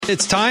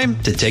It's time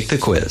to take the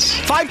quiz.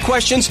 5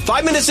 questions,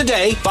 5 minutes a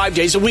day, 5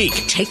 days a week.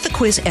 Take the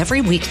quiz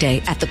every weekday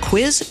at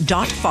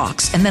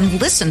thequiz.fox and then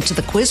listen to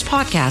the quiz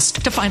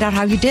podcast to find out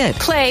how you did.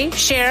 Play,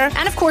 share,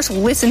 and of course,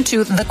 listen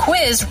to the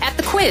quiz at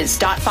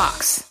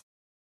thequiz.fox.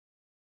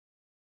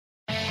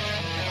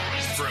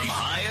 From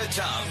high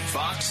atop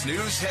Fox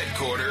News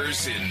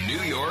headquarters in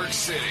New York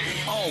City,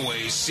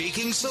 always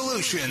seeking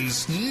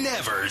solutions,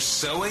 never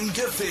sowing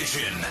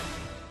division.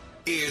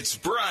 It's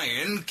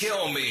Brian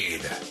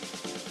Kilmeade.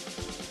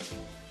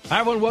 Hi,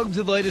 everyone. Welcome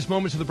to the latest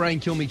moments of the Brian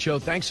Kilmeade Show.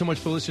 Thanks so much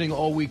for listening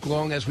all week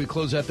long. As we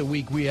close out the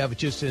week, we have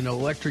just an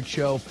electric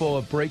show full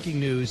of breaking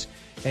news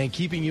and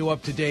keeping you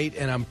up to date.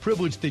 And I'm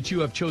privileged that you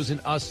have chosen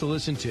us to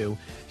listen to.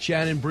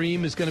 Shannon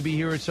Bream is going to be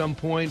here at some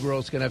point. We're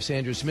also going to have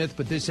Sandra Smith.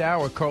 But this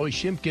hour, Carly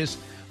Shimkus,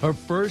 her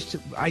first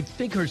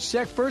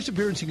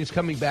appearance is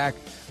coming back.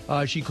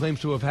 She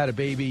claims to have had a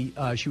baby.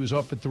 She was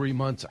off for 3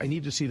 months. I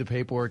need to see the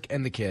paperwork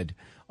and the kid.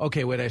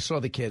 Okay, wait, I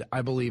saw the kid.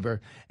 I believe her.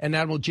 And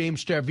Admiral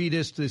James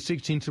Stavridis, the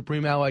 16th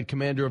Supreme Allied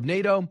Commander of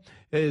NATO,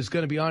 is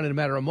going to be on in a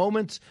matter of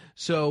moments.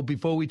 So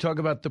before we talk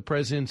about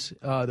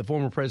the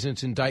former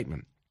president's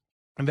indictment,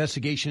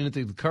 investigation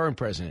into the current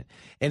president,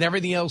 and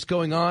everything else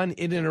going on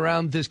in and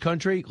around this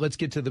country, let's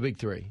get to the big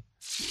three.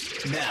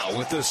 Now,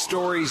 with the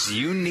stories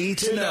you need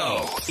to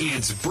know,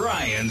 it's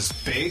Brian's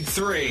Big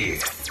Three.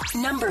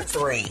 Number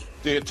 3.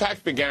 The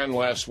attack began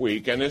last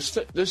week, and it's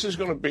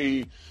going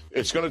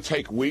to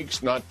take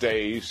weeks, not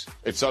days.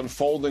 It's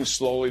unfolding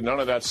slowly. None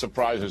of that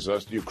surprises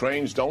us. The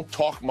Ukrainians don't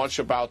talk much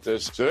about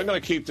this, so they're going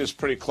to keep this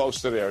pretty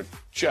close to their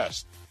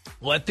chest.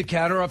 Let the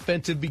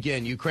counteroffensive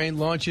begin. Ukraine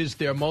launches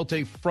their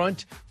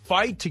multi-front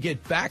fight to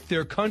get back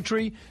their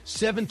country.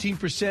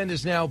 17%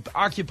 is now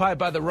occupied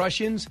by the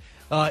Russians.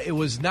 It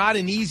was not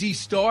an easy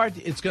start.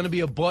 It's going to be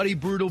a bloody,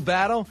 brutal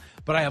battle,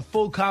 but I have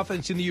full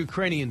confidence in the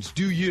Ukrainians.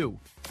 Do you?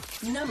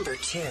 Number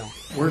 2.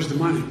 Where's the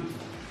money?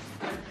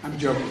 I'm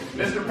joking.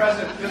 Mr.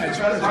 President,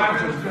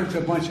 It's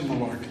a bunch of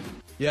malarkey.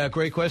 Yeah,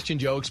 great question,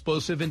 Joe.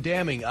 Explosive and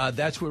damning.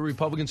 That's what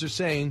Republicans are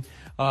saying,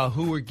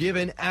 who were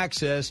given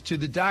access to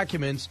the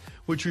documents,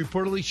 which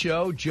reportedly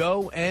show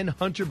Joe and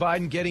Hunter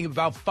Biden getting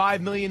about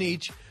 $5 million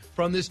each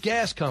from this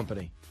gas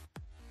company.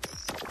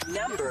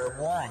 Number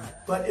 1.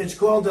 But it's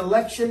called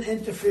election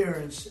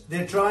interference.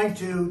 They're trying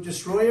to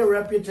destroy your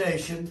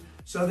reputation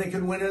so they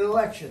can win an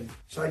election.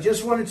 So I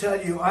just want to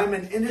tell you, I'm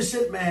an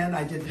innocent man.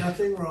 I did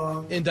nothing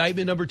wrong.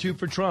 Indictment number 2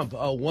 for Trump.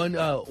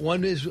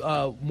 One is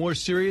more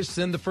serious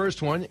than the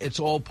first one. It's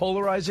all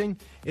polarizing.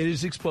 It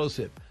is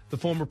explosive. The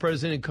former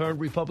president and current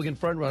Republican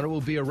frontrunner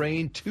will be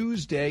arraigned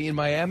Tuesday in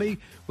Miami.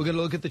 We're going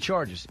to look at the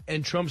charges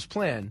and Trump's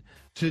plan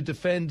to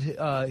defend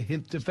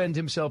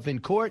himself in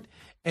court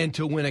and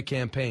to win a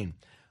campaign.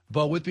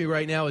 But with me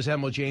right now is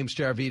Admiral James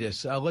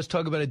Stavridis. Let's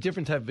talk about a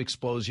different type of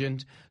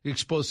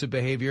explosive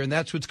behavior, and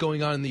that's what's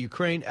going on in the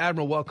Ukraine.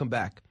 Admiral, welcome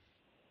back.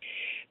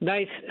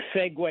 Nice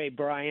segue,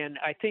 Brian.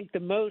 I think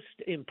the most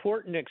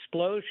important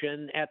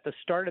explosion at the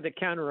start of the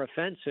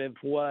counteroffensive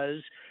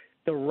was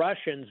the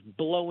Russians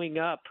blowing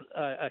up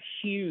a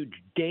huge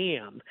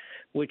dam,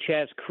 which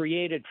has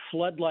created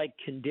flood-like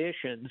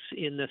conditions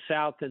in the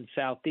south and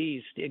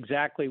southeast,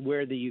 exactly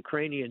where the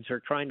Ukrainians are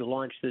trying to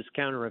launch this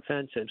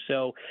counteroffensive.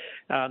 So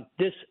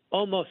this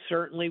almost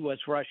certainly was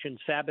Russian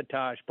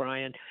sabotage,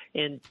 Brian.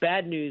 And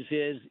bad news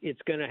is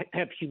it's going to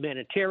have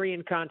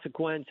humanitarian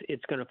consequence.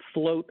 It's going to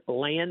float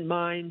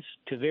landmines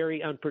to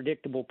very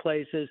unpredictable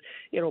places.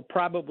 It'll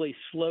probably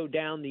slow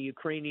down the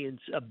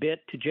Ukrainians a bit,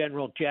 to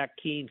General Jack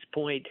Keene's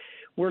point.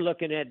 We're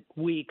looking at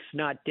weeks,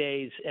 not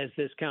days, as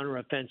this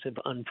counteroffensive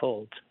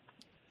unfolds.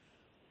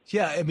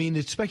 Yeah, I mean,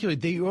 it's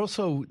speculated. They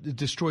also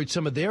destroyed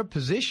some of their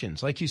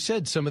positions. Like you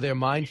said, some of their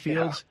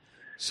minefields. Yeah.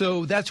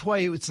 So that's why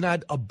it's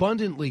not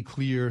abundantly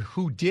clear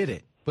who did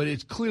it. But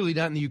it's clearly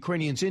not in the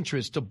Ukrainians'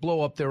 interest to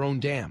blow up their own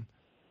dam.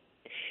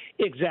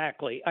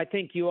 Exactly. I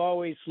think you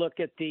always look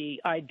at the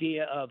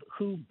idea of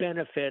who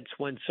benefits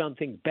when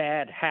something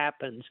bad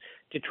happens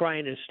to try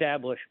and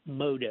establish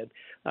motive.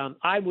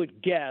 I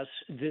would guess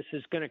this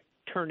is going to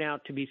turn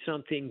out to be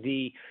something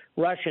the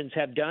Russians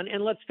have done.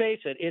 And let's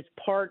face it, it's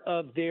part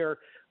of their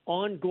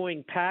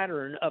ongoing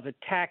pattern of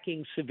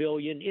attacking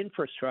civilian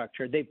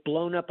infrastructure. They've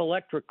blown up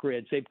electric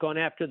grids. They've gone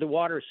after the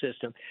water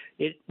system.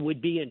 It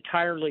would be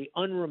entirely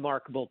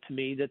unremarkable to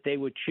me that they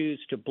would choose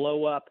to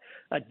blow up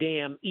a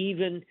dam,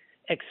 even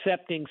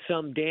accepting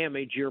some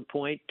damage, your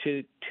point,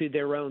 to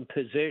their own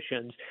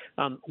positions.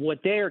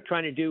 What they are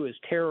trying to do is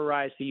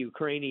terrorize the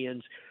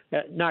Ukrainians.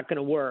 Not going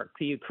to work.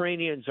 The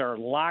Ukrainians are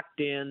locked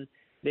in.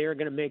 They're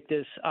going to make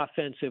this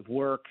offensive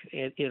work.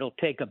 It'll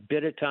take a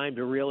bit of time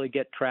to really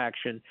get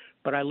traction,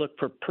 but I look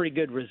for pretty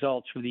good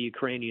results for the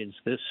Ukrainians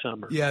this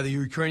summer. Yeah, the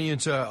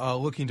Ukrainians are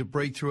looking to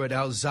break through at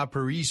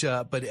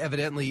Zaporizhzhia, but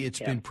evidently it's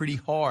been pretty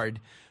hard.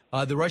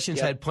 The Russians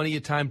had plenty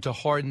of time to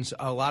harden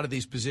a lot of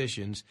these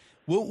positions.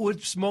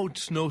 What's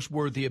most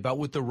noteworthy about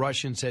what the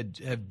Russians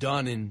have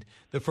done in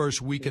the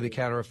first week of the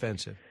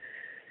counteroffensive?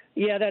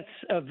 Yeah, that's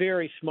a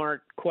very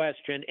smart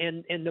question.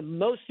 And the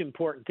most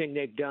important thing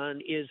they've done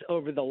is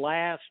over the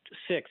last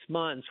 6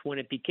 months, when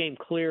it became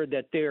clear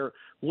that their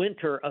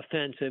winter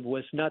offensive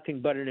was nothing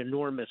but an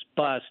enormous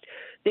bust,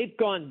 they've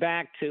gone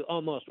back to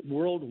almost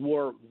World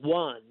War I,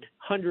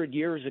 100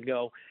 years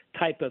ago,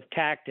 type of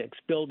tactics,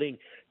 building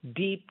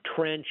deep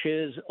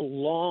trenches,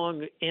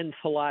 long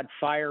enfilade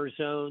fire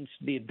zones,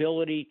 the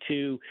ability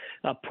to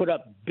put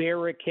up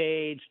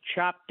barricades,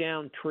 chop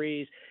down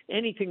trees,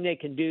 anything they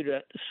can do to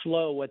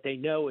slow what they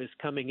know is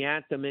coming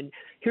at them. And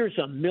here's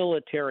a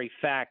military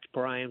fact,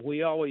 Brian.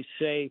 We always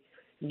say,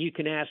 and you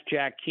can ask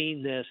Jack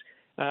Keane this,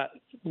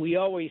 we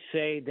always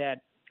say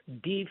that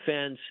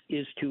defense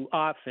is to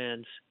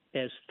offense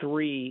as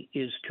 3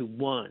 is to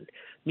 1,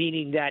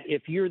 meaning that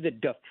if you're the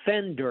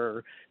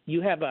defender,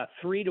 you have a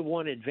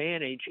 3-to-1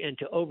 advantage, and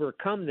to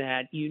overcome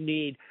that, you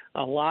need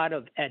a lot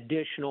of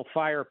additional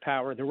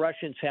firepower. The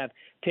Russians have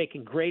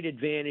taken great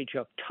advantage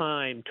of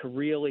time to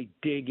really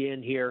dig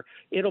in here.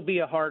 It'll be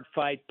a hard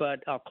fight,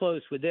 but I'll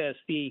close with this.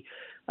 The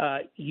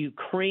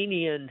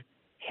Ukrainian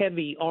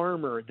heavy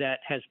armor that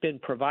has been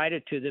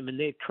provided to them, and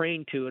they've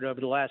trained to it over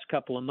the last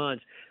couple of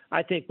months,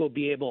 I think we'll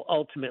be able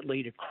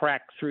ultimately to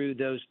crack through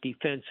those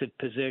defensive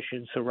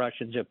positions the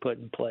Russians have put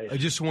in place.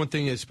 Just one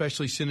thing,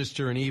 especially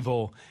sinister and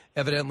evil,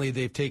 evidently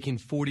they've taken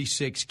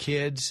 46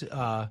 kids,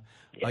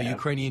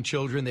 Ukrainian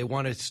children. They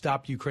want to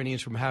stop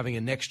Ukrainians from having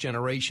a next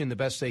generation the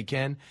best they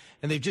can,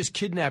 and they've just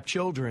kidnapped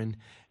children.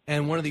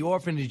 And one of the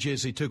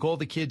orphanages, they took all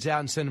the kids out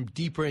and sent them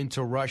deeper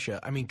into Russia.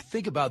 I mean,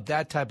 think about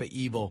that type of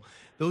evil.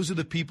 Those are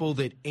the people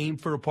that aim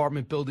for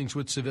apartment buildings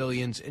with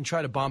civilians and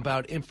try to bomb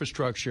out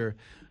infrastructure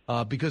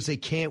because they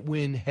can't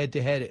win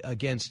head-to-head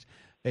against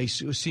a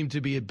seem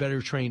to be a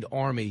better trained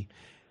army.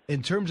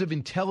 In terms of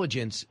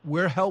intelligence,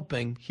 we're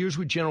helping. Here's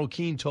what General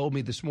Keane told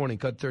me this morning,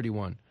 cut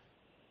 31.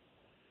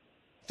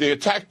 The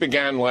attack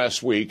began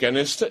last week, and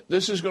it's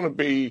going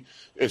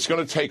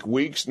to take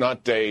weeks,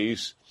 not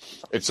days.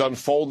 It's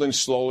unfolding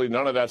slowly.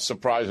 None of that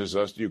surprises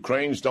us. The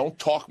Ukrainians don't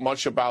talk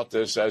much about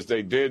this, as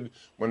they did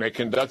when they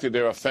conducted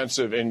their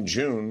offensive in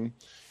June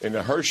in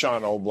the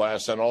Kherson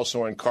Oblast and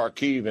also in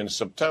Kharkiv in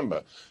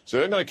September. So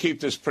they're going to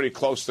keep this pretty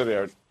close to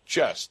their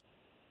chest.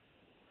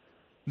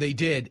 They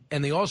did.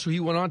 And he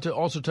went on to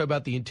also talk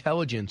about the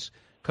intelligence.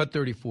 Cut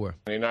 34.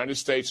 The United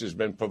States has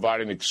been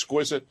providing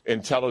exquisite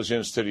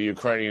intelligence to the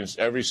Ukrainians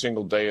every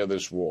single day of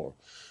this war.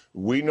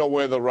 We know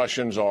where the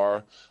Russians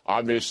are.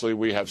 Obviously,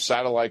 we have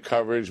satellite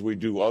coverage. We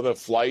do other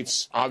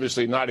flights,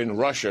 obviously not in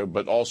Russia,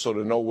 but also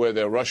to know where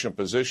their Russian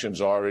positions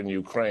are in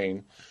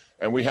Ukraine.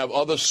 And we have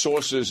other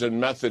sources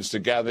and methods to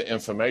gather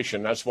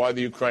information. That's why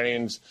the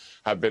Ukrainians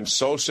have been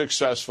so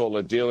successful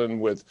at dealing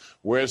with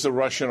where's the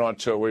Russian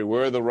artillery,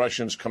 where are the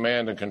Russians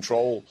command and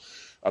control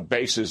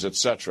bases,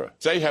 etc.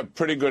 They have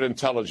pretty good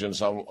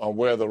intelligence on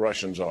where the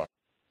Russians are.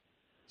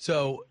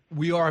 So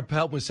we are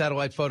helping with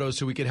satellite photos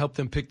so we can help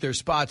them pick their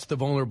spots, the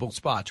vulnerable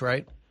spots,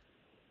 right?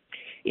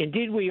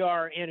 Indeed we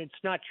are, and it's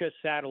not just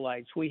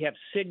satellites. We have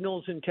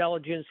signals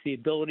intelligence, the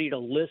ability to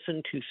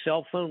listen to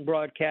cell phone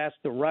broadcasts.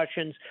 The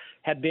Russians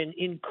have been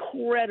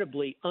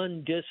incredibly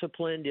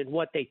undisciplined in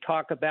what they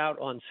talk about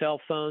on cell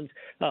phones,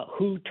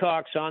 who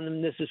talks on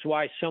them. This is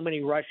why so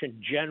many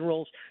Russian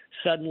generals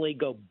suddenly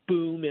go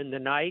boom in the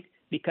night,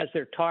 because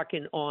they're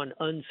talking on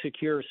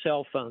unsecure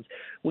cell phones.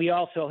 We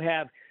also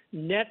have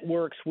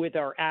networks with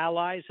our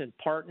allies and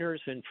partners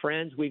and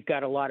friends. We've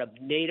got a lot of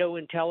NATO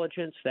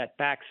intelligence that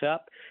backs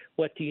up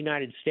what the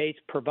United States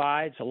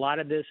provides. A lot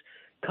of this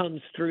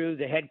comes through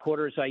the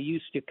headquarters I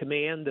used to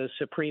command, the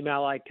Supreme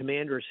Allied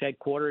Commander's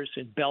headquarters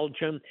in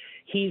Belgium.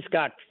 He's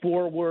got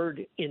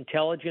forward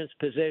intelligence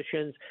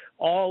positions.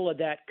 All of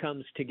that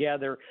comes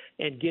together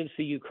and gives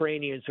the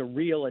Ukrainians a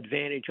real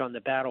advantage on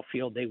the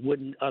battlefield they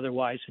wouldn't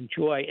otherwise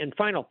enjoy. And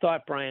final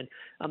thought, Brian,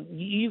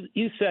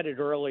 you said it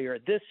earlier,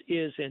 this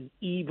is an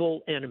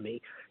evil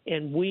enemy,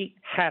 and we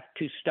have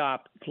to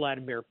stop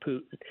Vladimir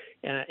Putin.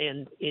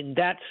 And in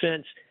that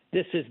sense,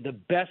 this is the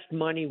best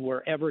money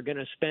we're ever going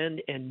to spend,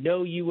 and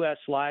no U.S.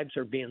 lives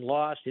are being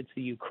lost. It's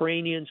the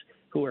Ukrainians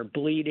who are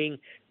bleeding.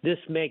 This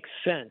makes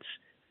sense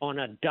on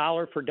a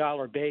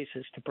dollar-for-dollar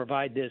basis to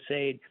provide this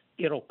aid.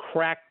 It'll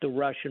crack the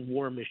Russian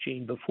war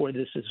machine before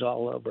this is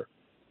all over.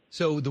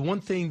 So the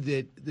one thing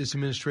that this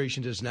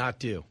administration does not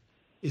do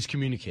is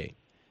communicate.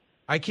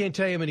 I can't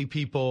tell you how many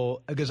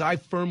people, because I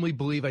firmly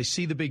believe, I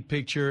see the big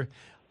picture.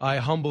 I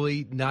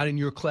humbly, not in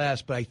your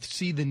class, but I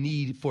see the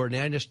need for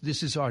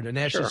this is our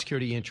national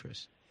security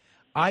interest.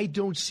 I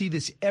don't see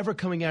this ever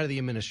coming out of the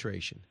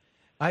administration.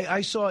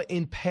 I saw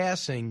in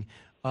passing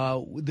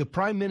the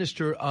Prime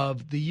Minister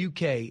of the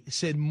UK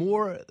said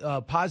more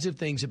positive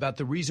things about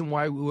the reason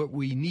why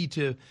we need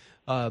to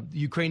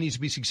Ukraine needs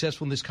to be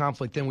successful in this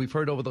conflict than we've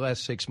heard over the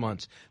last 6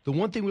 months. The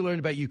one thing we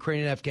learned about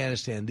Ukraine and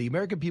Afghanistan, the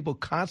American people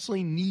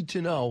constantly need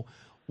to know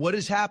what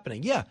is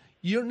happening. Yeah.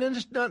 I'm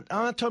not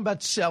talking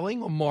about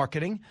selling or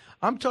marketing.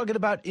 I'm talking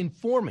about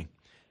informing.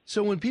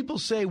 So when people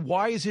say,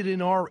 why is it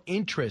in our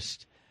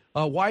interest?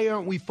 Why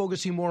aren't we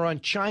focusing more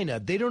on China?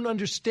 They don't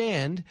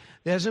understand.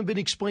 It hasn't been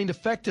explained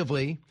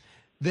effectively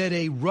that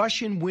a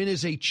Russian win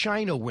is a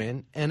China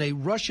win and a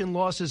Russian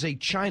loss is a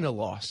China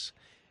loss.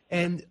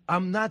 And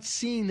I'm not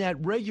seeing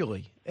that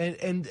regularly.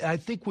 And I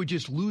think we're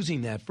just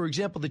losing that. For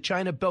example, the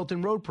China Belt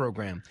and Road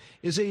Program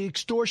is an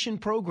extortion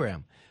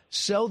program.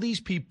 Sell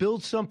these people,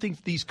 build something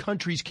these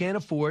countries can't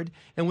afford,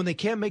 and when they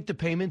can't make the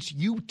payments,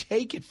 you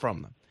take it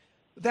from them.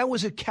 That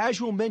was a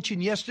casual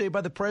mention yesterday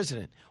by the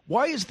president.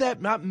 Why is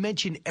that not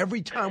mentioned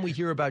every time we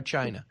hear about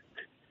China?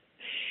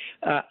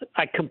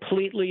 I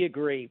completely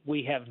agree.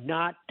 We have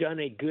not done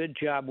a good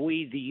job,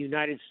 we, the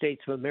United States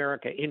of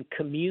America, in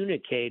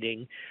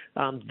communicating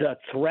the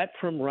threat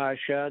from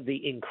Russia,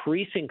 the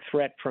increasing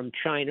threat from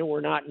China.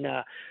 We're not in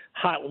a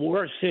hot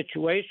war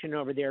situation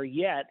over there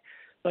yet,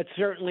 but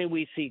certainly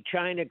we see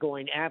China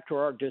going after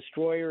our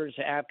destroyers,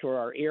 after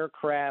our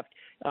aircraft.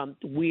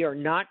 We are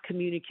not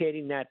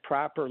communicating that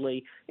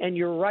properly. And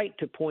you're right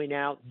to point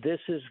out this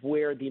is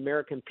where the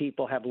American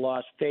people have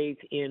lost faith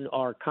in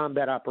our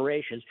combat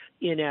operations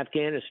in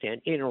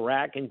Afghanistan, in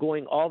Iraq, and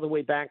going all the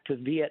way back to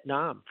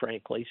Vietnam,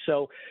 frankly.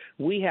 So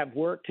we have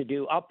work to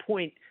do. I'll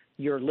point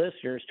your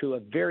listeners to a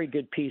very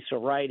good piece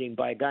of writing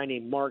by a guy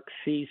named Mark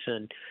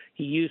Thiessen.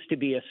 He used to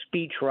be a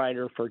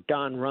speechwriter for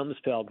Don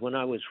Rumsfeld when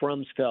I was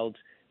Rumsfeld's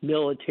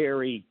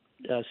military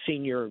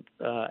senior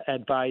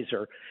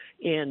advisor.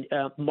 And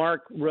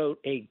Mark wrote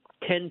a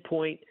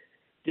 10-point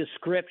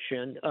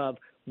description of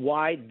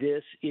why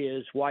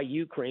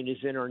Ukraine is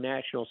in our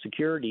national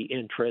security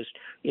interest.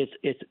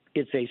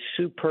 It's a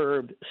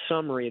superb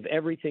summary of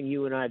everything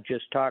you and I have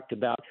just talked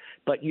about.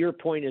 But your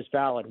point is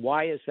valid.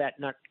 Why is that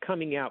not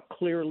coming out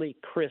clearly,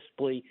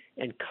 crisply,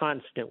 and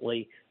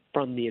constantly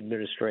from the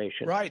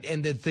administration? Right.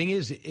 And the thing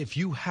is, if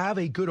you have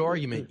a good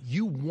argument,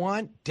 you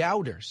want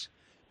doubters,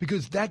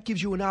 because that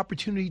gives you an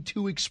opportunity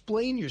to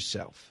explain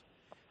yourself.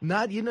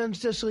 You don't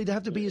necessarily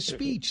have to be a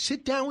speech.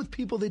 Sit down with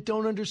people that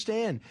don't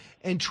understand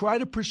and try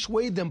to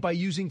persuade them by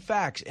using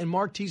facts. And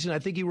Mark Thiessen, I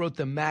think he wrote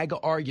the MAGA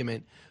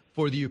argument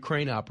for the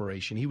Ukraine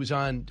operation. He was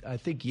on, I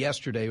think,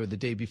 yesterday or the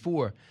day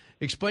before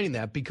explaining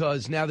that,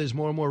 because now there's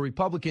more and more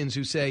Republicans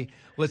who say,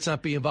 let's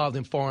not be involved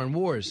in foreign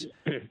wars.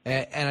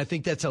 And I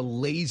think that's a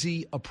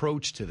lazy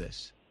approach to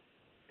this.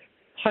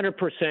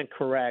 100%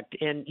 correct.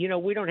 And,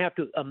 we don't have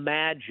to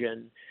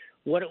imagine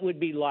what it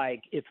would be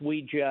like if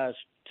we just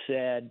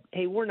said,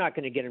 hey, we're not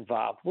going to get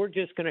involved. We're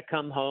just going to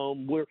come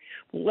home.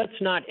 Let's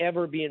not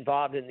ever be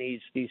involved in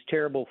these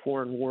terrible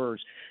foreign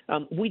wars.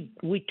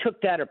 We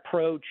took that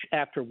approach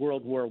after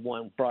World War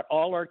I, brought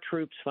all our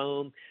troops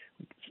home,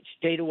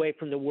 stayed away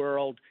from the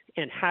world.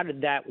 And how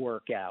did that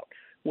work out?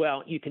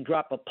 Well, you can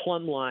drop a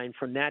plumb line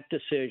from that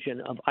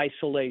decision of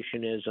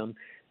isolationism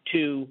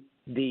to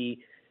the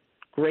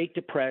Great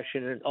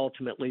Depression, and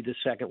ultimately the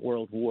Second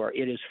World War.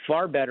 It is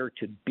far better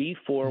to be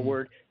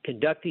forward,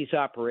 conduct these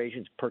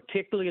operations,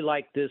 particularly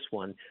like this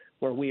one,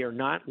 where we are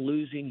not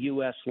losing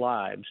U.S.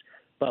 lives,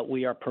 but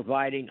we are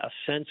providing a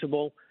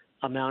sensible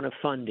amount of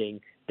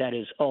funding that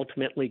is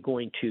ultimately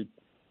going to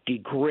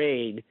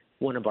degrade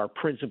one of our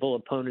principal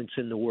opponents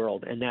in the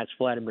world, and that's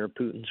Vladimir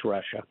Putin's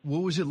Russia.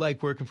 What was it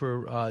like working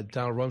for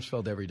Donald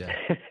Rumsfeld every day?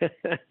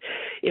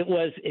 It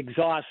was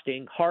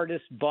exhausting,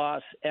 hardest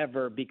boss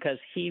ever, because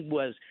he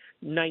was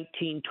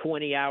 19,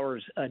 20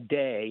 hours a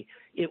day.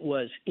 It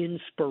was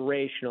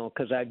inspirational,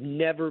 because I've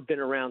never been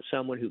around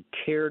someone who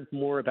cared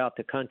more about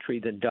the country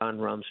than Don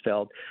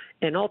Rumsfeld.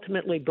 And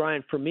ultimately,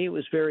 Brian, for me, it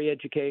was very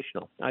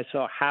educational. I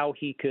saw how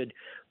he could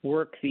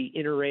work the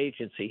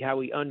interagency, how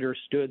he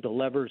understood the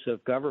levers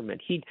of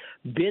government. He'd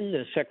been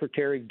the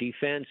Secretary of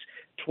Defense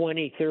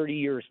 20, 30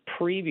 years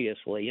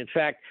previously. In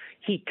fact,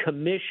 he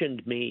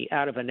commissioned me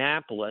out of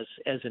Annapolis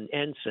as an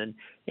ensign,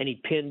 and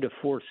he pinned a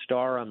 4th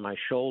star on my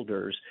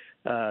shoulders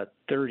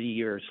 30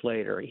 years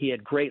later. He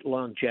had great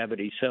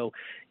longevity. So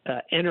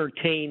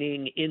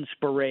entertaining,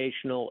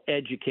 inspirational,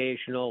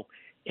 educational,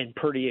 and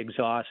pretty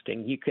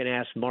exhausting. You can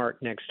ask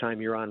Mark next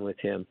time you're on with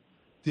him.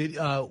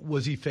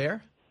 Was he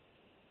fair?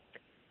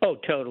 Oh,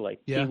 totally.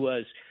 Yeah. He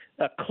was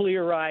a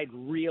clear-eyed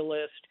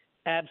realist,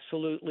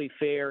 absolutely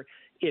fair.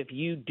 If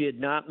you did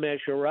not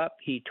measure up,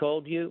 he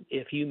told you.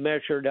 If you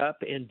measured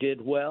up and did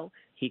well,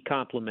 he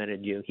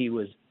complimented you. He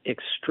was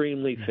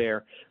extremely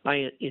fair.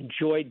 I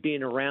enjoyed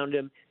being around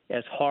him.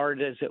 As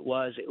hard as it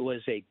was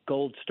a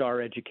gold star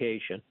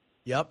education.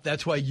 Yep,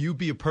 that's why you'd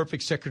be a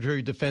perfect Secretary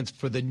of Defense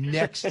for the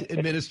next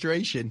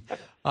administration.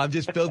 I'm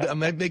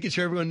making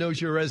sure everyone knows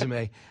your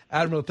resume.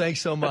 Admiral,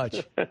 thanks so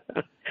much.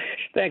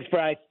 Thanks,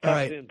 Brian. All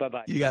right. Soon.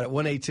 Bye-bye. You got it.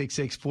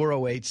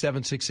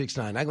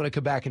 1-866-408-7669. I'm going to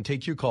come back and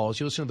take your calls.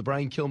 You listen to the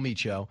Brian Kilmeade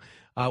Show.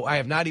 I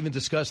have not even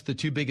discussed the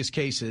two biggest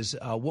cases.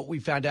 What we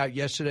found out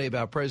yesterday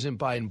about President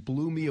Biden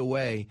blew me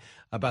away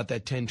about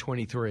that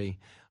 1023.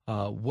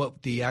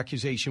 What the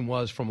accusation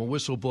was from a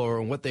whistleblower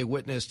and what they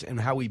witnessed and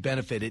how he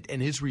benefited. And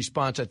his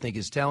response, I think,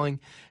 is telling.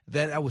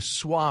 That I was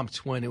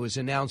swamped when it was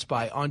announced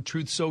on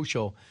Truth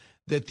Social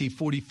that the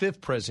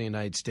 45th president of the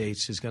United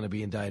States is going to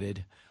be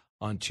indicted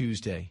on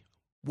Tuesday.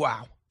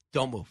 Wow.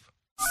 Don't move.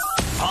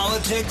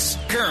 Politics,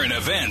 current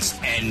events,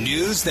 and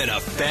news that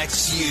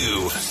affects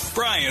you.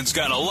 Brian's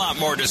got a lot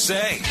more to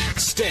say.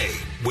 Stay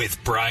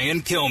with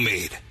Brian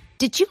Kilmeade.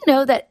 Did you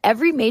know that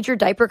every major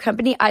diaper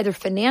company either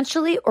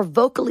financially or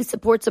vocally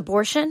supports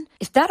abortion?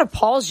 If that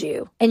appalls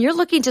you and you're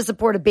looking to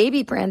support a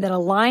baby brand that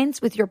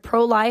aligns with your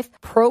pro-life,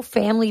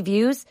 pro-family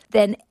views,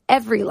 then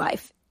Every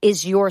Life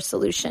is your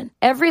solution.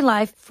 Every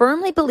Life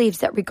firmly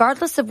believes that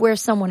regardless of where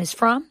someone is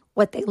from,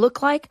 what they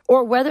look like,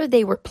 or whether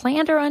they were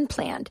planned or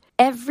unplanned,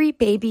 every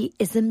baby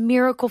is a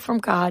miracle from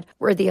God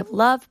worthy of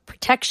love,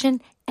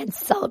 protection, and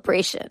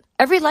celebration.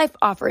 Every Life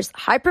offers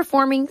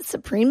high-performing,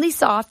 supremely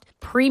soft,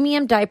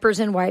 premium diapers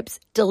and wipes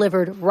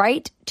delivered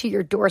right to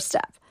your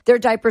doorstep. Their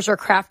diapers are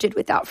crafted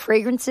without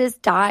fragrances,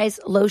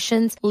 dyes,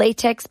 lotions,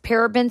 latex,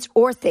 parabens,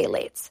 or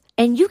phthalates.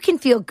 And you can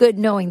feel good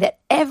knowing that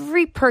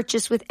every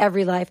purchase with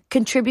Every Life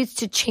contributes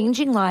to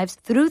changing lives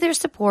through their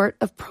support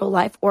of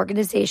pro-life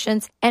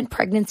organizations and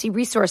pregnancy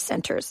resource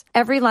centers.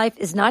 Every Life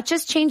is not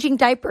just changing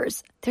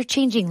diapers, they're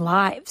changing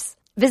lives.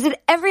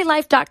 Visit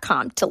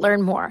everylife.com to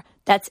learn more.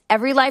 That's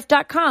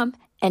everylife.com.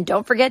 And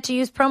don't forget to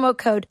use promo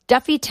code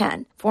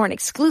Duffy10 for an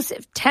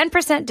exclusive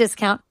 10%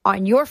 discount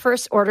on your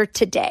first order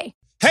today.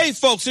 Hey,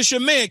 folks, it's your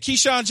man,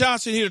 Keyshawn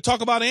Johnson, here to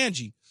talk about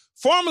Angie,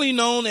 formerly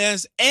known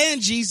as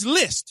Angie's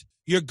List,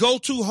 your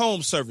go-to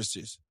home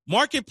services.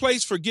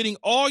 Marketplace for getting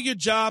all your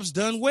jobs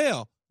done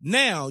well.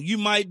 Now, you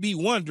might be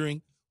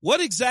wondering, what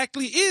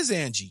exactly is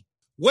Angie?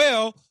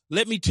 Well,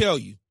 let me tell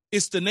you,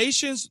 it's the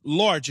nation's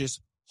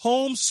largest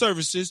home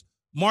services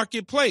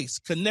marketplace,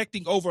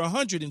 connecting over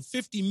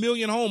 150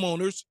 million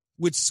homeowners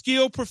with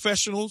skilled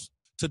professionals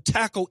to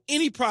tackle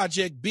any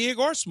project, big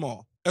or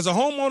small. As a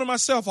homeowner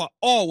myself, I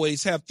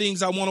always have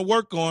things I want to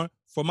work on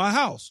for my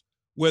house,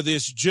 whether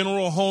it's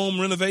general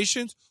home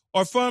renovations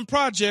or fun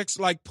projects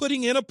like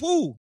putting in a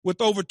pool. With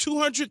over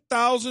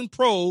 200,000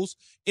 pros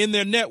in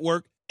their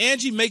network,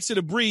 Angie makes it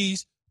a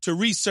breeze to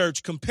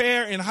research,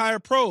 compare, and hire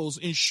pros,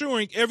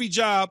 ensuring every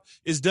job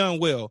is done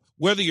well.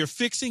 Whether you're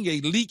fixing a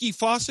leaky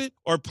faucet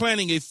or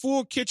planning a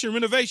full kitchen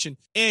renovation,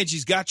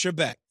 Angie's got your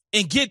back.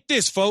 And get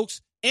this,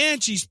 folks,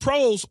 Angie's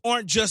pros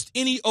aren't just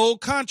any old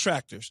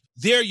contractors.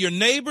 They're your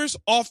neighbors,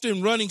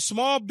 often running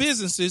small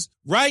businesses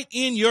right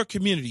in your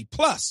community.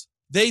 Plus,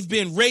 they've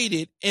been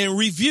rated and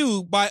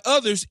reviewed by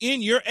others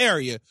in your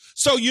area,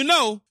 so you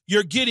know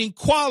you're getting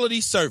quality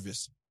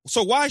service.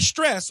 So why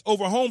stress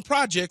over home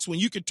projects when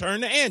you can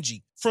turn to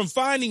Angie? From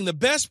finding the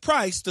best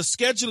price to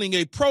scheduling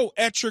a pro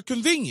at your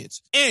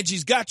convenience,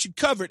 Angie's got you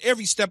covered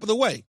every step of the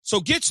way.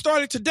 So get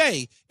started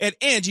today at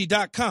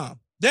Angie.com.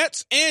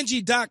 That's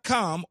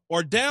Angie.com,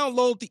 or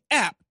download the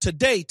app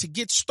today to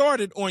get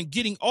started on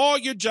getting all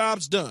your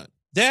jobs done.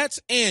 That's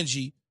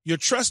Angie, your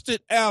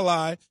trusted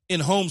ally in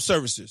home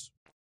services.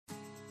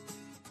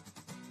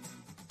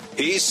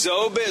 He's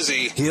so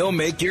busy, he'll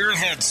make your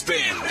head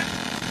spin.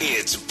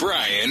 It's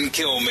Brian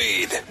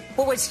Kilmeade.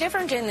 Well, what's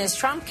different in this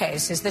Trump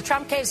case is the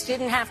Trump case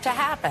didn't have to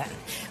happen,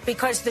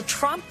 because the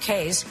Trump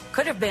case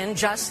could have been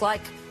just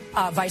like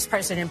Vice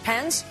President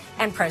Pence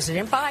and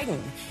President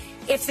Biden.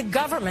 If the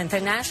government, the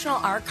National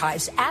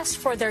Archives, asked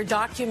for their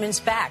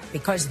documents back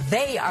because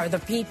they are the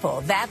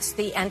people, that's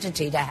the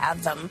entity to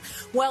have them,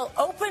 well,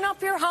 open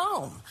up your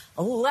home.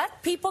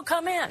 Let people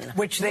come in.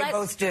 Which they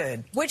both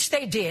did. Which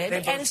they did.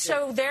 And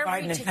so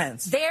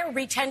their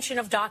retention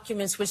of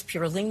documents was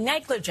purely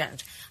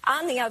negligent.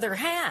 On the other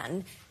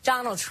hand,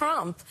 Donald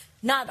Trump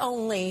not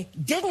only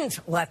didn't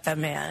let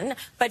them in,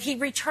 but he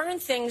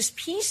returned things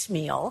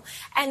piecemeal,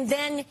 and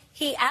then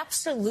he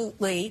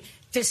absolutely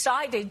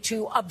decided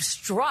to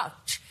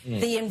obstruct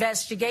the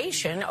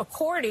investigation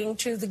according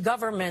to the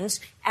government's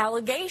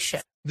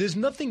allegation. There's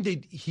nothing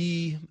that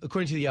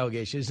according to the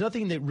allegation, there's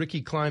nothing that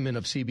Ricky Kleiman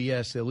of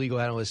CBS, the legal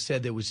analyst,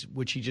 said that was,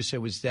 which he just said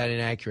was that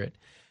inaccurate.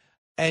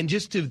 And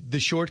just to the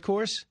short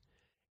course,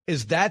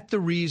 is that the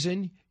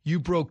reason you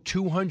broke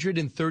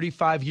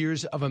 235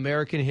 years of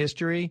American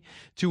history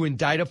to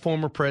indict a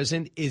former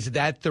president? Is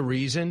that the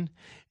reason?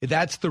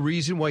 That's the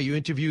reason why you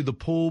interview the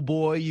pool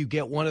boy, you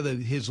get one of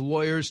his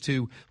lawyers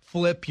to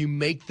flip, you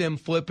make them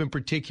flip in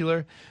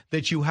particular,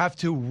 that you have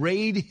to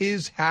raid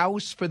his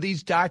house for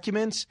these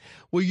documents?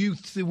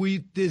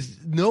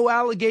 There's no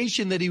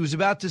allegation that he was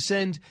about to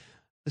send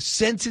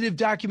sensitive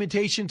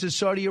documentation to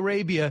Saudi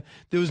Arabia.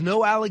 There was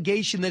no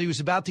allegation that he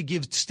was about to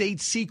give state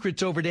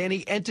secrets over to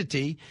any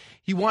entity.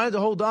 He wanted to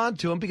hold on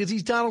to him because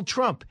he's Donald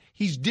Trump.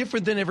 He's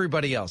different than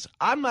everybody else.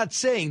 I'm not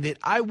saying that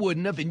I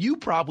wouldn't have, and you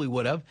probably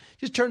would have,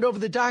 just turned over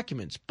the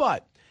documents.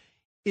 But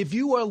if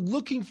you are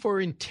looking for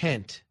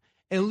intent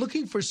and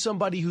looking for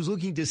somebody who's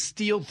looking to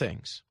steal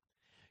things,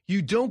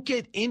 you don't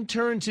get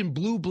interns in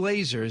blue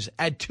blazers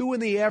at 2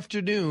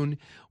 p.m.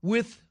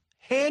 with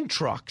hand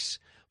trucks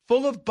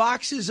full of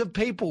boxes of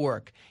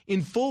paperwork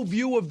in full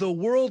view of the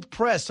world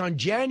press on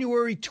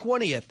January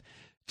 20th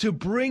to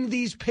bring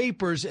these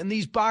papers and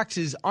these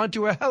boxes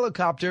onto a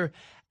helicopter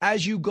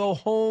as you go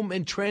home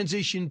and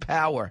transition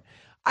power.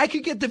 I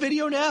could get the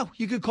video now.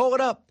 You could call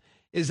it up.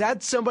 Is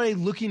that somebody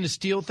looking to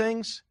steal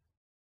things?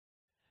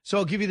 So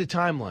I'll give you the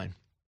timeline.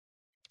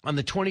 On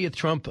the 20th,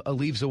 Trump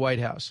leaves the White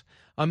House.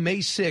 On May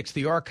 6th,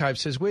 the archive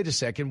says, wait a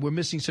second, we're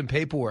missing some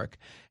paperwork.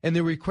 And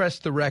they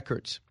request the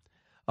records.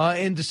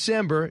 In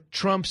December,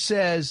 Trump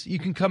says you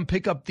can come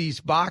pick up these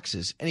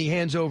boxes, and he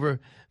hands over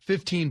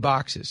 15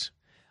 boxes.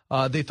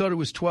 They thought it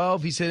was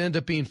 12. He said it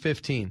ended up being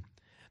 15.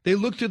 They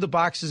look through the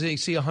boxes, and they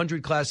see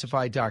 100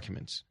 classified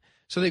documents.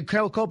 So they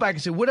call back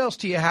and say, what else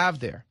do you have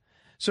there?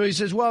 So he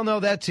says, well, no,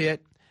 that's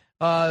it.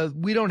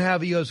 We don't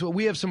have, he goes, well,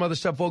 we have some other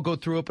stuff. We'll go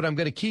through it, but I'm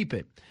going to keep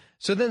it.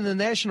 So then the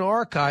National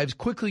Archives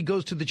quickly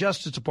goes to the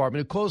Justice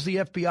Department and calls the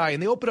FBI,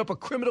 and they open up a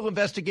criminal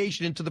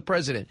investigation into the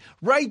president.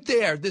 Right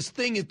there, this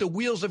thing, the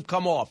wheels have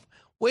come off.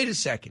 Wait a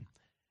second.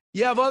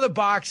 You have other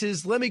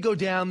boxes. Let me go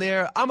down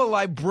there. I'm a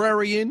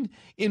librarian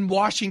in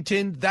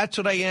Washington. That's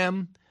what I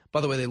am. By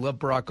the way, they love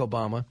Barack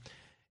Obama.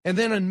 And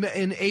then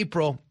in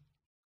April,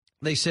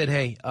 they said,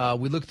 hey,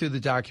 we looked through the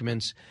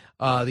documents.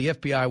 The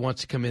FBI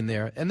wants to come in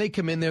there. And they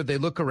come in there. They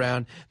look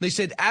around. They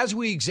said, as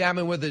we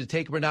examine whether to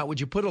take them or not, would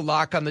you put a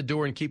lock on the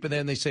door and keep it there?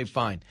 And they say,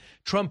 fine.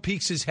 Trump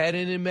peeks his head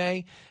in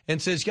May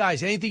and says,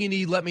 guys, anything you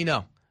need, let me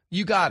know.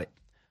 You got it.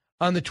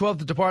 On the 12th,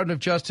 the Department of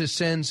Justice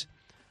sends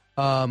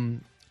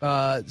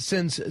a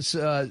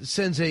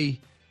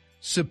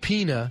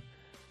subpoena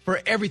for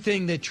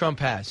everything that Trump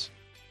has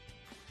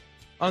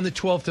on the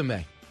 12th of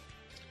May.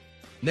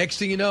 Next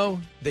thing you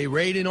know, they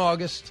raid in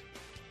August,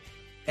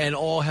 and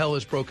all hell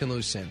has broken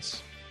loose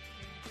since.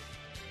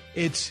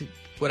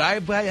 Would I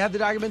have the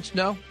documents?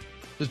 No.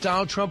 Does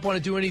Donald Trump want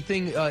to do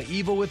anything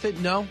evil with it?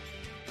 No.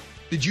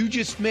 Did you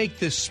just make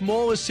the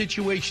smallest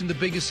situation the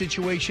biggest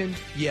situation?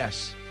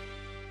 Yes.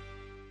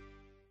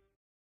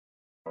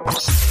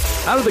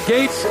 Out of the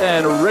gates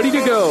and ready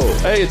to go.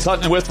 Hey, it's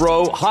Hutton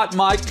Withrow. Hot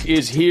Mike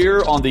is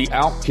here on the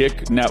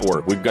Outkick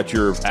Network. We've got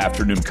your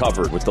afternoon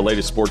covered with the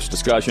latest sports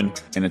discussion,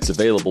 and it's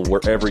available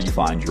wherever you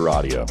find your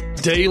audio.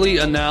 Daily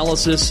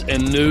analysis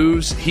and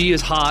news. He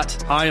is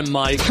hot. I am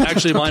Mike.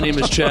 Actually, my name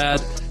is Chad.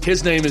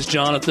 His name is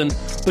Jonathan,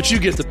 but you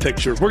get the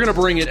picture. We're going to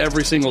bring it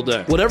every single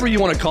day. Whatever you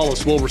want to call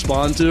us, we'll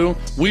respond to.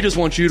 We just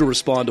want you to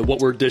respond to what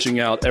we're dishing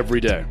out every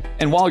day.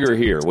 And while you're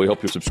here, we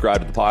hope you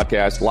subscribe to the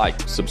podcast,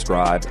 like,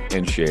 subscribe,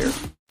 and share.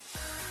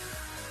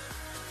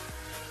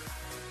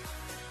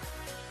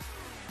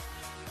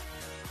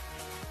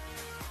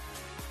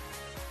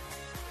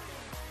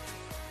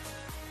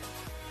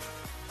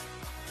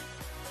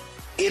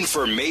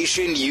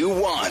 Information you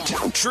want.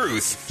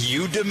 Truth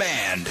you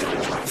demand.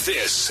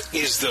 This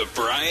is the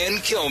Brian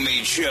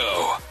Kilmeade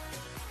Show.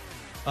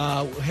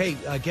 Hey,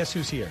 guess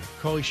who's here?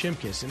 Carly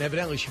Shimkus. And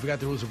evidently she forgot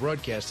the rules of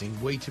broadcasting.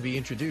 Wait to be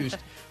introduced.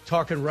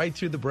 Talking right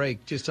through the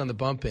break, just on the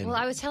bump in. Well,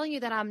 I was telling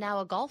you that I'm now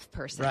a golf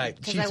person. Right.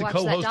 Because I watched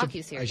that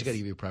docuseries. I just got to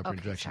give you a proper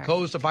introduction. Sorry.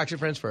 Co-host of Fox and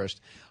Friends First.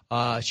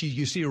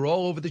 You see her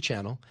all over the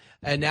channel.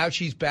 And now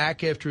she's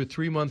back after a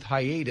 3-month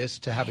hiatus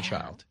to have a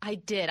child. I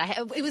did.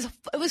 It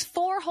was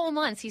 4 whole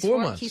months. He's 4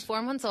 months. He's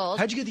 4 months old.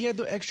 How'd you get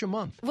the extra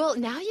month? Well,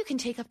 now you can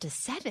take up to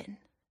 7.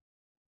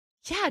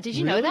 Yeah, did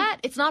you know that?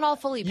 It's not all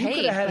fully paid. You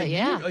could have had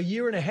a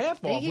year and a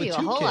half off with 2 kids. They give you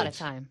a whole lot of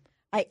time.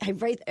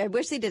 I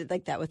wish they did it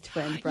like that with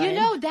twins, Brian. You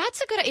know,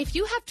 that's a good... If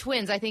you have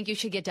twins, I think you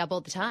should get double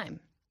the time.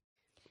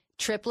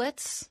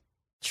 Triplets,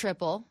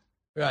 triple.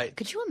 Right.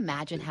 Could you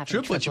imagine having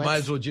triplets? You might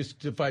as well just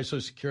defy Social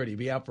Security. You'd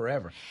be out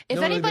forever. If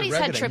anybody's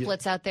had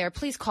triplets out there,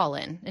 please call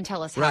in and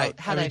tell us how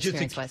that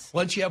experience was.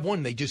 Once you have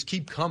one, they just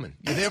keep coming.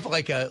 You're there for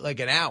like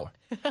an hour.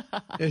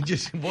 And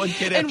just one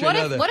kid after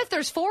another. What if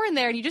there's 4 in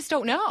there and you just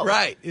don't know?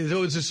 Right. It's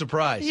always a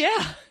surprise.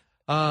 Yeah.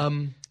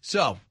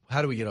 So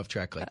how do we get off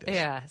track like this?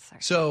 Yeah.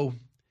 Sorry. So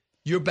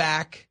you're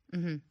back,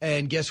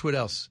 and guess what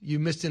else? You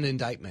missed an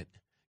indictment.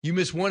 You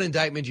missed one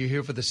indictment. You're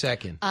here for the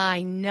second.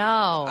 I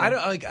know.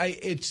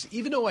 It's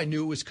even though I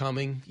knew it was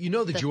coming. You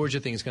know, the Georgia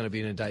thing is going to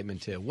be an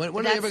indictment too. When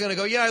are they ever going to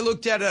go? Yeah, I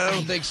looked at it. I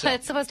don't think so.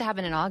 It's supposed to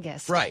happen in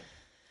August. Right.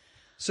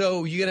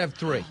 So you're going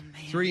to have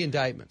 3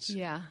 indictments.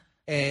 Yeah.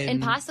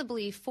 And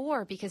possibly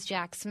 4 because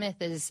Jack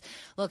Smith is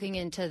looking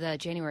into the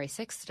January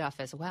 6th stuff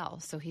as well.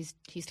 So he's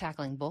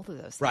tackling both of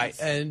those things. Right.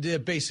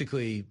 And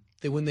basically,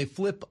 when they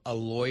flip a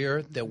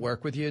lawyer that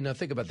work with you, now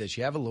think about this.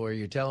 You have a lawyer,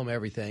 you tell him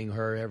everything,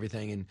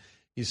 and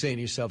you're saying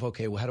to yourself,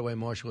 okay, well, how do I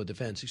marshal a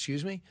defense?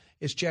 Excuse me?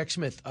 It's Jack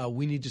Smith.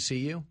 We need to see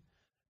you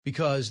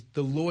because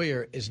the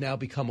lawyer has now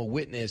become a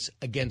witness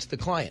against the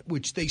client,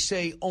 which they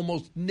say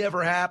almost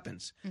never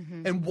happens.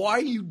 Mm-hmm. And why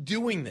are you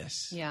doing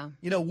this? Yeah.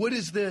 You know, what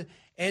is the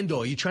end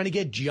all? Are you trying to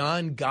get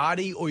John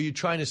Gotti or are you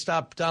trying to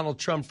stop Donald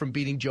Trump from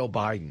beating Joe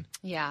Biden?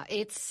 Yeah,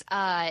 it's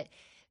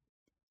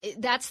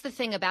that's the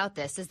thing about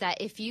this is that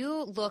if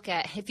you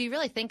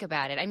really think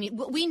about it, I mean,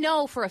 we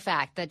know for a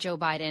fact that Joe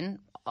Biden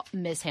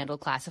mishandled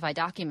classified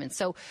documents.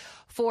 So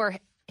for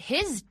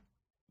his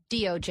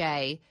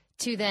DOJ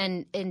to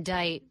then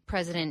indict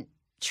President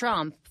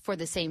Trump for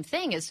the same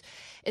thing is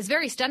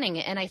very stunning.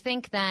 And I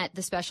think that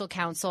the special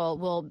counsel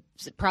will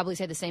probably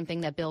say the same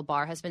thing that Bill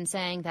Barr has been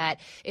saying, that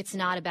it's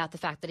not about the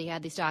fact that he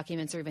had these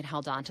documents or even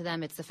held on to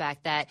them. It's the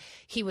fact that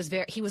he was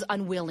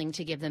unwilling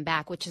to give them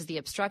back, which is the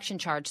obstruction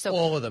charge. So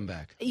all of them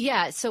back.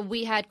 Yeah. So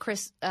we had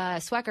Chris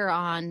Swecker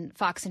on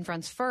Fox and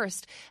Friends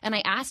First, and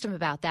I asked him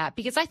about that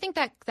because I think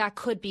that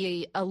could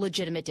be a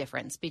legitimate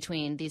difference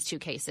between these two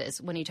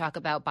cases when you talk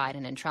about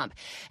Biden and Trump.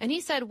 And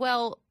he said,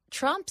 well,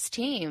 Trump's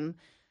team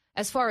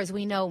as far as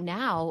we know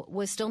now,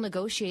 was still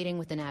negotiating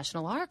with the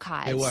National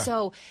Archives. They were.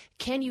 So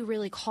can you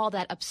really call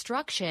that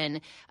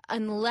obstruction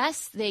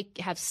unless they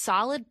have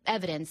solid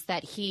evidence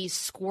that he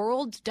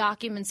squirreled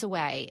documents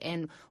away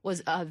and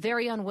was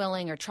very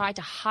unwilling or tried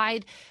to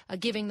hide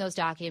giving those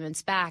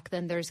documents back?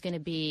 Then there's going to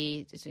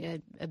be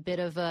a bit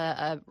of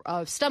a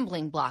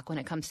stumbling block when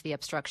it comes to the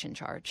obstruction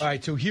charge. All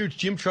right, so here's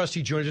Jim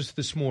Trusty joined us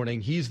this morning.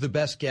 He's the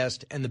best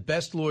guest and the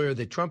best lawyer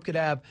that Trump could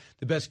have,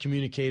 the best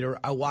communicator.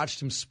 I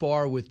watched him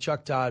spar with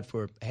Chuck Todd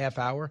for a half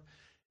hour,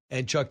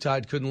 and Chuck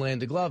Todd couldn't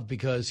land a glove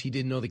because he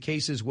didn't know the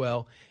case as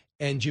well,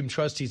 and Jim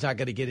Trusty's not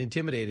going to get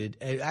intimidated.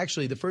 And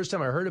actually, the first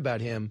time I heard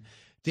about him,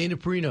 Dana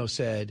Perino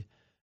said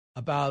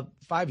about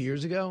 5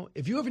 years ago,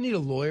 if you ever need a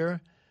lawyer,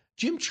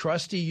 Jim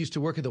Trusty used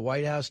to work at the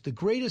White House, the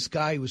greatest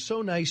guy. He was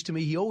so nice to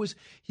me.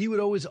 He would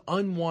always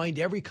unwind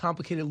every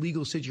complicated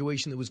legal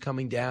situation that was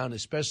coming down,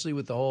 especially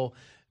with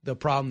the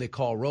problem that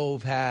Karl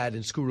Rove had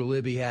and Scooter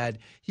Libby had.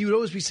 He would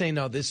always be saying,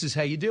 no, this is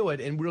how you do it,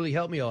 and really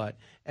helped me a lot.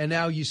 And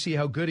now you see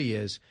how good he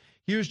is.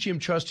 Here's Jim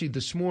Trusty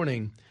this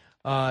morning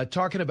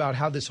talking about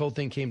how this whole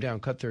thing came down.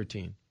 Cut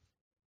 13.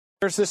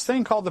 There's this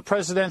thing called the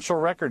Presidential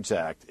Records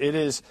Act. It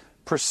is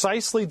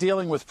precisely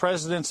dealing with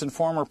presidents and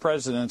former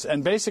presidents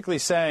and basically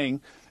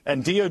saying,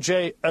 and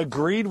DOJ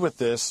agreed with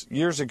this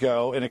years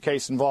ago in a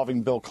case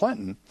involving Bill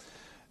Clinton,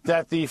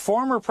 that the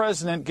former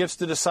president gets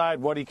to decide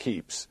what he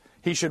keeps.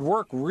 He should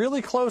work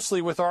really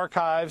closely with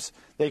archives.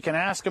 They can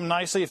ask him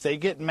nicely. If they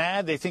get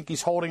mad, they think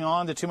he's holding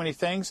on to too many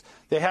things,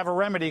 they have a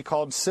remedy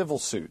called civil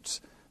suits.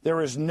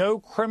 There is no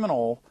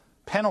criminal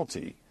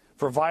penalty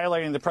for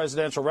violating the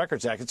Presidential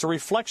Records Act. It's a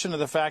reflection of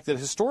the fact that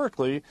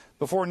historically,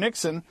 before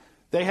Nixon,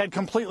 they had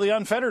completely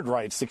unfettered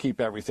rights to keep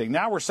everything.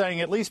 Now we're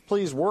saying at least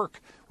please work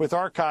with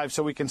archives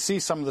so we can see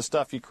some of the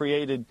stuff you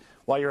created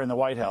while you're in the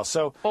White House.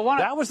 So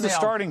that was the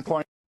starting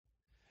point.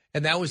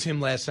 And that was him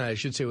last night, I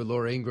should say, with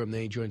Laura Ingraham.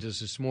 They joined us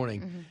this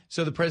morning. Mm-hmm.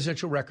 So the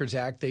Presidential Records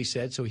Act, they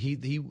said, so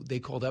they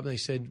called up and they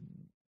said,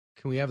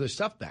 can we have their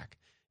stuff back?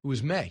 It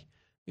was May.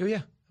 You go,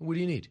 yeah, what do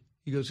you need?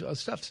 He goes,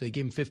 stuff. So they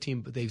gave him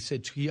 15, but they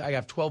said, I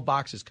have 12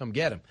 boxes, come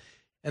get them.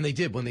 And they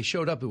did. When they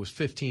showed up, it was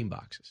 15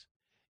 boxes.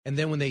 And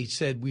then when they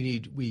said, do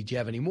you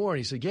have any more? And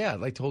he said, yeah,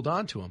 I'd like to hold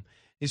on to them.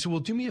 He said, well,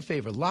 do me a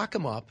favor, lock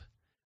them up,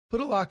 put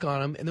a lock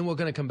on them, and then we're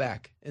going to come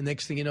back. And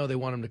next thing you know, they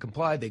want him to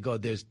comply. They go,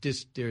 there's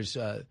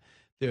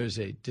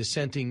a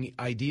dissenting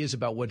ideas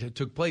about what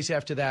took place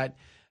after that.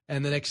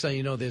 And the next thing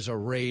you know, there's a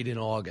raid in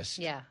August.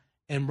 Yeah.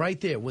 And right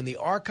there, when the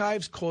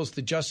archives calls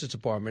the Justice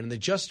Department and the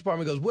Justice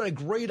Department goes, what a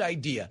great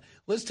idea.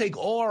 Let's take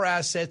all our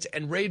assets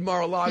and raid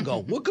Mar-a-Lago.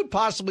 What could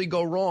possibly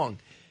go wrong?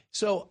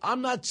 So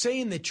I'm not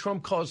saying that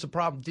Trump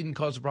didn't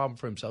cause the problem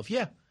for himself.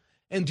 Yeah.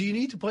 And do you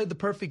need to play the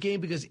perfect game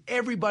because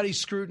everybody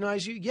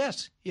scrutinized you?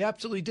 Yes, you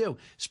absolutely do.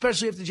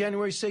 Especially after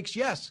January 6th,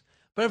 yes.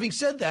 But having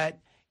said that,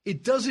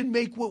 it doesn't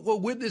make what we're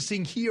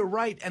witnessing here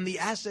right, and the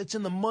assets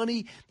and the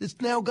money that's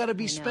now got to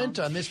be spent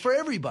on this for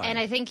everybody. And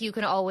I think you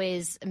can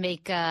always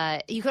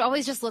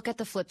just look at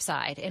the flip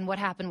side and what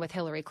happened with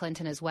Hillary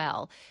Clinton as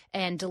well,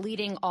 and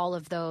deleting all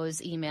of those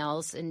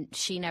emails, and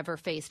she never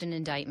faced an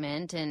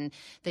indictment, and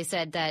they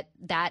said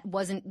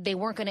they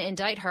weren't going to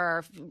indict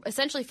her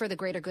essentially for the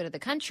greater good of the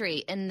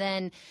country, and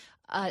then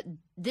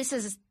this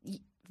is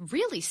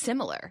really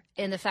similar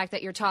in the fact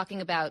that you're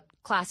talking about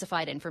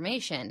classified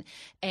information,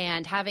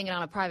 and having it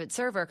on a private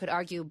server could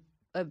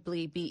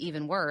arguably be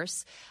even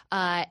worse,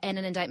 and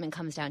an indictment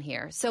comes down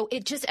here. So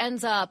it just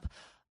ends up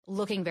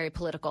looking very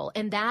political.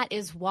 And that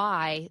is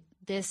why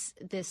this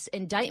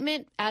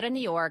indictment out of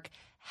New York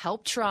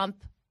helped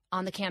Trump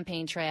on the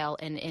campaign trail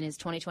in his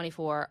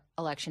 2024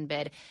 election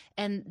bid,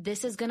 and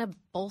this is going to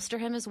bolster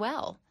him as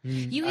well.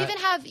 You even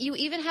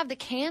have the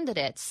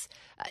candidates.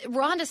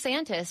 Ron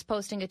DeSantis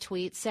posting a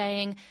tweet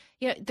saying,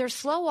 they're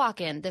slow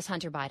walking this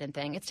Hunter Biden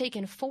thing. It's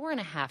taken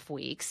 4.5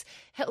 weeks.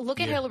 Look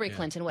at Hillary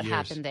Clinton, what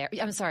happened there.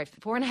 I'm sorry,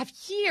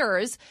 4.5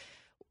 years.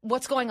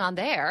 What's going on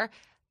there?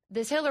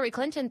 This Hillary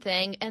Clinton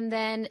thing, and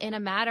then in a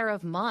matter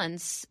of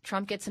months,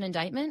 Trump gets an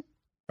indictment.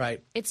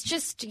 Right. It's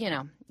just,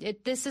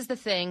 this is the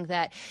thing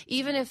that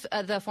even if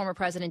the former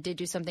president did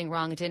do something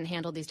wrong and didn't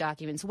handle these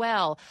documents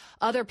well,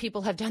 other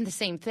people have done the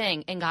same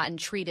thing and gotten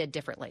treated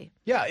differently.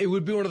 Yeah, it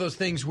would be one of those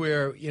things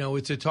where,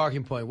 it's a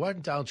talking point. Why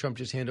didn't Donald Trump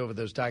just hand over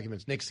those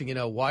documents? Next thing you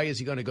know, why is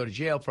he going to go to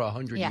jail for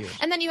 100 years?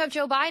 And then you have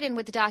Joe Biden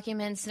with the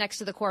documents next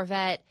to the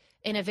Corvette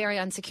in a very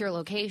unsecure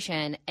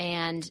location,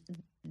 and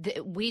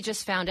we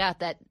just found out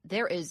that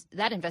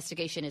that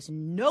investigation is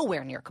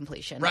nowhere near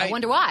completion. Right. I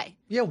wonder why.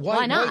 Yeah,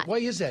 why not? Why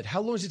is that?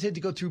 How long does it take to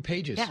go through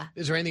pages? Yeah.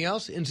 Is there anything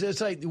else? It's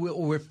like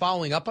we're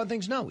following up on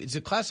things? No. Is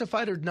it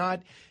classified or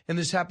not? And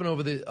this happened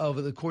over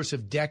the course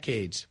of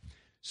decades.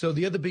 So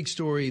the other big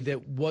story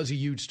that was a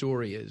huge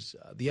story is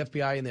the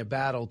FBI in their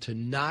battle to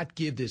not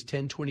give this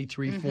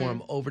 1023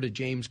 form over to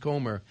James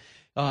Comer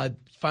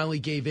finally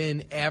gave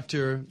in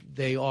after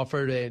they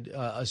offered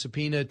a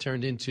subpoena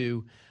turned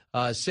into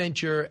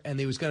censure, and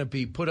they was going to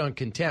be put on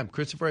contempt.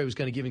 Christopher Wray was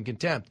going to give in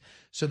contempt.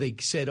 So they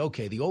said,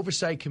 okay, the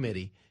Oversight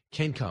Committee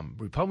can come,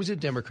 Republicans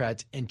and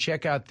Democrats, and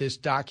check out this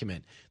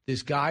document.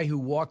 This guy who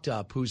walked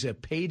up, who's a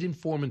paid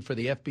informant for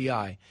the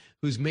FBI,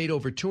 who's made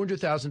over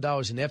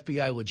 $200,000 in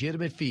FBI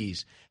legitimate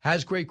fees,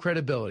 has great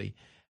credibility,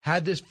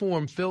 had this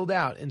form filled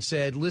out and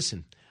said,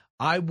 listen,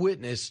 I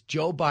witnessed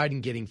Joe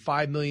Biden getting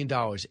 $5 million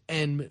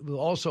and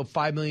also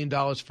 $5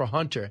 million for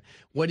Hunter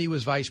when he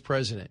was vice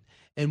president.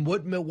 And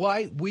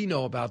why we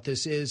know about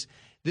this is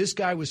this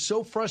guy was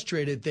so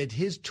frustrated that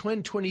his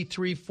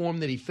 2023 form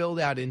that he filled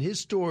out in his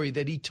story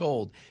that he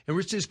told and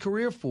risked his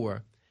career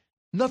for,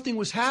 nothing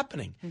was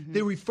happening. Mm-hmm.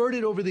 They referred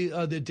it over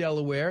the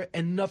Delaware,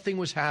 and nothing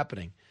was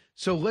happening.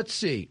 So let's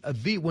see.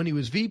 When he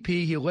was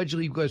VP, he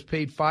allegedly was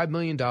paid $5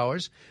 million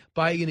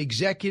by an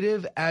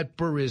executive at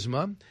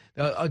Burisma,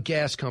 a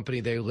gas company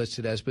they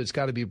listed as, but it's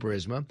got to be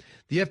Burisma.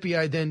 The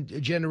FBI then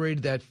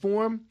generated that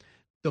form.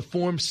 The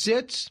form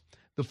sits.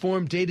 The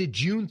form dated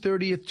June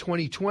 30th,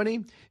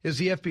 2020, is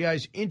the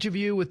FBI's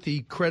interview with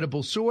the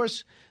credible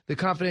source. The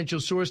confidential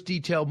source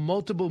detailed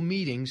multiple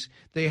meetings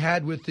they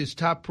had with this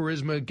top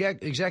Burisma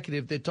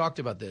executive that talked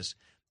about this.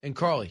 And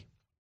Carly,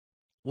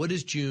 what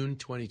is June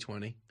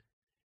 2020?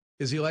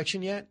 Is the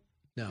election yet?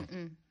 No.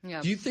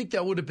 Yeah. Do you think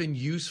that would have been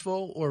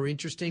useful or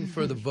interesting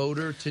for the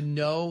voter to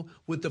know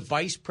what the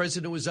vice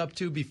president was up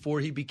to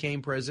before he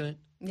became president?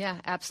 Yeah,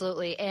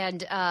 absolutely.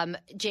 And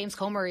James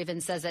Comer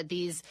even says that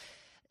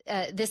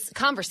this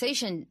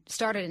conversation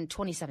started in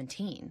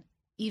 2017,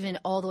 even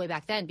all the way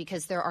back then,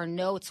 because there are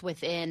notes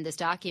within this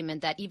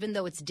document that even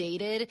though it's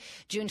dated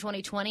June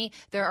 2020,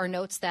 there are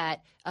notes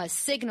that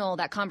signal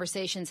that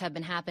conversations have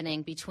been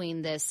happening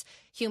between this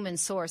human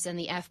source and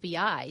the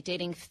FBI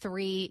dating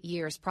 3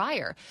 years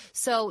prior.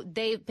 So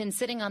they've been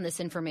sitting on this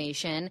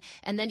information.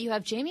 And then you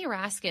have Jamie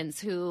Raskins,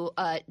 who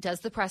does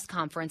the press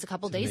conference a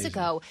couple days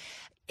ago.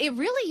 It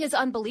really is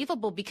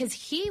unbelievable because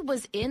he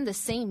was in the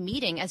same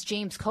meeting as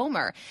James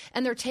Comer,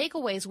 and their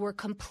takeaways were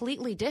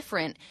completely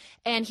different.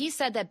 And he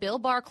said that Bill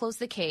Barr closed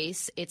the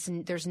case.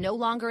 There's no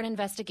longer an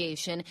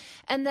investigation.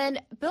 And then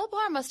Bill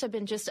Barr must have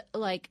been just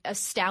like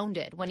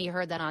astounded when he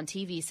heard that on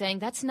TV, saying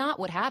that's not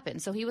what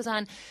happened. So he was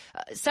on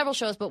several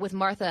shows, but with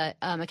Martha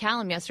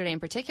McCallum yesterday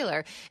in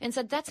particular, and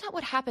said that's not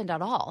what happened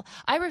at all.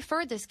 I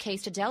referred this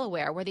case to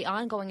Delaware, where the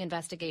ongoing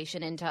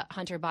investigation into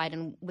Hunter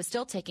Biden was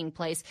still taking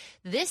place.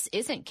 This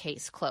isn't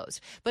case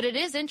closed. But it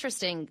is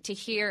interesting to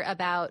hear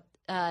about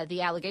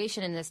the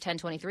allegation in this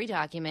 1023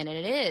 document, and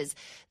it is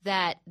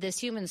that this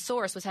human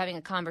source was having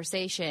a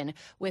conversation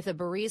with a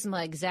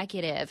Burisma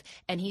executive,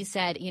 and he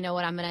said, you know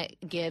what, I'm going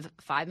to give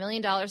 $5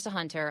 million to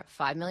Hunter,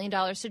 $5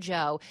 million to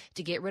Joe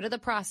to get rid of the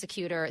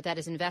prosecutor that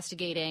is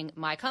investigating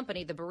my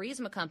company, the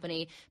Burisma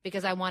company,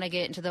 because I want to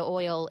get into the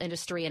oil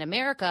industry in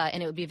America,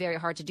 and it would be very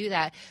hard to do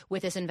that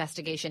with this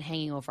investigation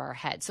hanging over our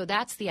heads. So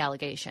that's the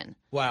allegation.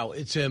 Wow,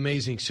 it's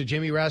amazing. So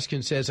Jamie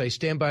Raskin says, I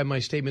stand by my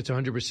statements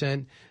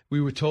 100%. We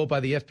were told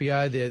by the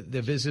FBI that they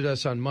visited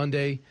us on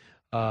Monday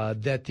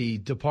that the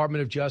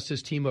Department of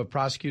Justice team of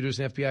prosecutors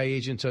and FBI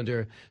agents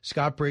under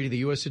Scott Brady, the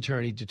U.S.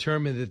 attorney,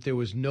 determined that there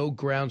was no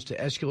grounds to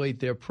escalate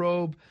their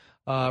probe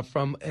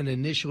from an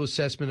initial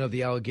assessment of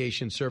the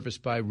allegations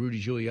surfaced by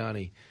Rudy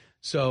Giuliani.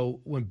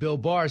 So when Bill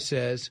Barr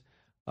says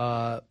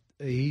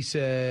he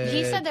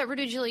said that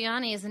Rudy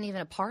Giuliani isn't even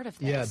a part of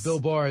this. Yeah,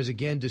 Bill Barr has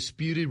again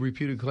disputed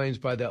reputed claims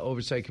by the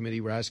Oversight Committee.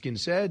 Raskin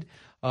said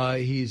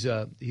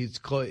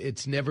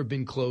it's never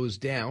been closed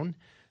down.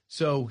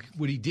 So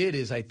what he did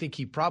is I think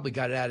he probably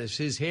got it out of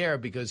his hair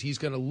because he's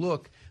going to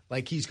look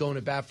like he's going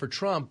to bat for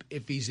Trump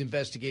if he's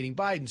investigating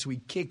Biden. So he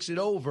kicks it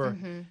over,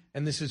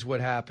 and this is what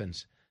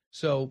happens.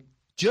 So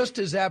just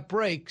as that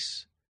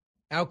breaks,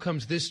 out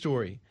comes this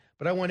story.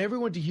 But I want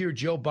everyone to hear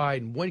Joe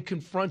Biden when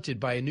confronted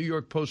by a New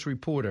York Post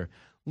reporter.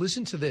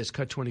 Listen to this,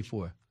 cut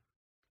 24.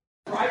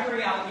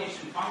 Bribery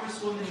allegation.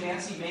 Congresswoman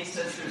Nancy Mace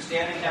says there's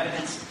damning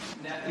evidence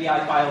in the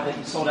FBI file that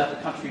you sold out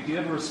the country. Do you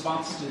have a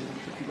response to the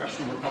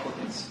congressional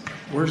Republicans?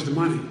 Where's the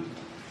money?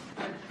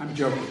 I'm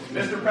joking.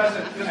 Mr.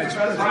 President,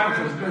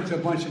 it's a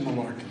bunch of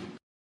malarkey.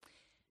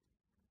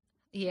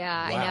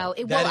 Yeah, Wow. I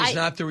know. That is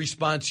not the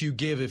response you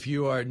give if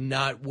you are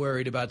not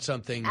worried about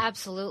something.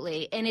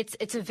 Absolutely. And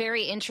it's a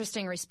very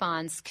interesting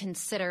response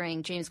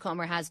considering James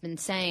Comer has been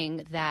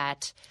saying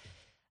that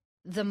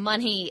the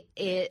money,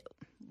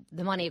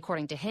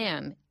 according to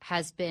him,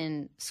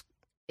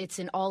 it's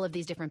in all of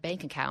these different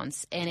bank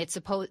accounts. And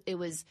it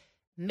was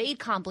made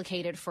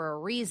complicated for a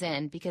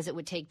reason because it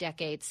would take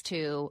decades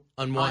to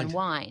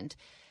unwind.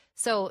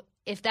 So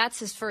if that's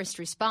his first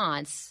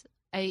response,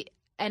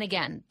 and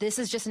again, this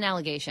is just an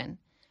allegation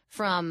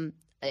from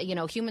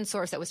human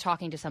source that was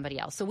talking to somebody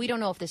else. So we don't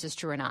know if this is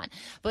true or not.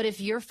 But if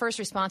your first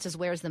response is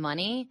where's the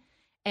money,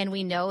 and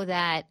we know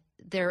that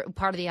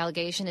part of the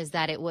allegation is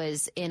that it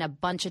was in a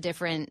bunch of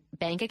different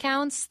bank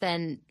accounts,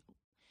 then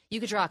you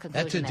could draw a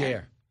conclusion.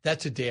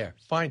 That's a dare.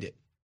 Find it.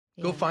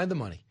 Yeah. Go find the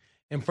money.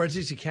 And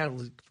forensic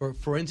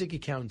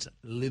accountants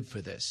live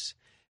for this.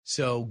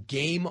 So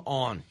game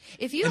on.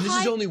 This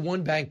is only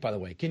one bank, by the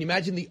way. Can you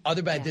imagine the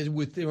other bank? Yeah.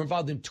 They were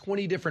involved in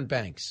 20 different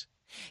banks.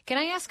 Can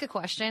I ask a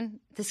question?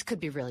 This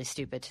could be really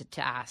stupid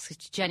to ask.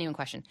 It's a genuine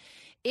question.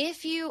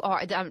 If you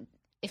are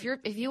if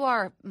you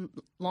are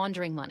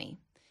laundering money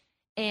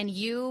and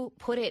you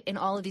put it in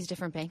all of these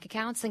different bank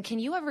accounts, then can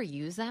you ever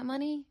use that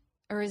money?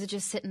 Or is it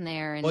just sitting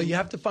there? And... Well, you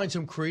have to find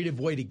some creative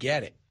way to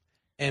get it.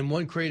 And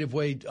one creative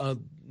way,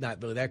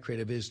 not really that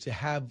creative, is to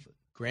have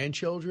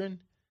grandchildren.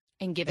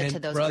 And give it to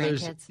those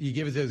brothers, grandkids. You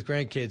give it to those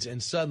grandkids,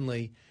 and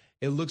suddenly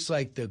it looks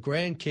like the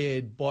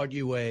grandkid bought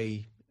you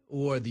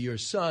your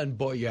son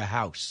bought you a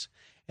house.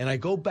 And I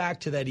go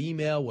back to that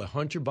email with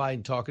Hunter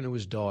Biden talking to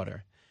his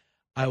daughter.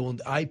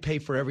 I pay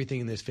for everything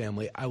in this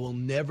family. I will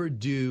never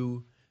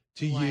do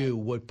to you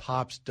what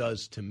Pops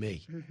does to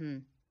me. Mm-hmm.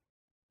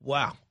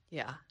 Wow.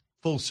 Yeah.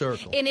 Full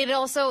circle. And it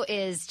also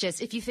is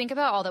just, if you think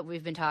about all that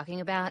we've been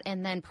talking about,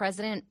 and then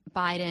President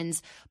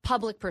Biden's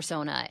public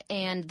persona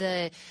and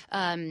the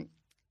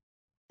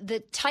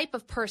type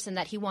of person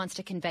that he wants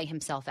to convey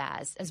himself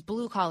as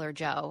blue-collar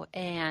Joe.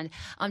 And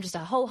I'm just a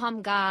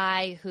ho-hum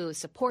guy who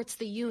supports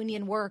the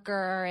union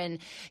worker. And,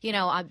 you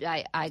know,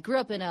 I grew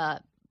up in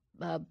a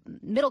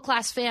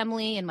middle-class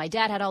family, and my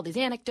dad had all these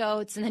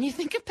anecdotes. And then you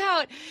think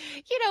about,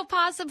 you know,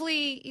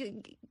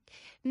 possibly...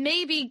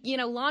 maybe, you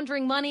know,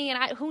 laundering money,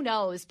 and who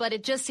knows, but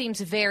it just seems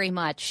very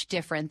much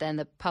different than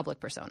the public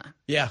persona.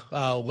 Yeah,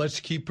 let's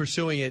keep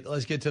pursuing it.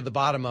 Let's get to the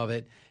bottom of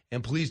it.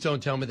 And please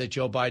don't tell me that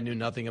Joe Biden knew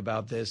nothing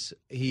about this.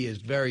 He is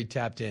very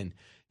tapped in.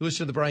 You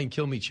listen to the Brian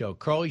Kilmeade Show.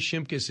 Carly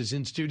Shimkus is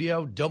in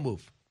studio. Don't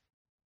move.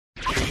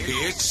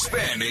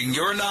 Expanding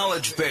your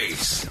knowledge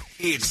base.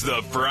 It's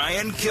the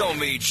Brian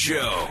Kilmeade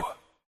Show.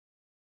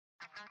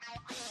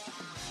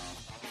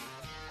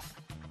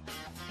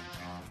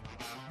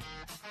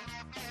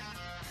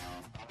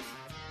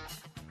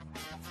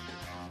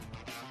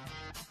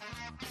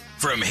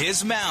 From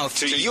his mouth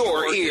to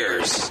your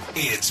ears,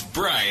 it's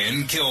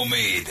Brian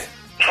Kilmeade.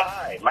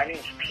 Hi, my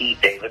name's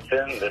Pete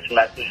Davidson. This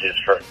message is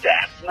for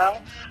Daphna,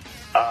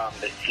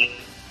 the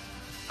team.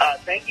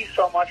 Thank you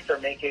so much for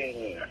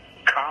making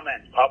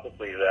comments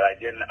publicly that I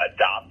didn't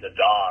adopt a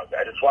dog.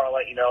 I just want to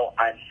let you know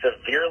I'm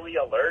severely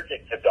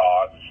allergic to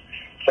dogs,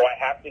 so I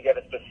have to get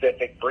a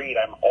specific breed.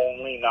 I'm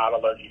only not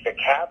allergic to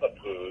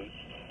Cavapoos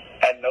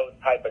and those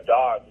type of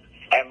dogs.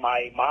 And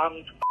my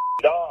mom's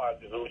dog,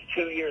 who was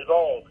 2 years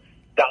old,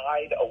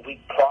 died a week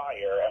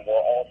prior, and we're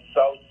all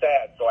so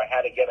sad, so I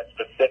had to get a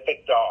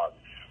specific dog.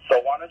 So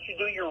why don't you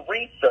do your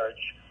research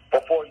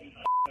before you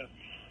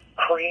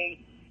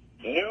create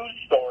news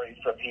stories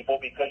for people,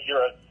 because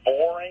you're a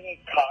boring,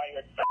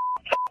 tired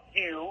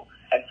you,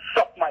 and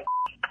suck my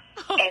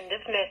End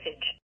this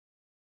message.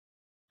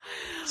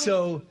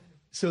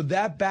 So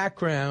that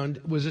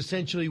background was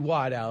essentially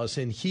what,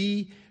 Allison?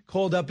 He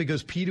called up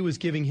because PETA was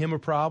giving him a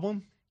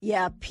problem?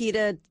 Yeah,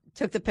 PETA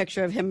took the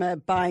picture of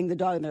him buying the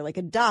dog, and they're like,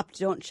 adopt,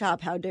 don't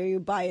shop. How dare you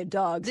buy a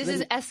dog? This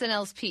is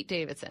SNL's Pete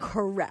Davidson.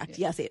 Correct.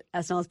 Yes,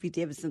 SNL's Pete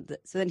Davidson.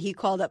 So then he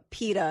called up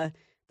PETA,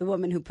 the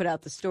woman who put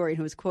out the story and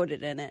who was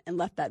quoted in it, and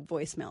left that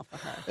voicemail for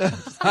her. Which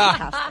is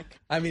fantastic.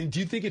 I mean, do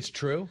you think it's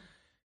true?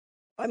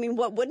 I mean,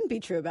 what wouldn't be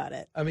true about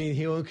it? I mean,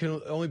 he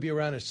can only be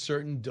around a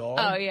certain dog.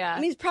 Oh, yeah.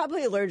 I mean, he's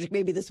probably allergic,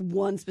 maybe this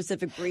one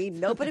specific breed.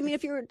 No, but I mean,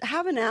 if you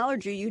have an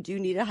allergy, you do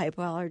need a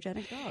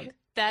hypoallergenic dog.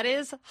 That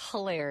is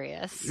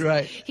hilarious.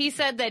 Right. He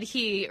said that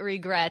he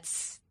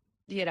regrets,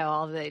 you know,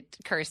 all the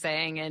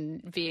cursing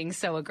and being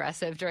so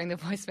aggressive during the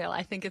voicemail.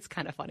 I think it's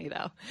kind of funny,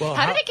 though. Well,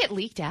 how did it get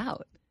leaked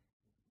out?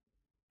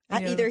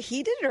 Either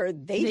he did it or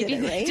they did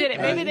it, right? They did it.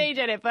 Maybe they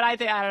did it, but I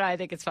don't know. I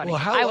think it's funny.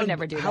 Well, I would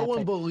never do that. How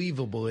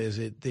unbelievable is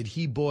it that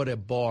he bought a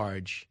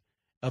barge,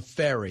 a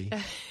ferry,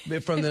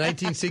 from the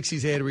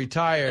 1960s? He had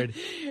retired,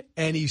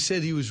 and he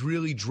said he was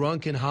really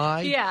drunk and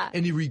high. Yeah.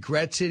 And he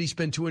regrets it. He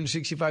spent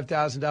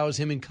 $265,000,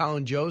 him and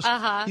Colin Jost.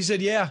 Uh-huh. He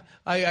said, yeah,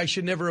 I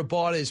should never have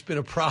bought it. It's been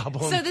a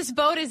problem. So this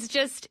boat is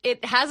just,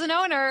 it has an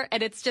owner,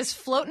 and it's just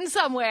floating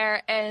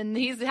somewhere, and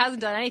he hasn't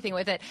done anything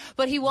with it.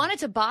 But he wanted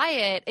to buy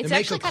it. It's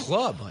make actually a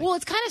club. Well,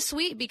 it's kind of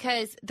sweet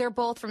because they're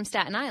both from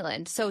Staten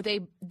Island. So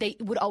they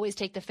would always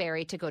take the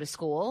ferry to go to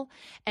school.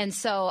 And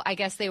so I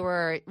guess they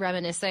were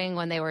reminiscing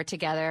when they were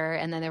together.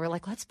 And then they were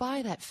like, let's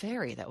buy that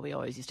ferry that we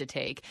always used to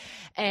take.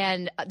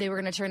 And they were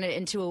going to turn it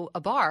into a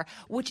bar,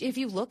 which if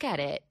you look at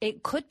it,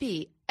 it could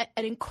be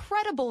an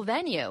incredible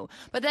venue.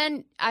 But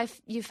then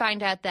you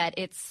find out that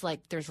it's like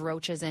there's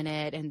roaches in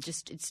it and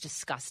just it's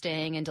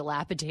disgusting and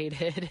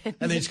dilapidated. And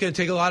then it's going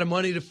to take a lot of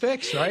money to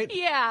fix, right?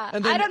 Yeah.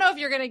 And then, I don't know if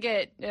you're going to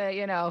get,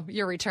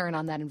 your return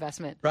on that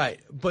investment. Right.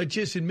 But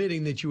just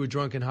admitting that you were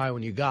drunk and high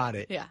when you got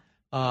it. Yeah.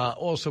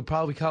 Also,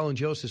 probably Colin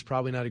Jost is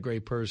probably not a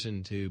great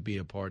person to be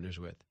partners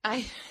with.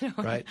 I don't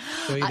know. Right?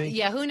 So you think?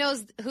 Yeah, who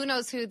knows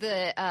who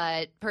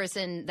the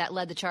person that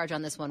led the charge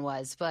on this one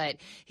was, but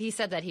he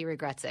said that he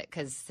regrets it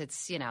because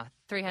it's,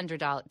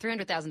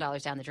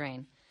 $300,000 down the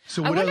drain.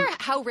 So I wonder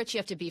how rich you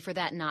have to be for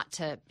that not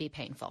to be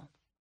painful,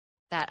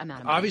 that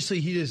amount of money.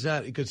 Obviously, he does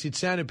not, because it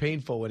sounded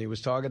painful when he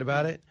was talking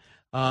about it.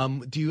 Are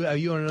you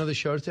on another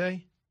show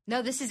today?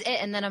 No, this is it,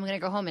 and then I'm going to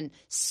go home and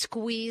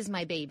squeeze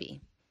my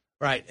baby.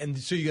 Right, and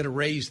so you're going to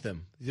raise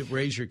them,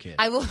 raise your kid.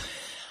 I will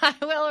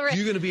Well,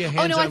 you're going to be a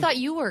hands-on. Oh, no, I thought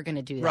you were going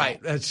to do that.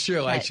 Right, that's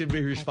true. I should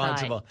be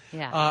responsible.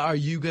 Are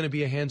you going to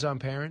be a hands-on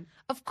parent?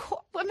 Of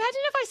course. Imagine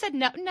if I said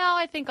no. No,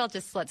 I think I'll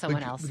just let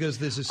someone else. Because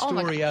there's a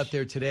story out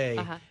there today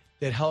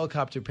that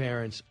helicopter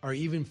parents are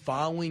even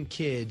following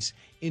kids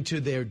into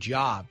their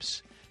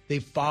jobs. They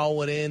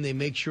follow it in. They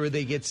make sure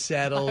they get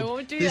settled. I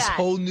won't do this that.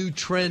 whole new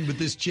trend with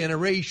this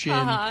generation,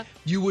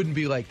 you wouldn't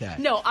be like that.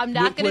 No, I'm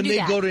not going to do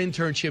that. When they go to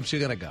internships, you're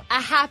going to go.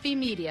 A happy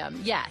medium,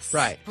 yes.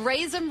 Right.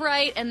 Raise them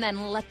right and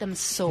then let them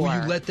soar.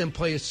 Will you let them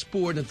play a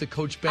sport, and if the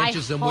coach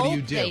benches them, what do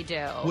you do? They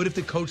do. What if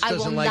the coach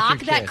doesn't like your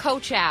kid? I will knock that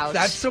coach out.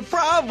 That's the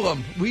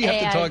problem. We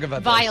have to talk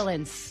about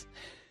violence.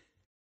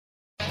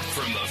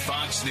 From the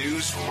Fox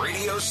News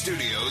radio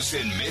studios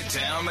in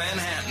Midtown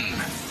Manhattan,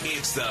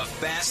 it's the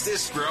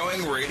fastest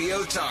growing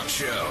radio talk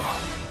show.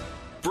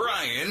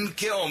 Brian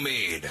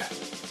Kilmeade.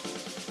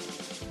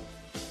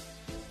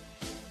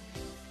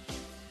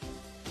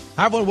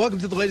 Hi, everyone. Welcome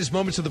to the latest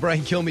moments of the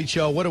Brian Kilmeade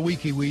Show. What a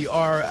week we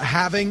are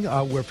having.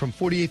 We're from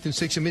 48th and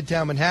 6th in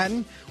Midtown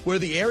Manhattan, where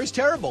the air is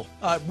terrible.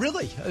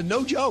 Really,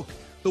 no joke.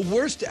 The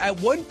worst.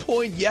 At one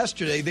point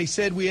yesterday, they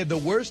said we had the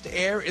worst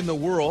air in the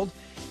world,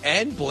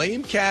 and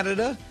blame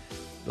Canada,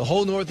 the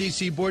whole Northeast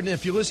Seaboard. And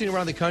if you're listening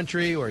around the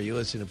country or you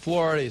listen in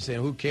Florida, you're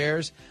saying, who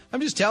cares?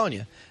 I'm just telling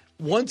you.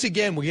 Once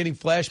again, we're getting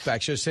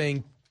flashbacks. They're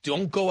saying,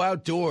 don't go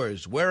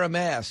outdoors, wear a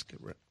mask.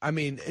 I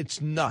mean,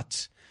 it's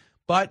nuts.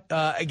 But,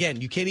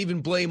 again, you can't even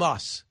blame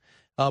us.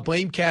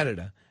 Blame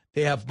Canada.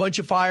 They have a bunch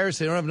of fires.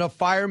 They don't have enough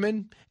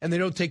firemen, and they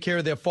don't take care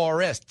of their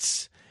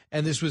forests.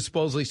 And this was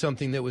supposedly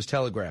something that was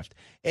telegraphed.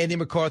 Andy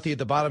McCarthy at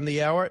the bottom of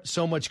the hour.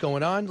 So much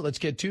going on. Let's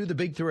get to the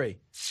big three.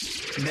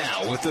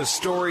 Now, with the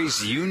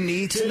stories you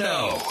need to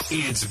know,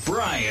 it's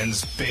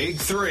Brian's Big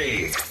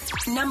Three.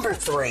 Number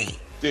 3.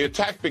 The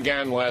attack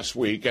began last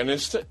week, and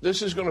it's going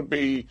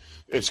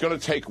to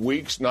take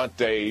weeks, not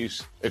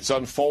days. It's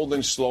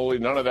unfolding slowly.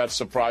 None of that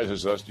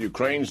surprises us. The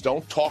Ukrainians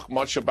don't talk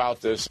much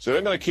about this, so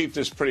they're going to keep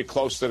this pretty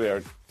close to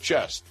their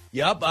chest.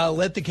 Yep,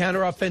 let the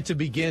counteroffensive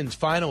begin.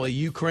 Finally,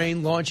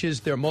 Ukraine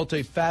launches their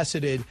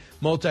multifaceted,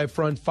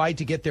 multi-front fight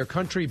to get their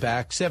country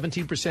back.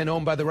 17%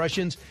 owned by the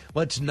Russians.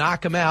 Let's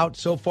knock them out.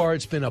 So far,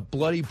 it's been a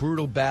bloody,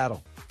 brutal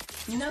battle.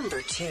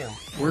 Number 2.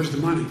 Where's the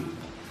money?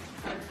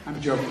 I'm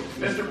joking.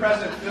 Mr.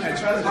 President,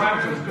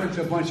 It's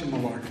a bunch of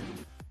malarkey.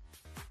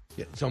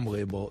 Yeah, it's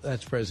unbelievable.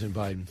 That's President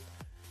Biden.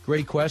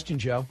 Great question,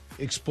 Joe.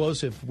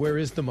 Explosive. Where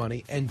is the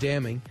money? And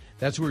damning.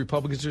 That's what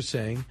Republicans are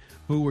saying,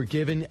 who were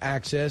given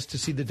access to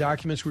see the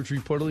documents which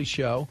reportedly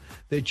show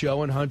that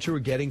Joe and Hunter were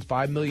getting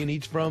 $5 million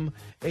each from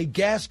a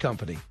gas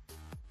company.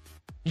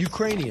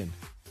 Ukrainian.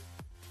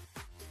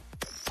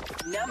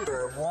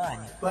 Number 1.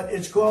 But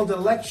it's called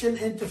election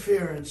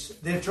interference.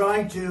 They're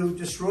trying to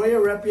destroy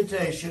your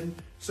reputation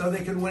so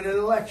they can win an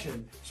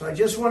election. So I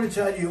just want to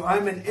tell you,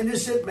 I'm an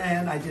innocent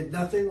man. I did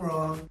nothing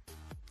wrong.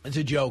 It's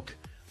a joke.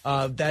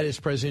 That is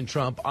President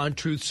Trump on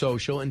Truth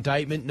Social.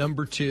 Indictment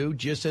number 2,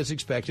 just as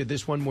expected.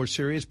 This one more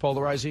serious,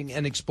 polarizing,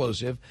 and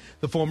explosive.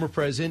 The former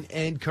president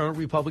and current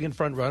Republican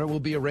frontrunner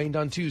will be arraigned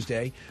on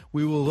Tuesday.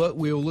 We will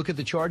look at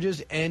the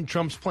charges and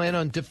Trump's plan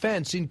on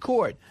defense in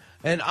court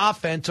and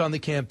offense on the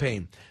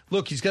campaign.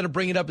 Look, he's going to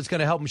bring it up. It's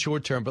going to help him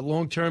short term, but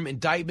long term,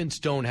 indictments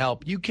don't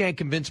help. You can't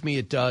convince me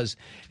it does.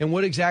 And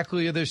what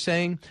exactly are they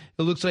saying?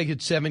 It looks like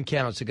it's 7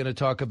 counts. They're going to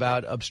talk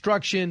about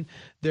obstruction.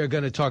 They're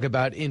going to talk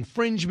about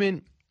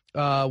infringement.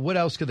 What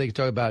else could they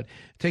talk about?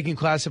 Taking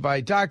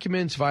classified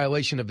documents,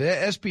 violation of the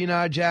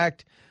Espionage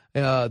Act,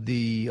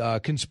 the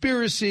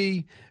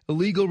conspiracy,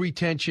 illegal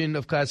retention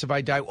of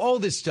classified documents, all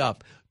this stuff.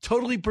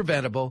 Totally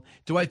preventable.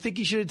 Do I think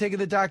he should have taken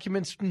the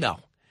documents? No.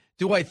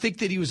 Do I think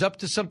that he was up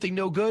to something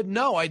no good?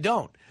 No, I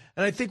don't.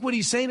 And I think what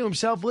he's saying to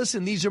himself,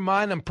 listen, these are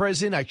mine. I'm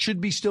president. I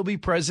should still be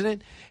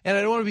president. And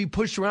I don't want to be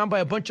pushed around by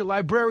a bunch of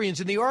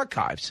librarians in the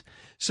archives.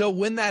 So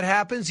when that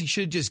happens, he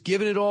should have just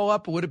given it all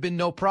up. It would have been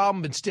no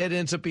problem. Instead, it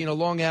ends up being a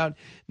long out,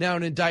 now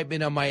an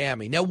indictment on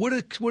Miami. Now, what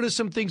are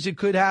some things that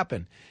could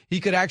happen?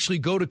 He could actually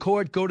go to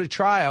court, go to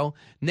trial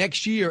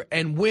next year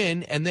and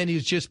win, and then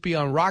he'd just be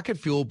on rocket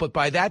fuel. But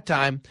by that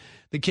time,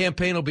 the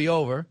campaign will be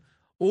over.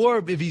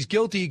 Or if he's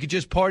guilty, he could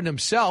just pardon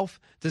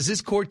himself. Does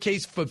this court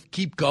case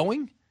keep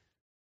going?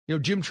 You know,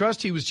 Jim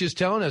Trusty was just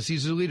telling us,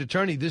 he's the lead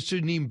attorney, this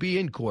shouldn't even be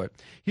in court.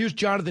 Here's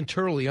Jonathan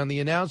Turley on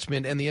the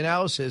announcement and the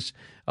analysis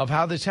of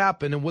how this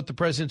happened and what the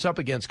president's up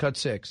against. Cut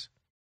 6.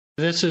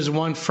 This is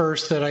one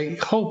first that I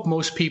hope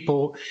most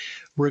people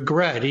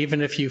regret,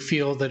 even if you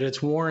feel that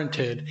it's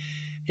warranted.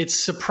 It's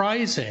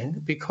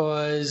surprising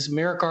because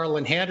Merrick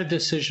Garland had a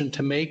decision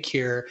to make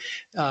here,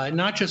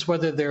 not just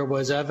whether there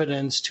was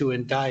evidence to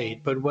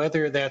indict, but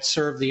whether that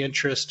served the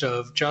interest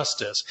of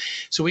justice.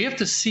 So we have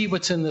to see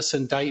what's in this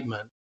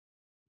indictment.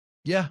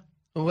 Yeah,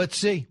 well, let's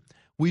see.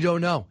 We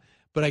don't know.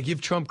 But I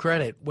give Trump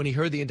credit. When he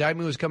heard the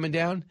indictment was coming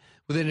down,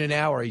 within an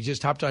hour, he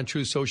just hopped on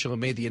Truth Social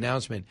and made the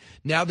announcement.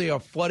 Now they are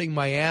flooding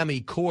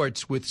Miami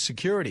courts with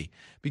security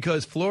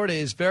because Florida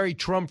is very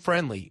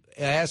Trump-friendly.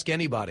 Ask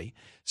anybody.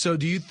 So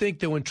do you think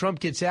that when Trump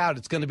gets out,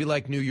 it's going to be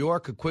like New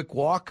York, a quick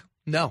walk?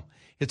 No.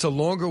 It's a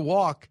longer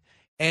walk,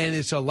 and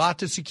it's a lot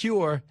to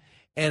secure.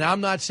 And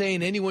I'm not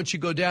saying anyone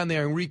should go down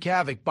there and wreak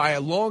havoc by a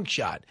long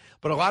shot,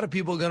 but a lot of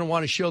people are going to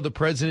want to show the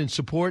president's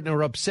support and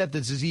are upset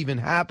this is even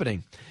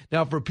happening.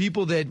 Now, for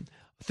people that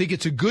think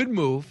it's a good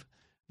move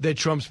that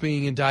Trump's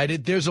being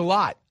indicted, there's a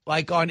lot.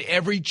 Like on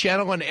every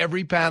channel, on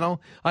every panel,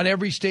 on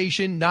every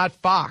station, not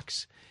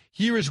Fox.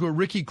 Here is what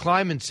Ricky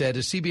Kleiman said, a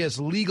CBS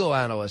legal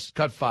analyst,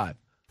 cut 5.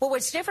 Well,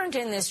 what's different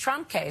in this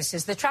Trump case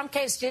is the Trump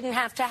case didn't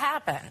have to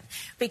happen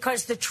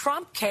because the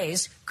Trump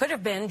case could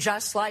have been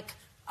just like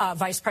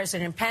Vice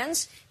President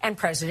Pence and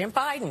President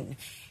Biden.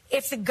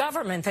 If the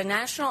government, the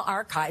National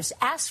Archives,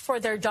 asks for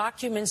their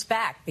documents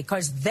back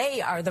because they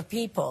are the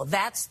people,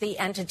 that's the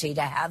entity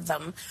to have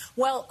them,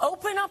 well,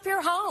 open up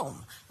your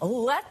home.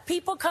 Let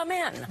people come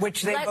in.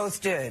 Which they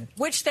both did.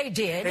 Which they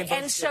did.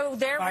 And so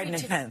their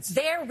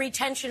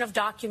retention of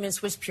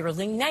documents was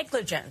purely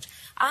negligent.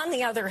 On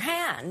the other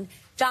hand,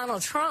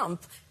 Donald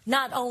Trump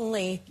not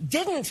only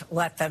didn't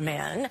let them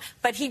in,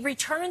 but he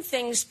returned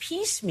things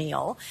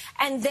piecemeal,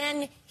 and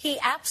then he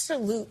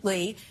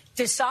absolutely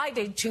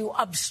decided to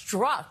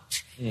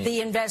obstruct the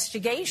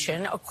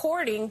investigation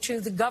according to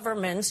the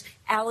government's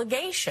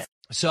allegation.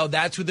 So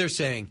that's what they're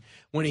saying.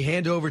 When he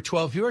handed over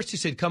 12 yours, he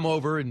said, come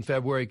over in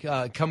February,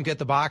 come get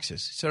the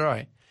boxes. He said, all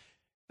right,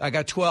 I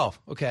got 12.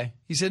 Okay.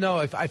 He said, no,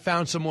 I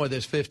found some more.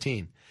 There's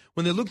 15.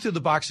 When they looked through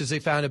the boxes, they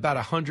found about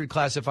 100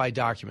 classified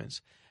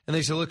documents. And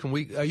they said, look,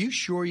 are you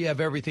sure you have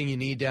everything you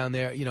need down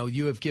there? You know,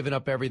 you have given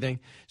up everything.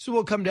 So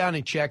we'll come down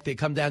and check. They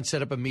come down,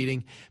 set up a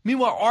meeting.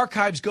 Meanwhile,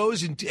 Archives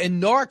goes and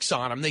narcs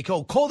on them. They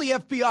go, call the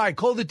FBI,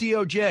 call the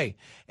DOJ.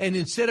 And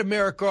instead of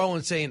Merrick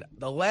Garland saying,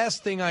 the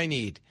last thing I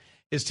need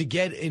is to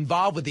get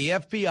involved with the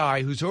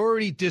FBI, who's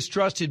already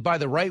distrusted by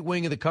the right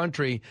wing of the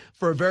country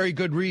for a very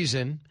good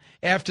reason,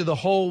 after the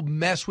whole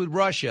mess with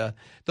Russia,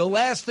 the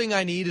last thing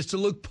I need is to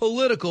look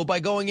political by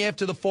going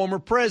after the former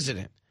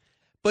president.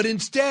 But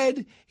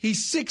instead, he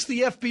sicks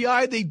the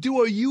FBI. They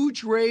do a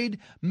huge raid,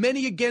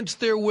 many against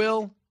their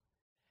will,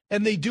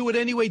 and they do it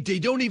anyway. They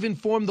don't even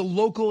form the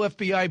local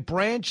FBI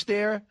branch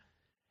there,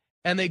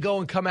 and they go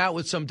and come out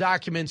with some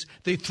documents.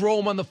 They throw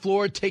them on the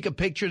floor, take a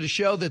picture to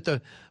show that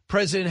the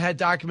president had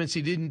documents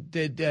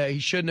he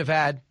shouldn't have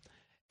had.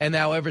 And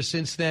now ever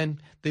since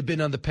then, they've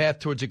been on the path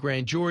towards a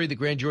grand jury. The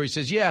grand jury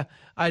says, yeah,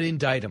 I'd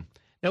indict him.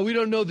 Now, we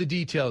don't know the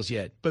details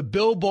yet, but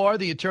Bill Barr,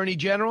 the attorney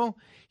general,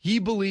 he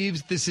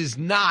believes this is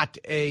not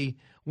a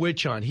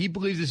witch hunt. He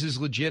believes this is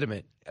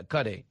legitimate.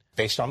 Cut 8.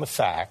 Based on the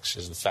facts,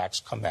 as the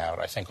facts come out,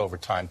 I think over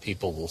time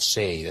people will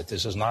see that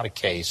this is not a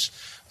case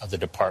of the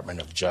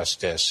Department of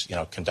Justice,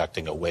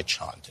 conducting a witch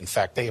hunt. In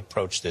fact, they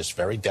approached this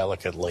very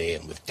delicately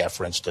and with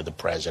deference to the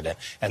president,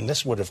 and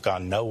this would have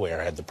gone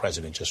nowhere had the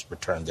president just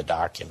returned the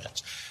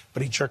documents.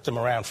 But he jerked them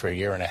around for a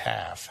year and a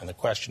half, and the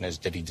question is,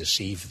 did he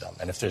deceive them?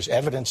 And if there's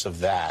evidence of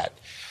that,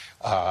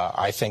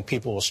 I think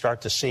people will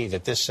start to see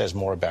that this says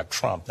more about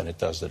Trump than it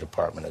does the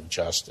Department of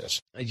Justice.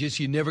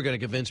 You're never going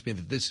to convince me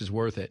that this is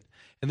worth it.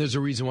 And there's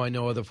a reason why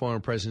no other former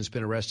president's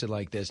been arrested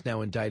like this,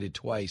 now indicted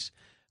twice.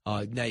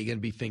 Now you're going to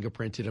be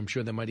fingerprinted. I'm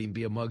sure there might even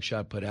be a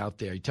mugshot put out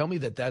there. You tell me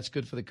that that's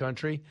good for the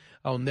country?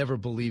 I'll never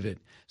believe it.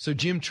 So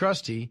Jim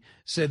Trusty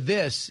said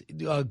this,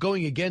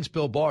 going against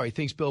Bill Barr. He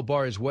thinks Bill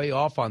Barr is way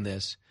off on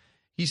this.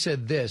 He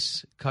said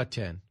this, cut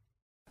 10.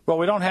 Well,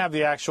 we don't have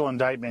the actual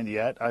indictment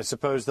yet. I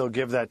suppose they'll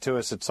give that to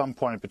us at some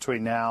point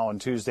between now and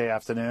Tuesday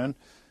afternoon.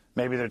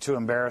 Maybe they're too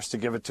embarrassed to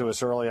give it to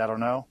us early. I don't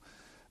know.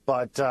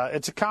 But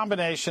it's a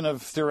combination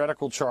of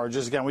theoretical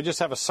charges. Again, we just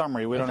have a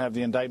summary. We don't have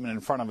the indictment in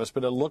front of us.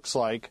 But it looks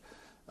like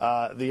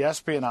the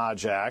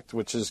Espionage Act,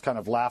 which is kind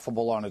of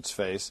laughable on its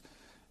face,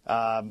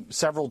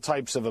 several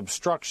types of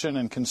obstruction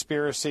and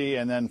conspiracy,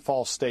 and then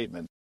false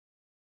statement.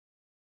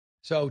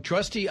 So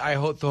Trusty, I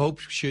hope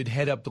should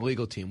head up the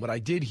legal team. What I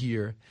did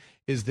hear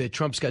is that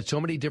Trump's got so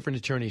many different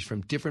attorneys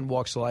from different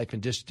walks of life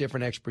and just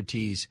different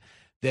expertise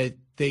that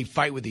they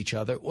fight with each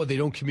other or they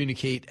don't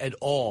communicate at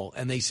all.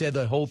 And they said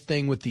the whole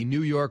thing with the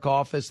New York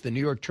office, the New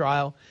York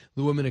trial,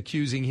 the woman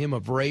accusing him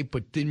of rape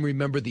but didn't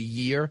remember the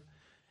year.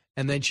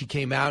 And then she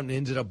came out and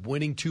ended up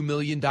winning $2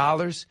 million.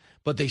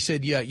 But they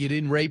said, yeah, you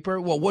didn't rape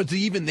her? Well, was he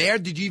even there?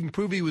 Did you even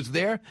prove he was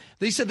there?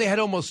 They said they had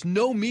almost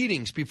no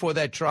meetings before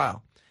that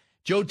trial.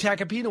 Joe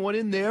Tacopina went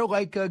in there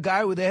like a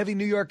guy with a heavy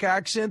New York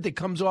accent that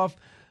comes off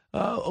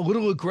a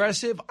little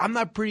aggressive. I'm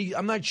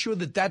not sure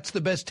that that's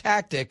the best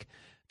tactic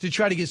to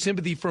try to get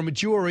sympathy from a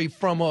jury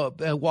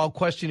while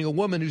questioning a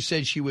woman who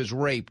said she was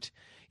raped.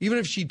 Even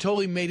if she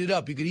totally made it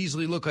up, you could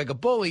easily look like a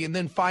bully, and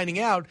then finding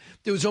out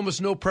there was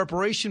almost no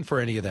preparation for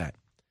any of that,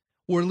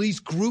 or at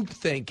least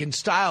groupthink and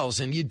styles,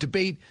 and you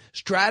debate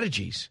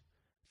strategies.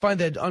 Find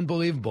that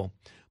unbelievable.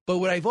 But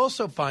what I've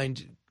also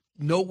find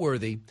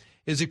noteworthy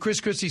is that Chris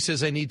Christie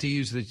says I need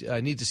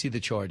to see the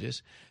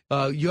charges.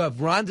 You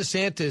have Ron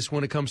DeSantis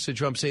when it comes to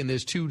Trump saying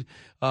there's two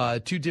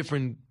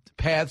different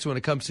paths when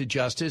it comes to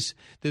justice.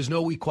 There's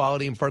no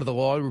equality in front of the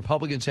law.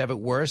 Republicans have it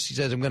worse. He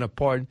says I'm going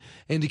to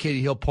indicated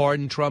he'll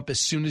pardon Trump as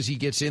soon as he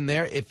gets in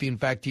there, if in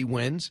fact he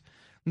wins.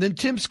 And then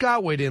Tim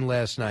Scott weighed in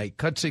last night,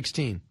 cut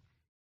 16.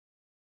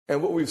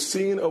 And what we've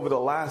seen over the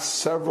last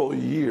several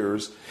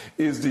years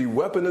is the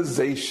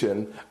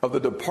weaponization of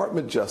the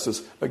Department of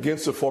Justice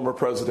against the former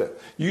president.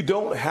 You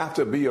don't have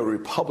to be a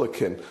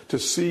Republican to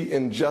see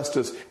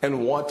injustice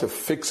and want to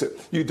fix it.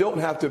 You don't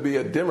have to be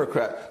a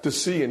Democrat to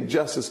see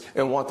injustice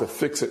and want to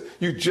fix it.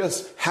 You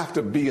just have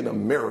to be an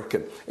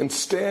American and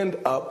stand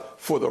up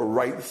for the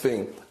right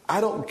thing. I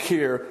don't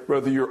care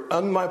whether you're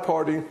in my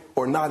party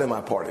or not in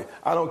my party.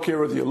 I don't care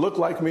whether you look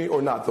like me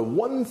or not. The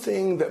one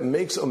thing that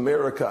makes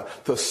America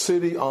the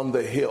city on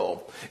the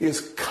hill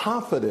is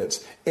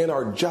confidence in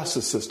our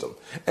justice system.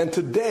 And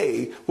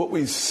today, what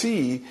we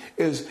see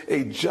is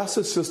a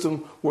justice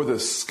system where the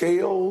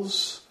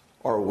scales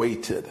are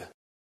weighted.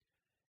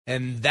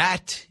 And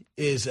that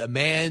is a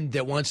man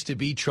that wants to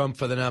beat Trump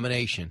for the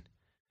nomination.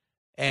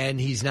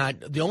 And he's not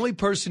the only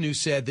person who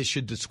said this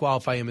should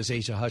disqualify him as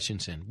Asa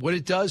Hutchinson. What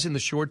it does in the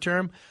short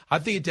term, I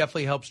think it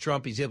definitely helps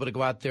Trump. He's able to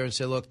go out there and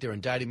say, look, they're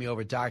indicting me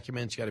over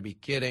documents. You got to be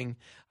kidding.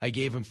 I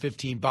gave him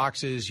 15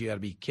 boxes. You got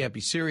to be, can't be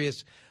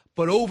serious.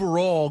 But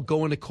overall,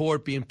 going to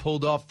court, being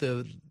pulled off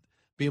the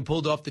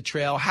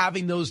trail,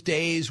 having those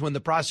days when the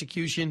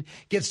prosecution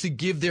gets to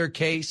give their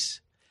case,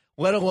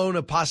 let alone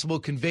a possible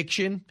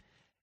conviction,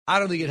 I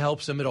don't think it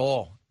helps them at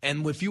all.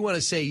 And if you want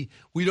to say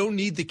we don't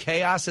need the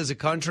chaos as a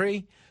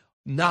country,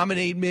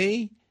 nominate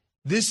me,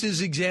 this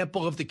is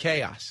example of the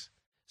chaos.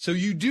 So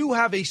you do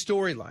have a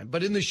storyline.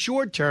 But in the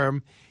short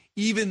term,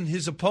 even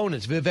his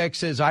opponents, Vivek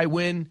says, I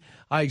win,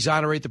 I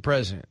exonerate the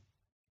president,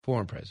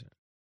 former president.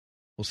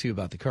 We'll see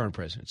about the current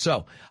president.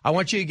 So I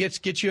want you to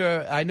get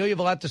your, I know you have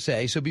a lot to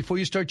say. So before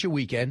you start your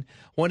weekend,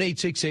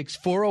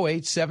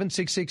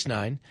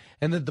 1-866-408-7669.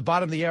 And at the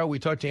bottom of the hour, we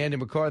talk to Andy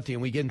McCarthy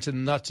and we get into the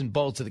nuts and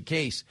bolts of the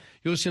case.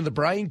 You'll listen to the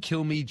Brian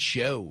Kilmeade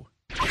Show.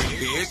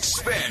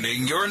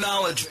 Expanding your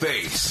knowledge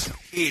base.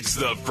 It's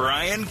the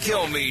Brian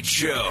Kilmeade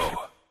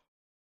Show.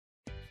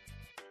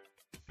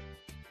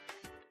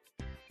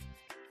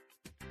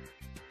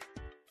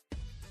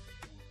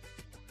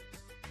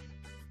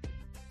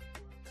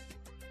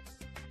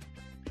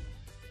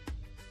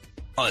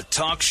 A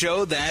talk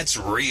show that's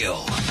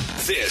real.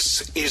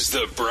 This is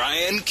the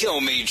Brian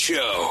Kilmeade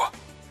Show.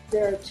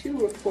 There are two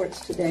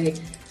reports today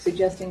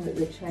suggesting that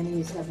the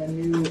Chinese have a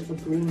new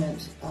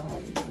agreement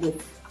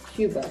with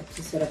Cuba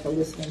to set up a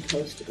listening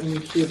post in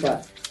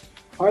Cuba.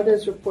 Are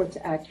those reports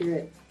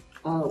accurate?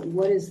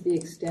 What is the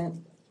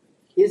extent?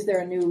 Is there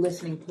a new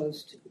listening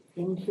post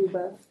in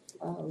Cuba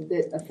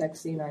that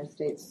affects the United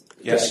States?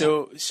 Yeah,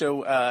 so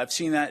I've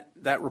seen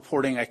that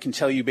reporting. I can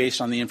tell you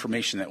based on the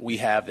information that we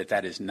have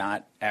that is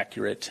not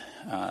accurate,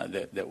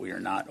 that we are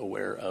not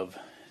aware of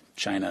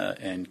China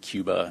and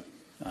Cuba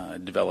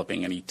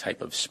developing any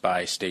type of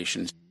spy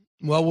stations.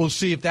 Well, we'll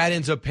see if that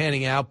ends up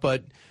panning out,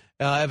 but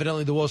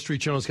evidently the Wall Street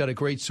Journal's got a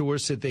great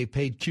source that they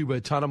paid Cuba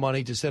a ton of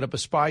money to set up a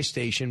spy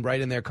station right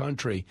in their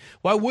country.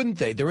 Why wouldn't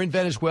they? They're in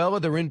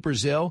Venezuela, they're in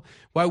Brazil.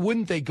 Why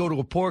wouldn't they go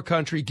to a poor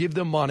country, give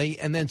them money,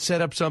 and then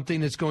set up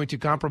something that's going to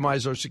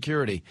compromise our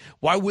security?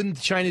 Why wouldn't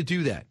China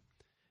do that?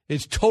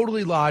 It's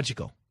totally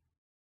logical.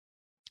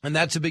 And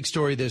that's a big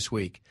story this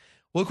week.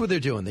 Look what they're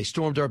doing. They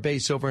stormed our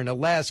base over in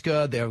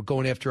Alaska. They're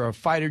going after our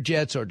fighter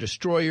jets, our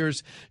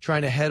destroyers,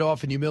 trying to head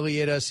off and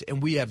humiliate us,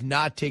 and we have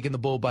not taken the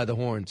bull by the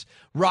horns.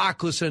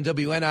 Rock, listen to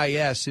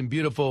WNIS in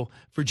beautiful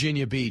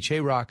Virginia Beach. Hey,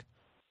 Rock.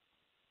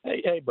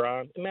 Hey,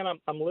 Brian. Man,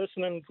 I'm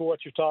listening to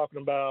what you're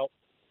talking about.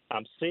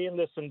 I'm seeing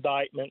this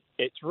indictment.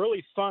 It's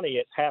really funny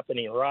it's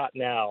happening right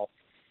now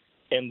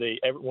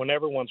when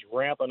everyone's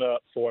ramping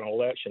up for an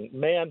election.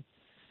 Man,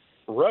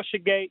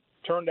 Russiagate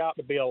turned out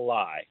to be a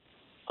lie.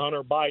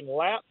 Hunter Biden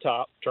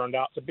laptop turned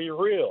out to be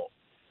real.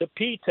 The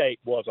P-tape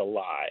was a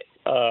lie.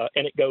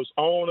 And it goes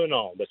on and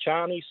on. The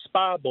Chinese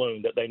spy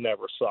balloon that they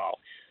never saw.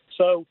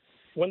 So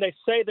when they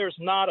say there's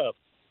not a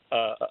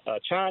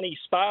Chinese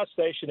spy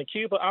station in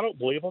Cuba, I don't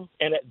believe them.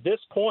 And at this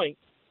point,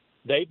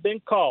 they've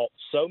been caught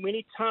so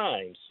many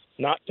times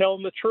not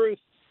telling the truth.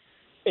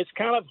 It's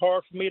kind of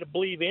hard for me to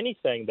believe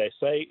anything they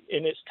say.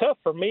 And it's tough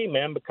for me,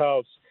 man,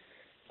 because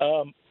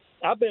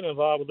I've been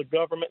involved with the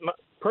government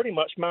pretty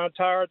much my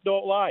entire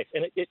adult life,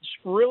 and it's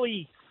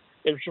really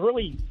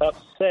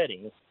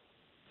upsetting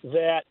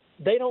that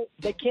they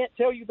can't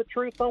tell you the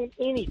truth on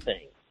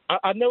anything.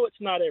 I know it's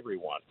not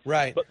everyone,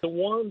 right? But the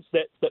ones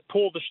that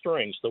pull the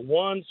strings, the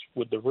ones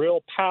with the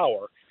real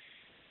power,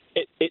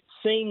 it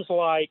seems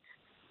like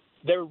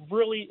there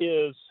really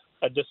is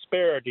a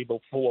disparity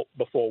before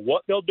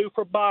what they'll do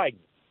for Biden.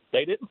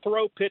 They didn't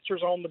throw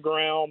pictures on the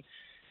ground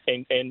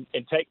and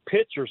take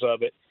pictures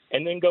of it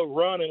and then go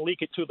run and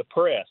leak it to the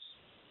press.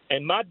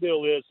 And my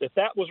deal is, if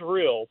that was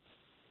real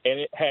and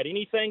it had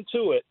anything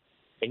to it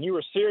and you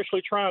were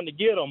seriously trying to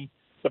get them,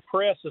 the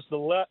press is the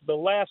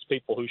last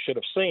people who should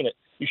have seen it.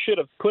 You should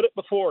have put it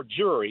before a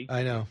jury.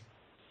 I know.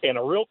 In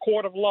a real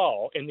court of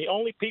law, and the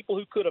only people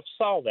who could have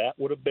saw that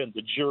would have been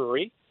the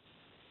jury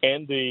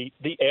and the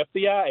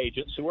FBI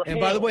agents who were. And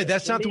by the way,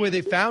 that's not the way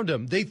they found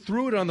him. They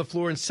threw it on the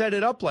floor and set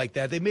it up like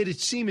that. They made it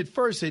seem at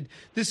first that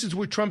this is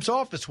where Trump's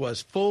office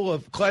was, full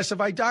of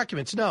classified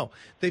documents. No,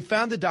 they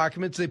found the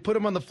documents. They put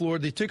them on the floor.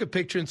 They took a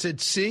picture and said,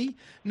 see?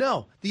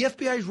 No, the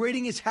FBI is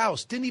raiding his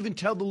house. Didn't even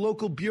tell the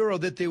local bureau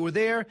that they were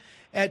there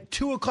at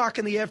 2 o'clock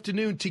in the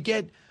afternoon to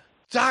get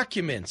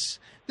documents.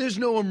 There's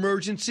no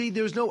emergency.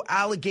 There's no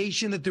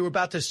allegation that they were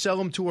about to sell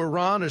them to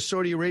Iran or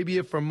Saudi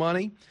Arabia for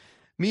money.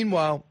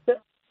 Meanwhile,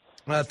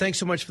 thanks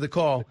so much for the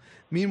call.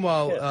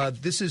 Meanwhile,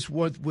 this is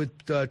what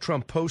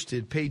Trump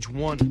posted, page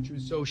 1 of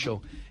Truth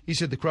Social. He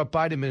said the corrupt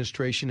Biden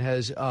administration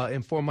has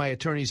informed my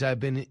attorneys I've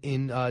been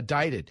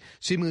indicted,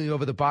 seemingly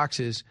over the box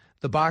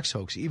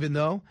hoax, even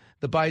though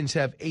the Bidens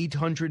have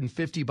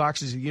 850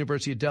 boxes at the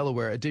University of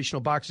Delaware,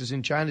 additional boxes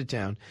in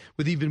Chinatown,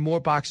 with even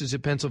more boxes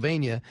at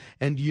Pennsylvania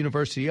and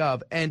University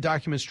of, and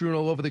documents strewn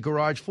all over the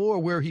garage floor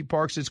where he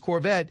parks his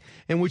Corvette,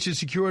 and which is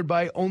secured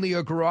by only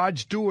a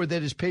garage door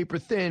that is paper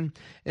thin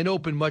and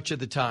open much of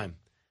the time.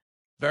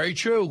 Very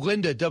true.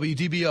 Linda,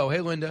 WDBO.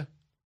 Hey, Linda.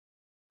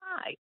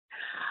 Hi.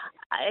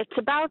 It's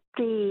about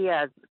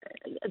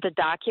the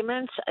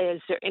documents. Is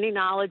there any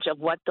knowledge of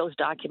what those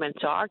documents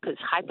are? Because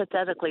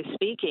hypothetically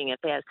speaking, if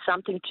they had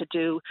something to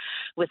do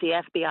with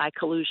the FBI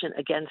collusion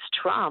against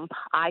Trump,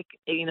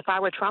 if I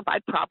were Trump,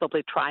 I'd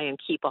probably try and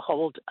keep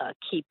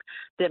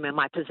them in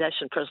my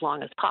possession for as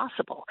long as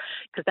possible,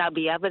 because that would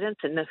be evidence,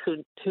 and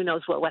who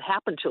knows what would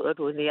happen to it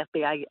when the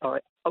FBI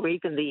or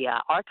even the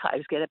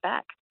archives get it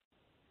back.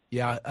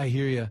 Yeah, I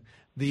hear you.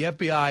 The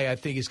FBI, I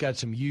think, has got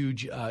some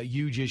huge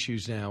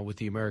issues now with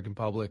the American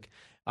public.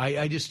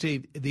 I just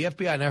say the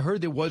FBI, and I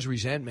heard there was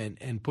resentment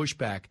and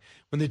pushback.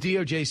 When the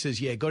DOJ says,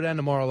 yeah, go down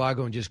to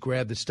Mar-a-Lago and just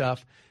grab the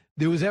stuff,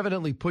 there was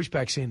evidently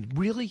pushback saying,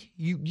 really?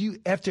 You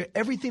after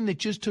everything that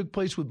just took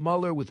place with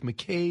Mueller, with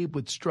McCabe,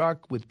 with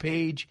Strzok, with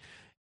Page,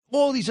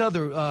 all these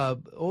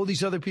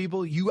other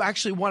people, you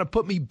actually want to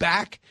put me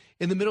back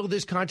in the middle of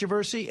this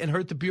controversy and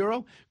hurt the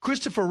Bureau?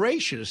 Christopher Wray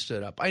should have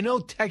stood up. I know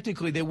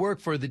technically they work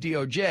for the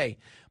DOJ,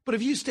 but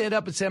if you stand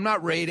up and say, I'm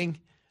not raiding,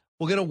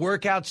 we're going to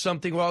work out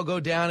something, we'll all go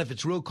down. If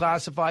it's real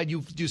classified,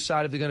 you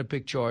decide if they're going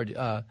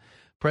to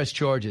press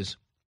charges.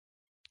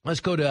 Let's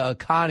go to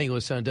Connie,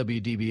 listen on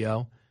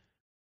WDBO.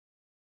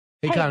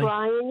 Hey, Connie.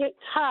 Brian.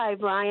 Hi,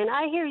 Brian.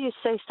 I hear you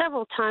say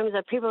several times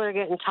that people are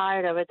getting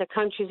tired of it. The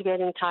country's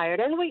getting tired,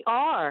 and we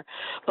are.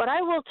 But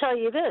I will tell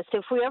you this.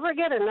 If we ever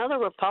get another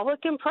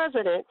Republican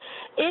president,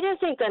 it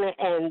isn't going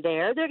to end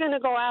there. They're going to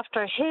go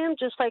after him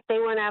just like they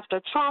went after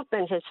Trump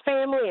and his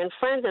family and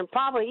friends and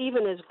probably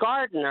even his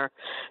gardener.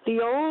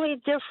 The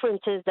only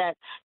difference is that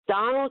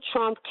Donald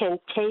Trump can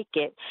take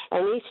it,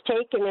 and he's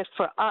taking it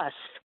for us.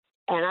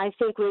 And I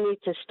think we need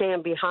to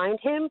stand behind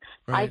him.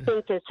 Right. I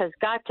think this has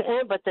got to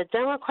end. But the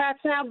Democrats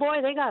now,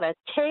 boy, they got a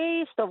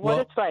taste of what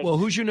it's like. Well,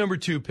 who's your number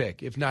 2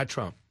 pick, if not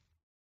Trump?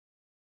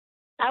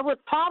 I would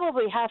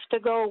probably have to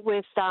go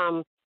with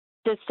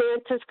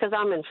DeSantis because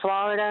I'm in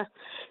Florida.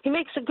 He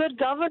makes a good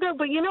governor.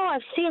 But,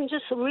 I've seen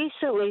just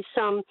recently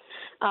some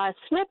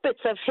snippets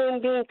of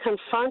him being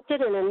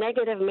confronted in a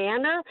negative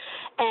manner.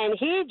 And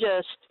he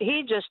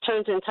just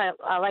turns into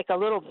like a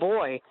little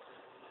boy.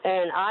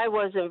 And I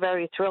wasn't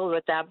very thrilled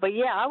with that. But,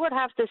 yeah, I would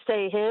have to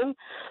say him.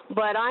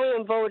 But I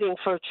am voting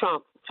for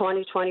Trump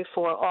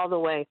 2024 all the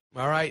way.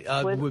 All right.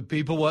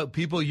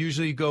 People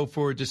usually go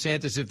for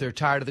DeSantis if they're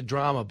tired of the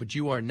drama, but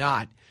you are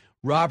not.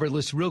 Robert,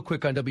 listen real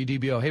quick on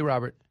WDBO. Hey,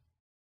 Robert.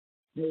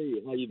 Hey,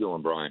 how you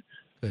doing, Brian?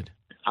 Good.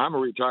 I'm a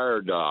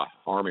retired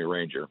Army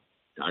Ranger.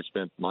 I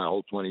spent my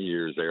whole 20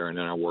 years there, and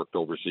then I worked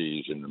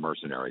overseas in the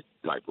mercenary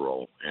type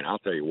role. And I'll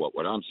tell you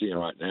what I'm seeing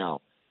right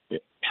now,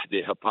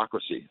 the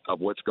hypocrisy of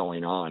what's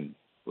going on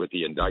with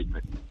the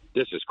indictment.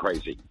 This is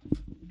crazy.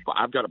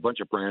 I've got a bunch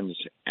of friends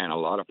and a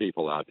lot of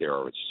people out there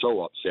are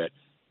so upset.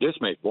 This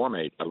may form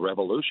a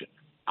revolution.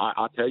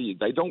 I'll tell you,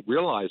 they don't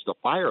realize the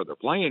fire they're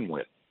playing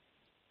with.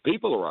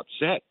 People are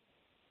upset.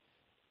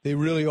 They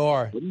really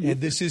are. And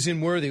this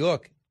isn't worthy.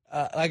 Look,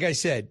 like I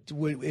said,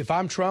 if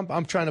I'm Trump,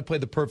 I'm trying to play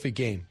the perfect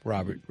game,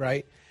 Robert,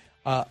 right?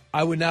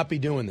 I would not be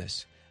doing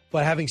this.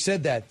 But having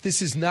said that,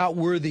 this is not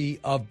worthy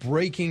of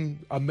breaking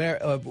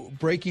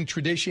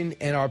tradition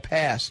and our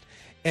past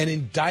and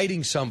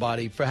indicting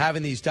somebody for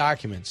having these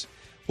documents.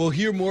 We'll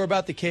hear more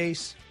about the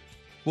case.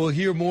 We'll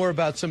hear more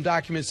about some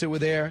documents that were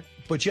there.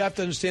 But you have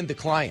to understand the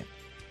client.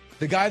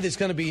 The guy that's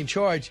going to be in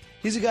charge,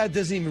 he's a guy that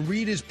doesn't even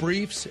read his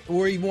briefs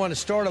or even want to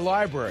start a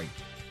library.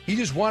 He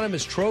just wants them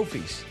as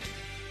trophies.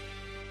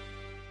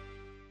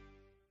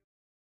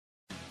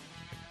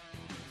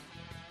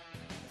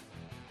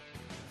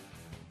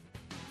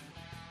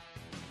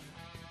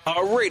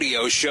 A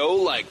radio show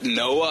like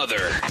no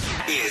other.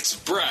 It's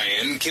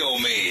Brian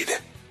Kilmeade.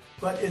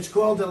 But it's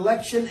called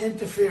election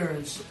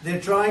interference. They're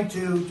trying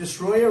to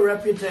destroy your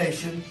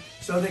reputation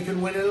so they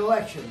can win an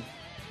election.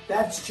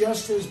 That's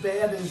just as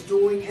bad as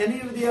doing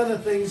any of the other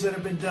things that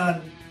have been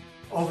done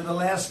over the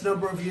last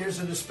number of years,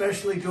 and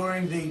especially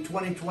during the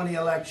 2020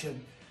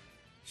 election.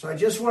 So I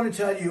just want to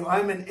tell you,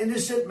 I'm an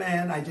innocent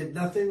man. I did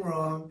nothing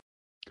wrong.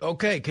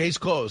 Okay, case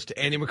closed.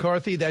 Andy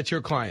McCarthy, that's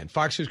your client.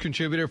 Fox News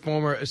contributor,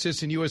 former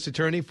assistant U.S.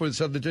 attorney for the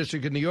Southern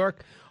District of New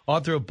York,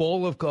 author of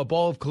Ball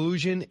of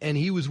Collusion, and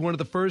he was one of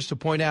the first to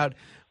point out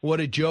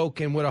what a joke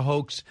and what a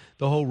hoax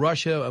the whole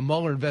Russia and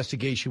Mueller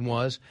investigation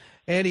was.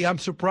 Andy, I'm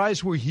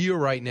surprised we're here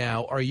right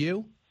now. Are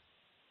you?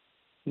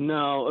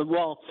 No.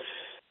 Well,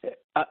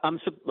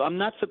 I'm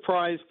not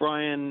surprised,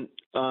 Brian,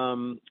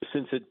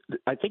 since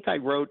I think I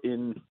wrote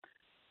in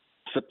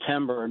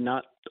September,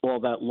 not all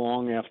that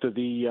long after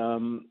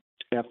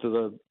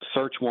the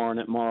search warrant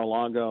at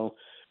Mar-a-Lago,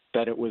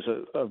 that it was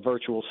a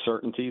virtual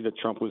certainty that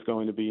Trump was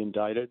going to be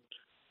indicted.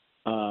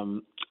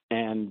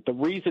 And the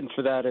reason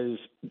for that is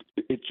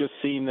it just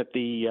seemed that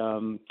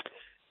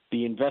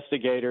the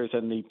investigators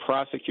and the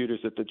prosecutors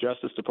at the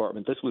Justice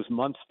Department, this was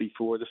months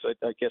before,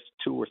 I guess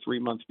 2 or 3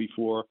 months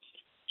before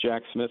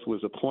Jack Smith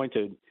was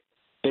appointed,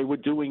 they were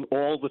doing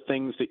all the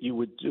things that you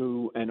would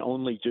do and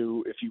only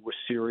do if you were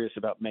serious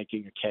about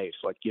making a case,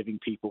 like giving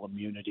people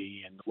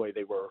immunity and the way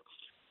they were,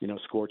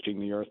 scorching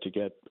the earth to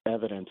get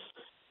evidence.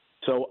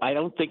 So I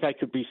don't think I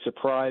could be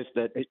surprised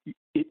that it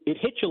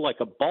hit you like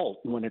a bolt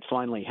when it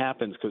finally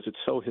happens because it's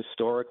so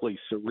historically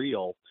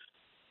surreal.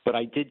 But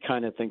I did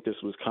kind of think this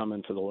was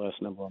coming for the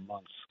last number of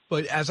months.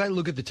 But as I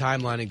look at the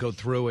timeline and go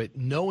through it,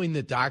 knowing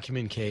the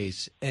document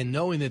case and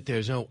knowing that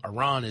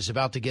Iran is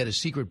about to get a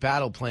secret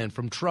battle plan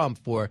from Trump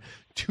for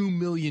 $2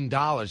 million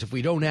if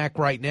we don't act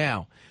right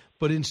now.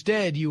 But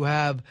instead, you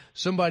have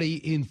somebody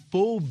in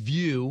full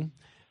view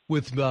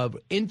with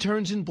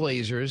interns in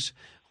blazers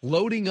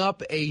loading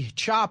up a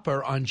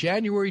chopper on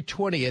January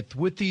 20th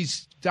with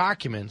these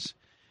documents.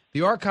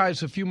 The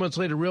archives a few months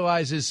later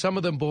realizes some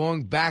of them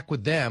belong back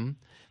with them.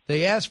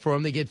 They ask for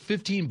them. They get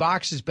 15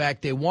 boxes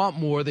back. They want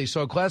more. They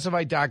saw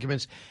classified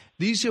documents.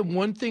 These are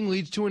one thing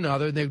leads to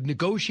another. They're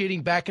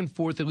negotiating back and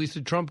forth, at least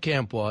the Trump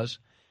camp was.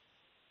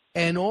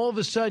 And all of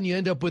a sudden you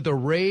end up with a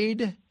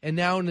raid and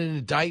now an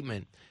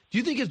indictment. Do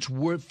you think it's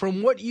worth,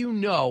 from what you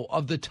know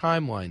of the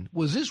timeline,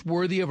 was this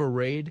worthy of a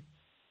raid?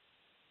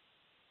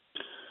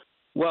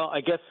 Well,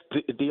 I guess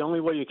the only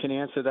way you can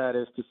answer that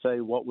is to say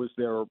what was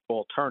their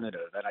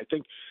alternative. And I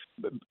think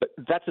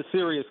that's a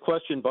serious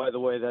question, by the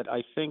way, that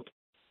I think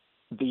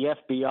the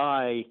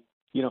FBI,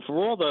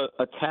 for all the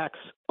attacks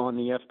on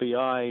the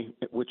FBI,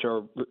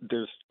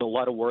 there's a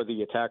lot of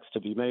worthy attacks to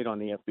be made on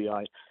the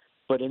FBI.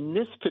 But in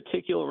this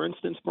particular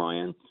instance,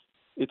 Brian,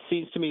 it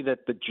seems to me that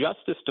the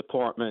Justice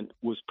Department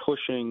was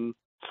pushing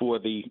for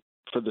the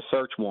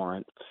search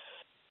warrant,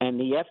 and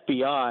the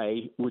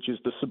FBI, which is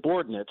the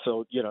subordinate,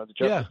 so the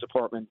Justice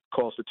Department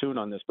calls the tune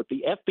on this, but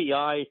the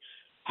FBI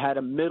had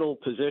a middle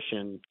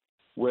position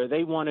where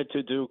they wanted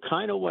to do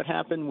kind of what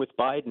happened with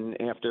Biden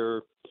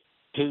after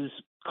his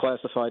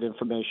classified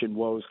information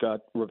woes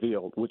got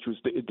revealed, which was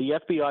the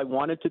FBI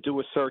wanted to do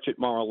a search at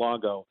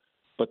Mar-a-Lago,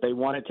 but they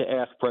wanted to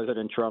ask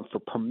President Trump for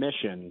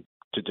permission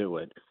to do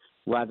it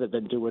rather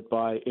than do it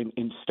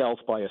in stealth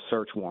by a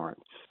search warrant.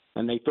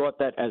 And they thought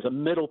that as a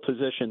middle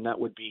position, that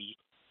would be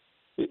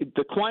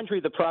the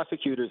quandary the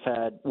prosecutors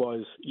had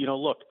was,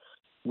 look,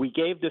 we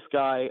gave this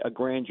guy a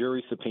grand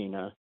jury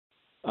subpoena,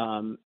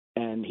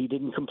 and he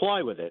didn't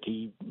comply with it.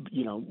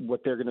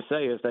 What they're going to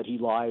say is that he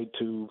lied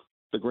to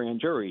the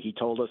grand jury. He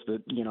told us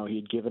that, he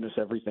had given us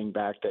everything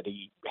back that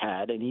he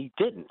had, and he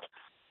didn't.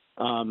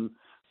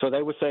 So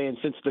they were saying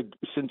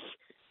since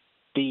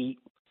the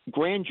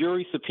grand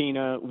jury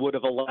subpoena would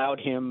have allowed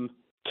him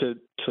to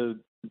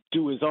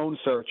do his own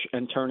search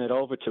and turn it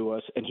over to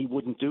us, and he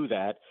wouldn't do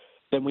that,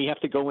 then we have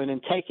to go in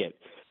and take it.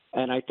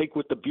 And I think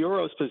what the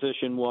Bureau's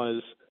position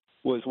was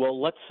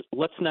well,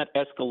 let's not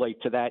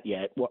escalate to that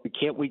yet.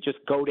 Can't we just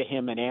go to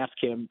him and ask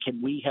him, can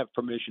we have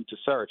permission to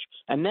search?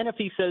 And then if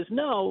he says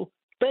no,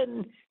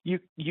 then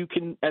you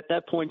can at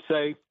that point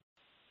say,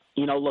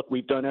 look,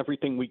 we've done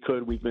everything we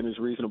could. We've been as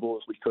reasonable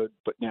as we could,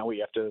 but now we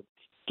have to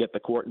get the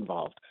court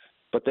involved.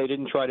 But they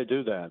didn't try to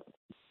do that.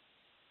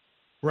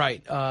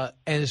 Right. And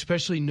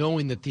especially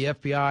knowing that the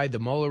FBI, the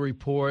Mueller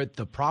report,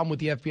 the problem with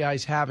the FBI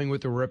is having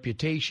with their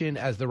reputation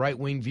as the right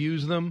wing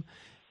views them,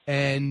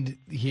 and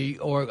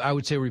I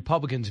would say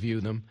Republicans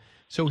view them.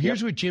 So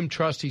here's what Jim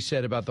Trusty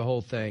said about the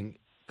whole thing.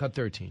 Cut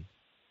 13.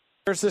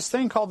 There's this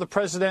thing called the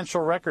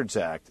Presidential Records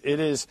Act. It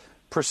is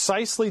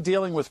precisely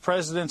dealing with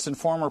presidents and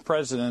former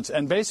presidents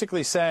and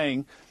basically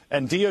saying,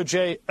 and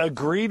DOJ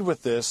agreed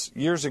with this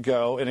years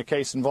ago in a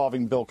case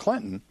involving Bill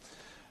Clinton,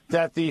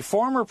 that the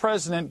former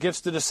president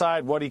gets to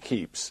decide what he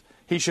keeps.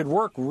 He should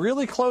work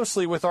really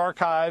closely with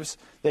archives.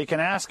 They can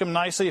ask him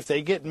nicely. If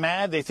they get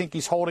mad, they think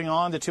he's holding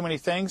on to too many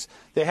things,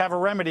 they have a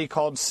remedy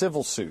called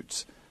civil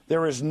suits.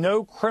 There is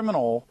no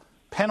criminal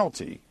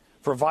penalty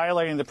for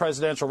violating the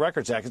Presidential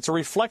Records Act. It's a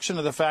reflection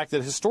of the fact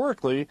that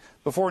historically,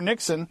 before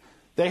Nixon,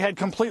 they had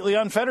completely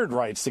unfettered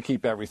rights to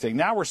keep everything.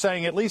 Now we're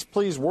saying at least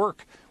please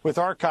work with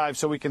archives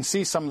so we can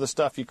see some of the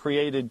stuff you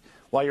created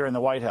while you're in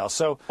the White House.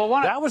 So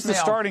that was the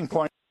starting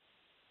point.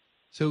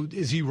 So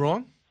is he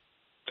wrong?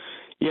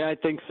 Yeah, I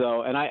think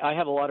so. And I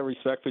have a lot of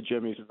respect for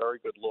Jim. He's a very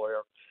good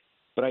lawyer.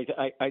 But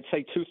I'd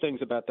say two things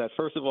about that.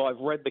 First of all, I've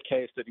read the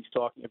case that he's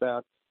talking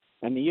about.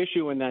 And the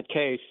issue in that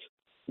case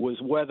was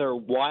whether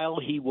while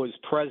he was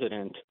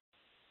president,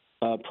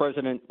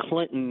 President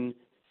Clinton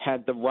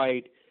had the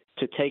right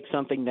to take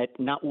something that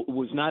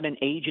was not an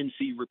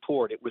agency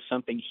report. It was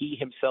something he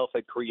himself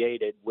had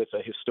created with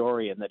a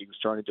historian that he was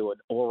trying to do an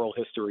oral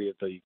history of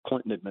the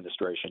Clinton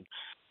administration.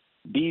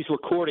 These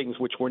recordings,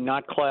 which were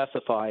not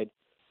classified,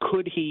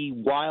 could he,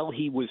 while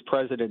he was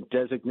president,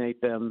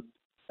 designate them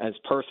as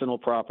personal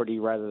property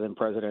rather than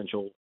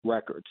presidential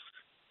records?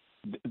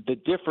 The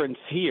difference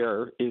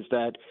here is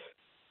that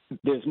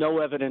there's no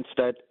evidence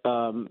that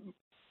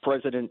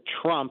President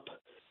Trump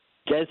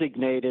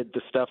designated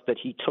the stuff that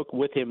he took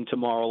with him to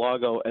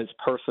Mar-a-Lago as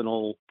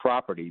personal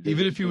property.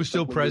 Even if he was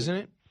still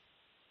president?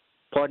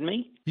 Pardon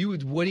me?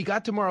 When he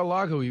got to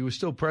Mar-a-Lago, he was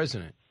still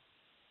president.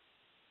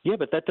 Yeah,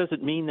 but that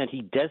doesn't mean that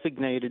he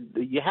designated.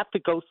 You have to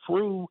go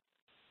through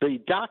the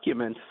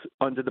documents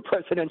under the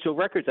Presidential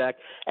Records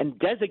Act and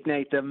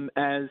designate them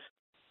as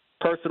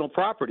personal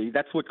property.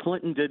 That's what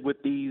Clinton did with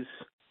these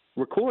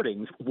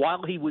recordings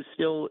while he was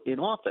still in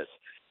office.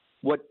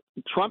 What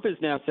Trump is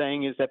now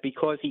saying is that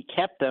because he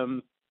kept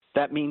them,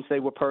 that means they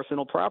were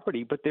personal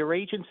property. But they're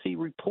agency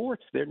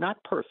reports. They're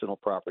not personal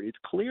property. It's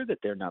clear that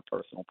they're not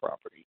personal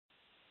property.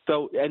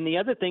 So, and the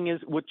other thing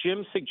is what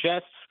Jim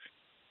suggests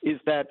is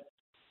that,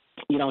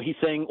 he's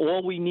saying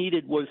all we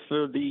needed was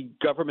for the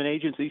government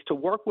agencies to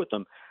work with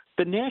them.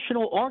 The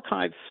National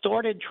Archives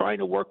started trying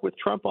to work with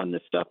Trump on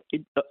this stuff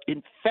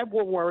in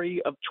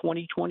February of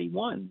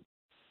 2021.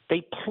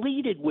 They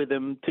pleaded with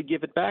him to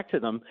give it back to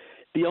them.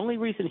 The only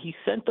reason he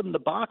sent them the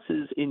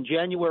boxes in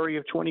January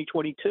of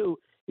 2022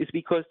 is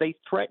because they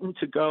threatened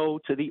to go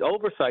to the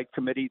Oversight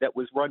Committee that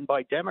was run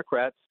by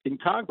Democrats in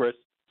Congress,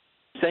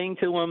 saying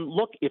to him,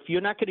 look, if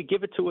you're not going to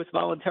give it to us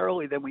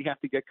voluntarily, then we have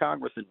to get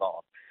Congress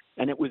involved.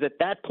 And it was at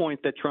that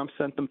point that Trump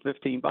sent them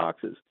 15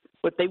 boxes.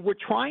 But they were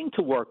trying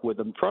to work with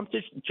them. Trump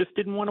just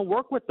didn't want to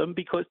work with them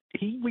because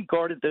he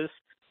regarded this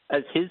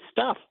as his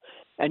stuff.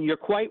 And you're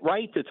quite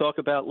right to talk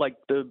about like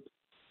the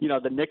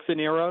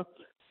Nixon era.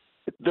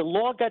 The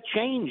law got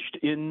changed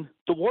in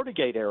the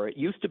Watergate era. It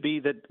used to be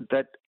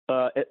that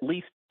at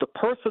least the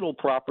personal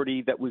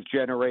property that was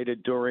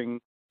generated during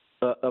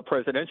a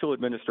presidential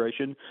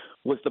administration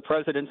was the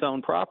president's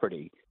own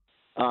property.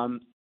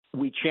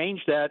 We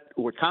changed that,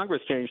 or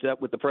Congress changed that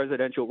with the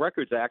Presidential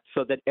Records Act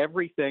so that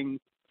everything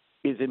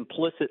is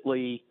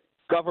implicitly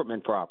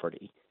government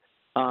property.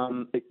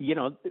 I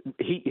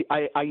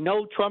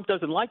know Trump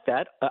doesn't like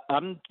that.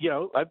 I'm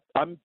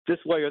this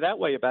way or that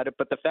way about it,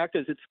 but the fact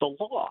is it's the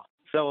law.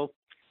 So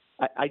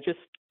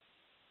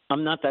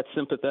I'm not that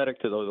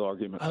sympathetic to those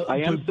arguments.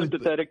 I am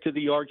sympathetic to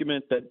the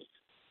argument that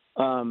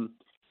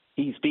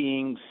he's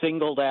being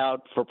singled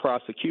out for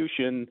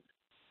prosecution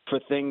for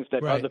things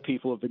that other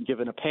people have been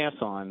given a pass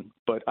on,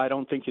 but I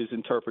don't think his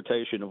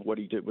interpretation of what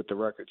he did with the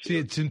records.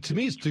 See, to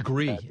me, it's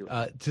degree,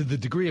 to the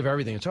degree of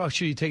everything. It's,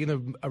 should you taking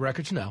the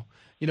records? No.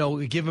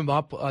 We give him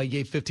up. You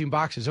gave 15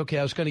 boxes. Okay,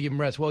 I was going to give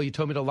him rest. Well, you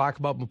told me to lock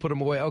him up and put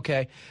him away.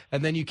 Okay.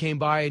 And then you came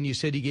by and you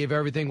said he gave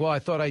everything. Well, I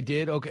thought I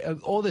did. Okay.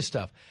 All this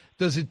stuff.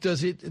 Does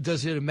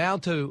it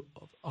amount to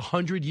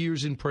 100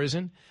 years in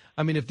prison?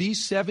 I mean, if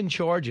these 7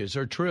 charges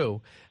are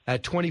true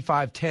at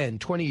 25, 10,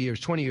 20 years,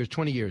 20 years,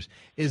 20 years,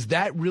 is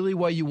that really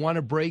why you want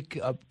to break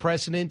a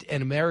precedent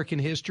in American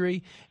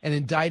history and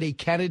indict a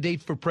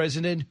candidate for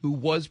president who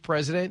was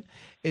president?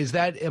 Is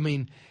that,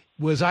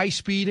 was I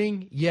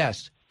speeding?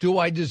 Yes. Do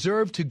I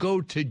deserve to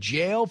go to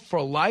jail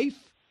for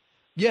life?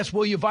 Yes.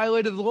 Well, you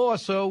violated the law,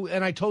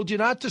 and I told you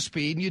not to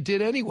speed, and you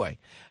did anyway.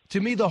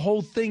 To me, the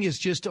whole thing is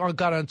just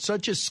got on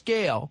such a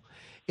scale,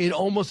 it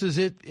almost as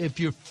if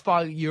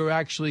you're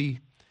actually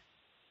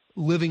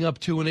living up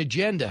to an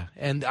agenda,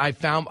 and I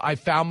found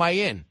my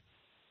in,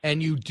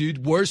 and you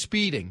were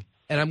speeding,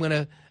 and I'm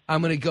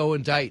gonna go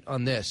indict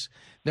on this.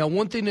 Now,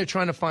 one thing they're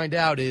trying to find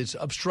out is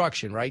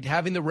obstruction, right?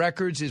 Having the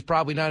records is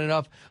probably not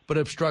enough, but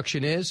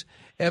obstruction is.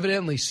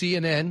 Evidently,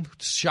 CNN,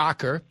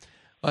 shocker,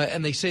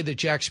 and they say that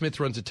Jack Smith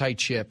runs a tight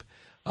ship.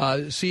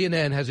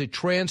 CNN has a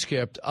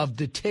transcript of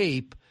the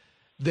tape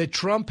that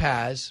Trump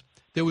has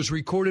that was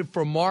recorded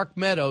for Mark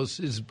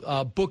Meadows'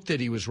 book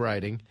that he was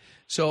writing.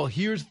 So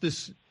here's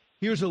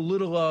a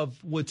little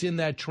of what's in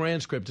that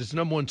transcript. It's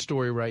the #1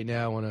 story right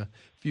now on a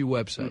few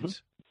websites. Mm-hmm.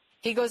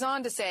 He goes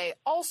on to say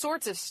all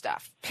sorts of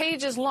stuff,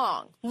 pages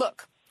long.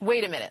 Look,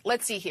 wait a minute.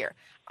 Let's see here.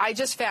 I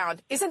just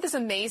found, isn't this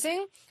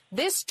amazing?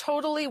 This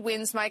totally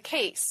wins my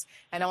case.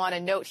 And I want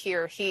to note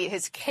here,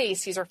 his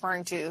case he's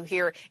referring to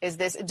here is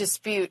this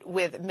dispute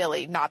with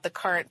Milley, not the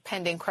current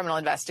pending criminal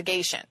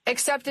investigation.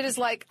 Except it is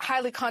like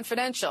highly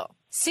confidential.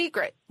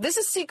 Secret. This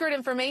is secret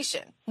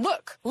information.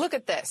 Look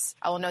at this.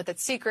 I will note that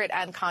secret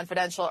and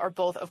confidential are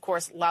both, of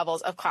course,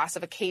 levels of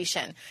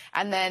classification.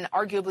 And then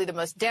arguably the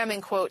most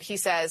damning quote, he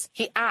says,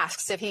 he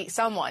asks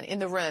someone in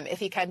the room if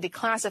he can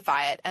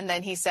declassify it. And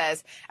then he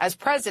says, as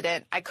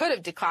president, I could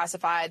have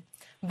declassified,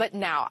 but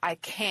now I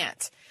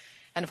can't.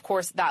 And of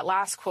course, that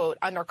last quote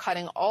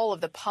undercutting all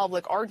of the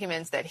public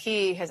arguments that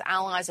he, his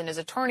allies, and his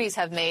attorneys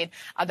have made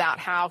about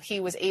how he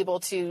was able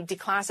to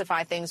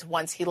declassify things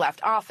once he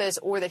left office,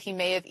 or that he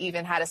may have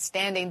even had a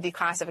standing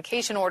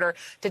declassification order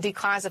to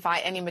declassify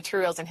any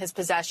materials in his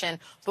possession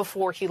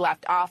before he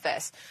left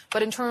office.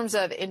 But in terms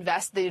of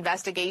the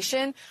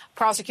investigation,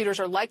 prosecutors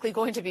are likely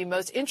going to be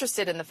most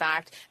interested in the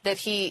fact that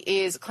he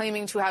is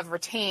claiming to have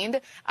retained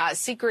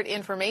secret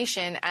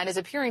information and is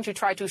appearing to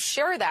try to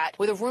share that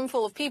with a room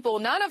full of people,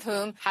 none of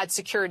whom had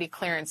security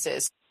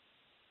clearances.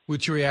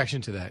 What's your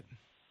reaction to that?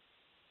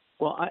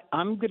 Well,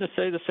 I'm going to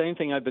say the same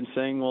thing I've been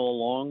saying all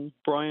along,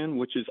 Brian,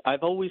 which is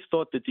I've always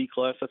thought the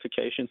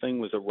declassification thing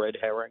was a red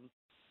herring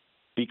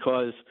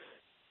because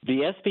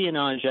the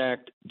Espionage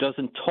Act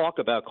doesn't talk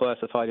about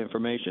classified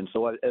information.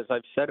 So as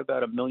I've said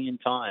about 1 million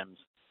times,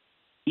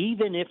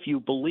 even if you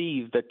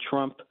believe that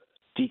Trump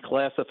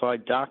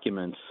declassified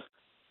documents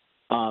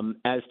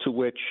as to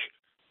which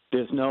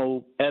there's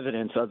no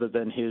evidence other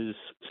than his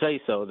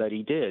say-so that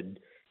he did,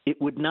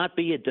 it would not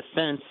be a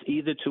defense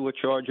either to a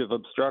charge of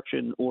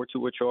obstruction or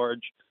to a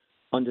charge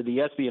under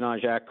the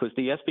Espionage Act, because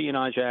the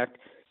Espionage Act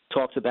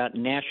talks about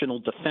national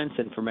defense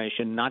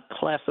information, not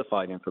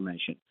classified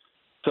information.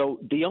 So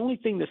the only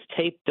thing this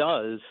tape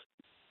does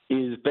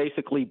is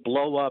basically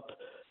blow up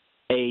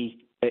a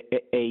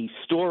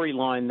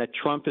storyline that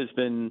Trump has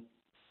been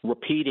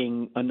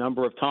repeating a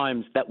number of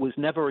times that was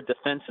never a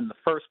defense in the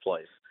first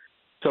place.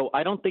 So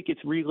I don't think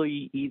it's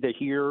really either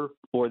here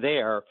or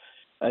there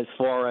as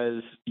far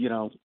as,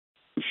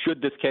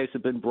 should this case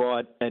have been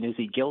brought and is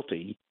he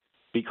guilty?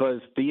 Because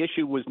the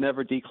issue was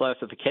never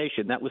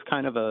declassification. That was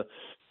kind of a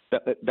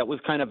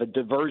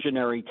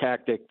diversionary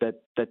tactic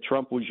that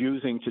Trump was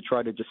using to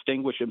try to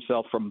distinguish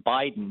himself from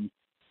Biden,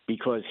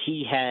 because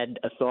he had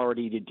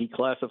authority to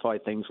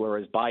declassify things,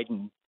 whereas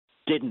Biden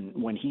didn't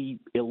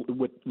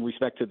with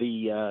respect to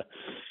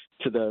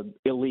the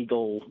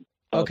illegal.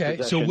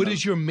 Okay, so what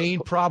is your main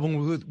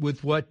problem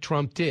with what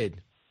Trump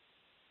did?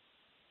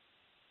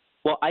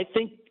 Well, I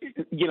think,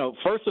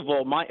 first of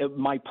all,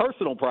 my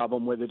personal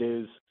problem with it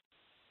is,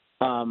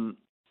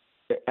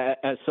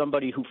 as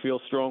somebody who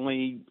feels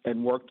strongly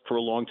and worked for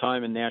a long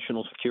time in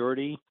national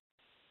security,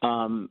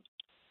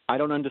 I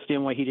don't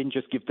understand why he didn't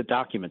just give the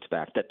documents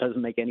back. That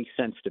doesn't make any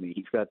sense to me.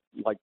 He's got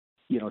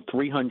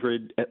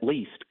 300 at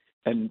least,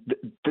 and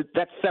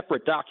that's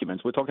separate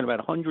documents. We're talking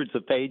about hundreds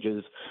of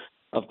pages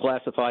of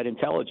classified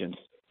intelligence.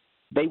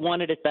 They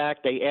wanted it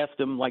back. They asked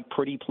him,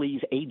 pretty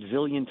please, 8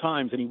 zillion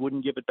times, and he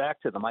wouldn't give it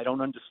back to them. I don't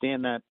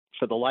understand that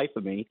for the life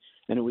of me,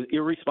 and it was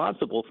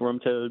irresponsible for him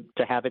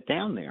to have it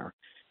down there.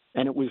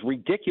 And it was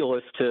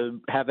ridiculous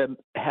to have him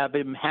have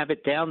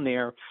it down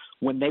there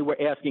when they were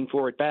asking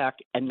for it back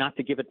and not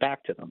to give it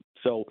back to them.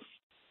 So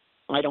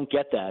I don't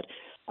get that.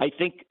 I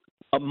think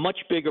a much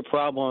bigger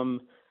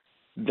problem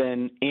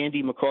than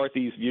Andy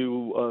McCarthy's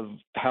view of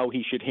how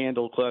he should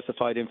handle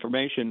classified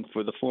information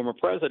for the former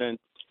president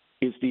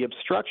is the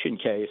obstruction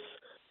case,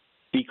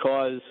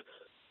 because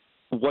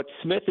what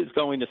Smith is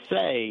going to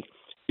say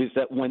is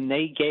that when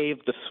they gave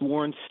the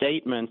sworn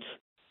statement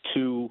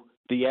to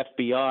the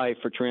FBI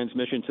for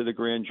transmission to the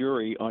grand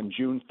jury on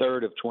June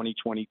 3rd of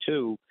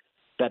 2022,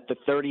 that the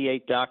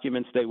 38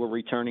 documents they were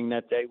returning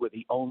that day were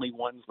the only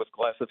ones with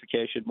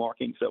classification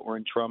markings that were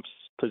in Trump's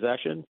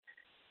possession.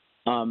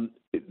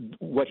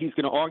 What he's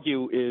going to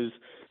argue is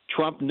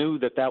Trump knew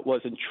that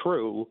wasn't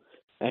true,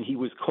 and he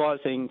was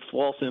causing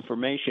false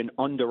information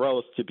under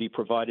oath to be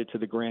provided to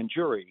the grand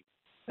jury.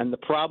 And the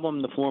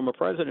problem the former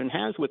president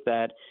has with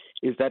that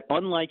is that,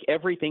 unlike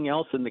everything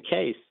else in the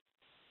case,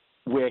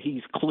 where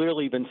he's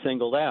clearly been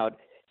singled out,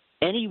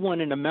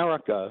 anyone in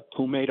America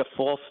who made a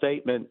false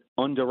statement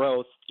under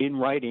oath in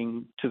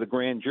writing to the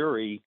grand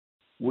jury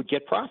would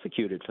get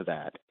prosecuted for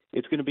that.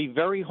 It's going to be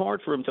very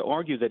hard for him to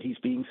argue that he's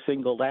being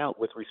singled out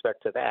with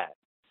respect to that.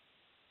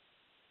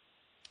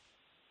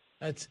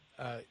 That's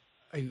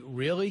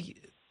really?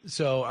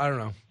 So I don't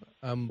know.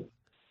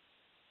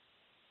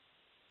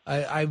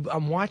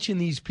 I'm watching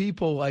these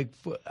people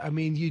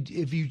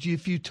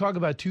if you talk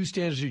about two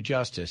standards of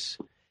justice,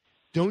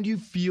 don't you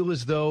feel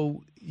as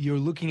though you're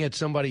looking at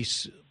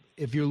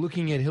if you're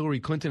looking at Hillary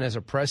Clinton as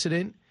a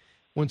precedent,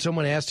 when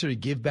someone asked her to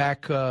give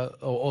back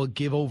or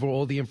give over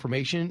all the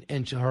information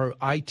and her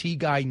IT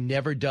guy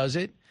never does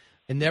it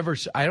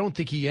I don't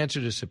think he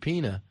answered a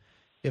subpoena,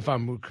 if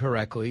I'm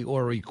correctly,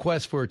 or a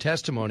request for a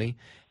testimony,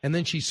 and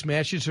then she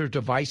smashes her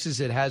devices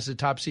that has the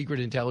top secret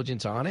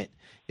intelligence on it?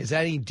 Is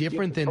that any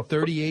different than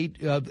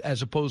 38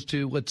 as opposed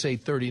to, let's say,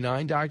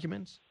 39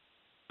 documents?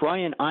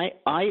 Brian,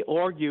 I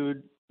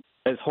argued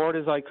as hard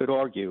as I could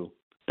argue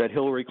that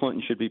Hillary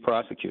Clinton should be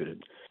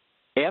prosecuted.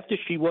 After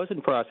she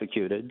wasn't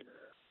prosecuted,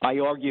 I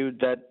argued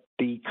that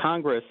the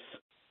Congress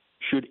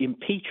should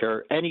impeach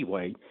her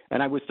anyway.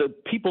 And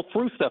people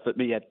threw stuff at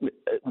me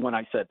when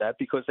I said that,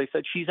 because they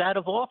said she's out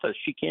of office.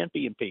 She can't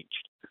be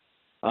impeached.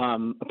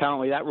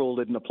 Apparently that rule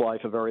didn't apply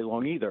for very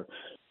long either.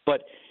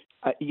 But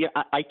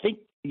I think,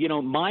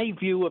 my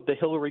view of the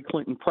Hillary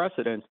Clinton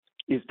precedent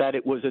is that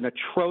it was an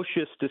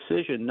atrocious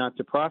decision not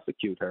to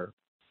prosecute her.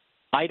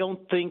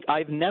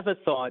 I've never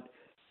thought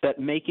that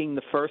making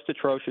the first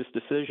atrocious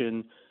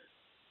decision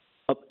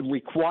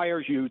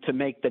requires you to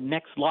make the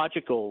next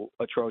logical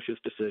atrocious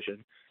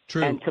decision.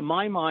 True. And to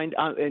my mind,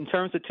 in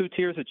terms of two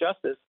tiers of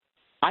justice,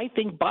 I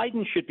think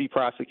Biden should be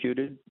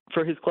prosecuted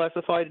for his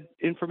classified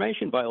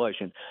information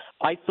violation.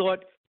 I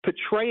thought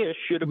Petraeus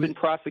should have been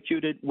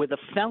prosecuted with a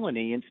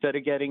felony instead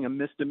of getting a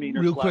misdemeanor.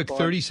 Real quick,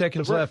 30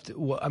 seconds left.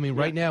 Well, I mean,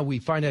 right now we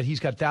find out he's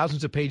got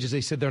thousands of pages.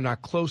 They said they're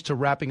not close to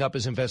wrapping up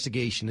his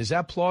investigation. Is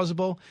that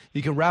plausible?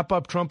 You can wrap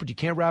up Trump, but you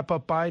can't wrap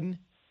up Biden?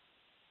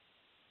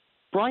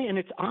 Brian,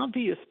 it's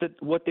obvious that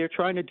what they're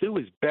trying to do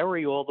is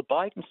bury all the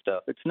Biden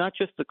stuff. It's not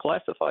just the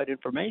classified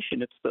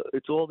information.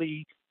 It's all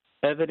the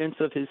evidence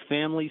of his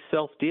family's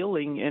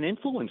self-dealing and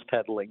influence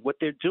peddling. What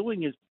they're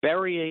doing is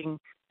burying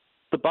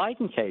the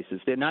Biden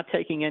cases. They're not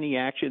taking any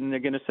action. They're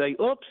going to say,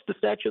 oops, the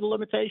statute of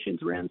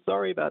limitations ran.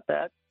 Sorry about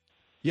that.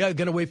 Yeah,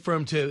 going to wait for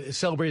him to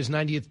celebrate his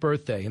 90th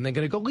birthday, and they're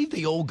going to go leave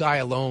the old guy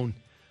alone.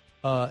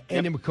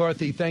 Andy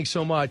McCarthy, thanks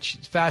so much.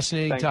 It's a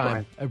fascinating time.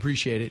 Brian. I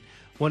appreciate it.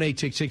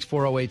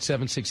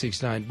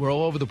 1-866-408-7669. We're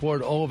all over the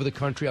board, all over the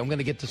country. I'm going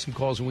to get to some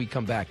calls when we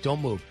come back.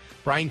 Don't move.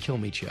 Brian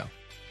Kilmeade Show.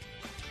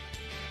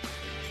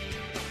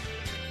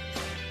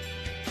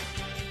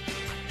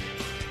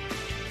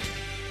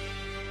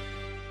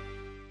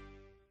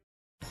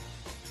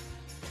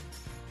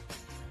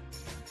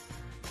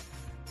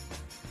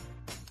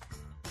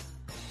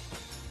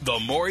 The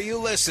more you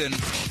listen,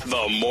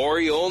 the more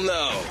you'll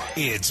know.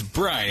 It's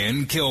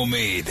Brian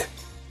Kilmeade.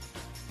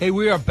 Hey,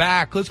 we are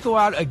back. Let's go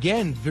out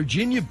again.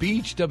 Virginia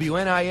Beach,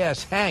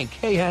 WNIS. Hank.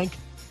 Hey, Hank.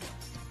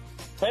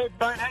 Hey,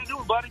 Brian. How you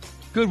doing, buddy?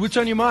 Good. What's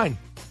on your mind?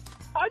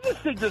 I just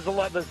think there's a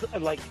lot of,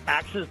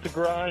 axes to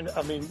grind.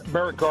 I mean,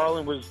 Merrick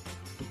Garland was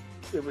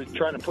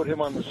trying to put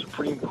him on the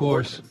Supreme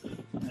Court.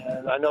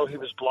 And I know he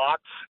was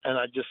blocked, and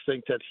I just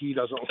think that he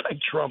doesn't like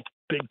Trump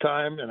big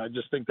time, and I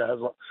just think that has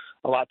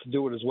a lot to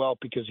do with it as well,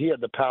 because he had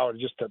the power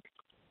just to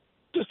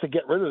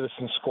get rid of this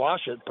and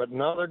squash it, but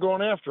now they're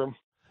going after him.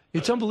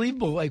 It's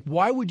unbelievable. Like,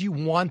 why would you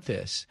want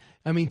this?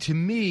 I mean, to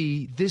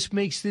me, this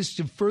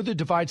further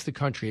divides the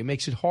country. It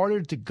makes it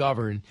harder to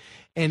govern.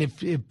 And if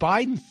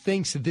Biden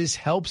thinks that this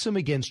helps him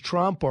against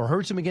Trump or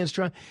hurts him against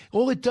Trump,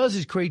 all it does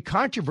is create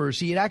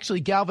controversy. It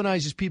actually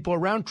galvanizes people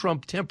around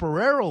Trump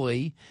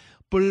temporarily.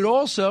 But it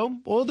also,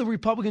 all the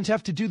Republicans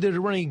have to do that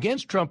are running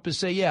against Trump is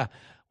say, yeah,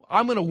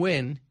 I'm going to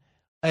win,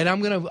 and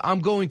I'm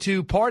going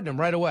to pardon him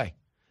right away.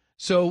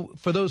 So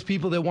for those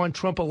people that want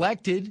Trump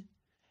elected,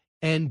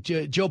 and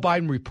Joe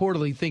Biden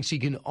reportedly thinks he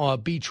can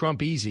beat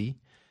Trump easy.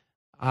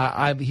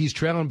 He's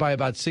trailing by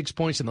about 6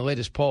 points in the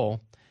latest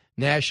poll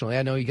nationally.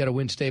 I know you got to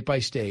win state by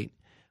state,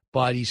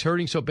 but he's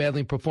hurting so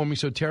badly and performing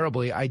so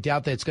terribly. I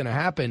doubt that's going to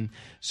happen.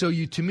 So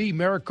to me,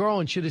 Merrick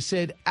Garland should have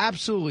said,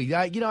 absolutely.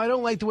 I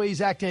don't like the way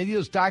he's acting. I need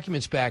those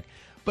documents back,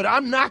 but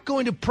I'm not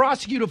going to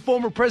prosecute a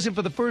former president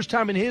for the first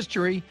time in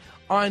history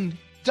on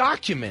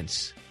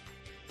documents.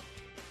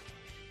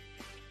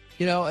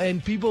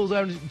 And people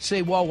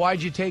say, well,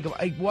 why'd you take him?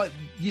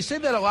 You say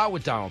that a lot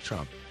with Donald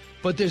Trump,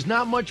 but there's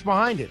not much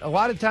behind it. A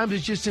lot of times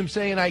it's just him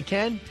saying, I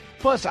can.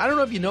 Plus, I don't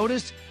know if you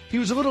noticed, he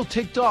was a little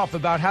ticked off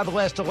about how the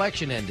last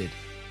election ended.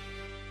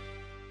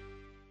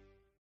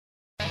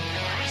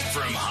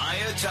 From high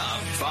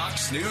atop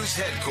Fox News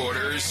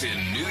headquarters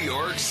in New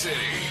York City,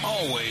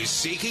 always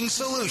seeking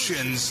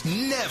solutions,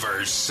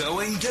 never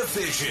sowing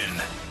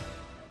division.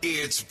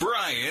 It's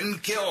Brian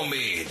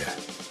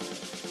Kilmeade.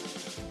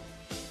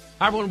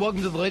 Hi, everyone.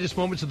 Welcome to the latest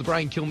moments of the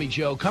Brian Kilmeade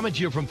Show. Coming to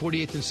you from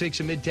 48th and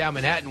 6th in Midtown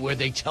Manhattan, where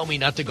they tell me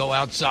not to go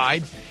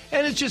outside.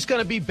 And it's just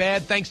going to be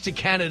bad, thanks to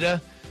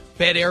Canada.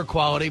 Bad air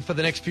quality for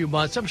the next few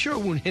months. I'm sure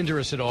it won't hinder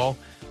us at all.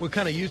 We're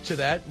kind of used to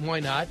that.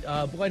 Why not?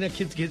 Why not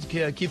keep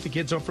the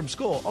kids home from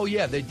school? Oh,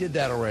 yeah, they did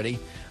that already.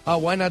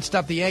 Why not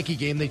stop the Yankee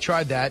game? They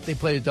tried that. They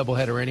played a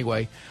doubleheader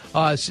anyway.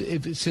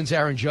 Since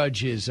Aaron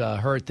Judge is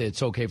hurt,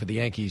 it's okay for the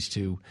Yankees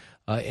to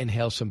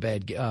inhale some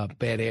bad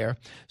air.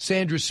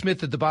 Sandra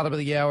Smith at the bottom of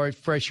the hour,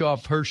 fresh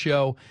off her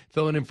show,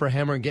 filling in for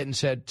Hammer and getting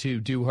set to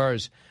do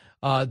hers.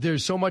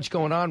 There's so much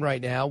going on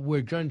right now.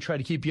 We're going to try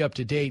to keep you up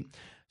to date.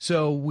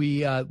 So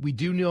we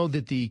do know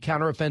that the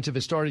counteroffensive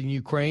has started in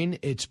Ukraine.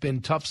 It's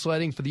been tough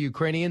sledding for the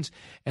Ukrainians,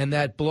 and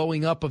that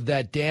blowing up of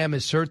that dam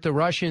has hurt the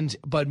Russians.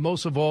 But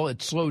most of all,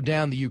 it slowed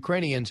down the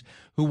Ukrainians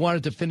who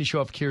wanted to finish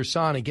off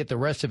Kherson and get the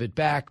rest of it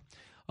back.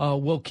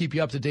 We'll keep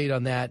you up to date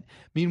on that.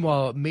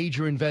 Meanwhile,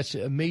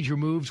 major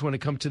moves when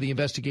it comes to the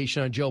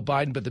investigation on Joe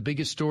Biden. But the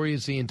biggest story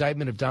is the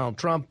indictment of Donald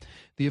Trump.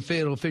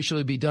 It'll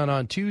officially be done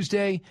on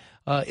Tuesday.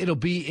 It'll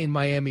be in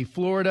Miami,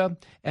 Florida,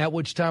 at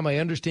which time I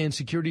understand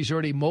security is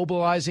already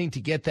mobilizing to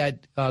get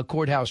that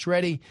courthouse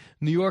ready.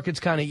 New York, it's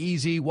kind of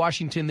easy.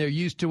 Washington, they're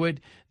used to it.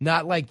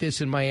 Not like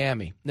this in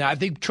Miami. Now, I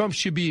think Trump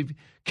should be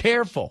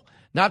careful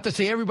not to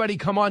say, everybody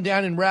come on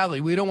down and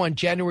rally. We don't want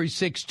January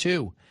 6th,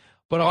 too.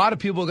 But a lot of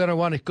people are going to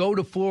want to go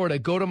to Florida,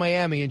 go to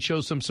Miami, and show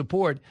some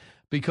support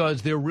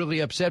because they're really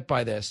upset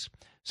by this.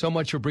 So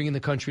much for bringing the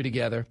country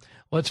together.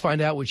 Let's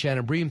find out what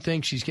Shannon Bream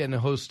thinks. She's getting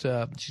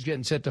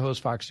set to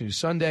host Fox News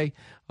Sunday,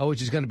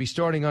 which is going to be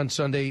starting on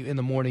Sunday in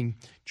the morning.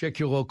 Check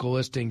your local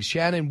listings.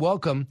 Shannon,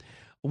 welcome.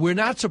 We're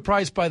not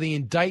surprised by the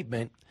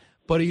indictment,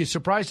 but are you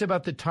surprised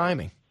about the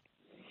timing?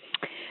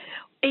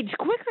 It's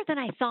quicker than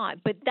I thought,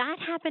 but that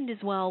happened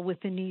as well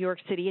with the New York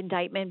City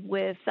indictment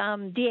with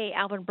DA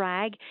Alvin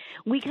Bragg.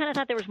 We kind of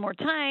thought there was more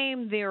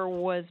time, there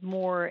was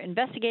more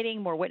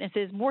investigating, more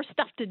witnesses, more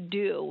stuff to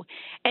do.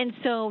 And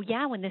so,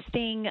 yeah, when this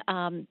thing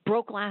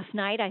broke last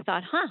night, I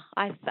thought,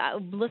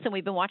 listen,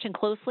 we've been watching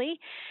closely.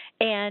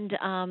 And,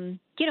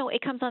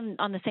 it comes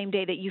on the same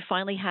day that you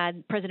finally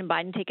had President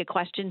Biden take a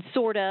question,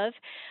 sort of,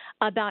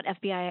 about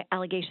FBI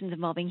allegations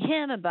involving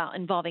him,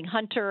 involving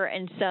Hunter.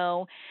 And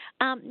so,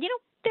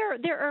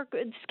 there are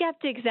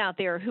skeptics out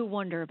there who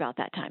wonder about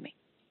that timing.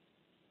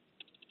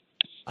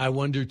 I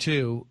wonder,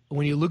 too.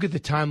 When you look at the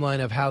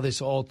timeline of how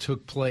this all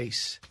took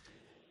place,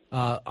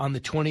 on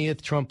the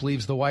 20th, Trump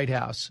leaves the White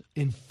House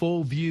in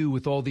full view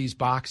with all these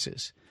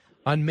boxes.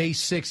 On May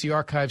 6th, the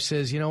archive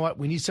says, you know what,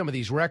 we need some of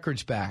these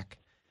records back.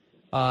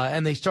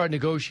 And they start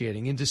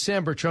negotiating. In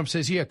December, Trump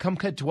says, yeah, come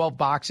cut 12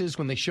 boxes.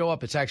 When they show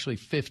up, it's actually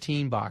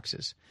 15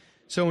 boxes.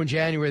 So in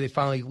January, they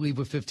finally leave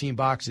with 15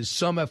 boxes.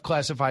 Some have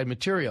classified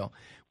material,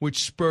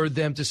 which spurred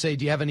them to say,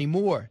 do you have any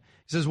more?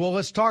 He says, well,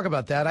 let's talk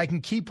about that. I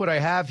can keep what I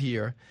have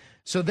here.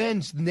 So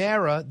then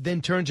NARA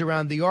then turns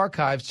around, the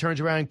archives turns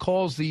around and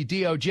calls the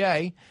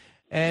DOJ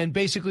and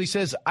basically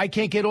says, I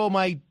can't get all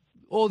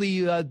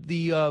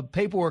the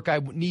paperwork I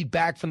need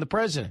back from the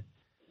president.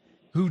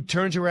 Who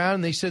turns around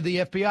and they said to the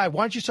FBI,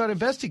 why don't you start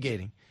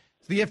investigating?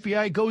 So the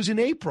FBI goes in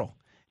April.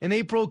 In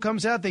April, it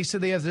comes out, they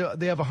said they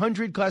have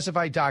 100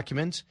 classified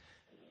documents.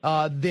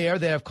 They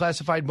have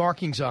classified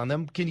markings on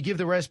them. Can you give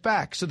the rest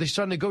back? So they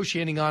start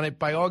negotiating on it.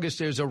 By August,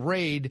 there's a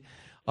raid.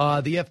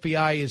 The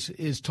FBI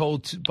is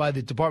told by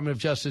the Department of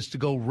Justice to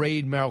go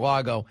raid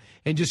Mar-a-Lago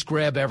and just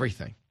grab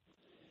everything.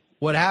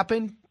 What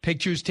happened?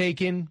 Pictures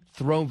taken,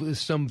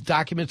 some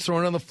documents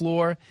thrown on the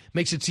floor.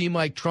 Makes it seem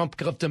like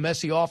Trump left a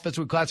messy office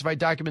with classified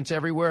documents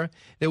everywhere.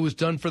 It was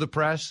done for the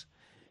press.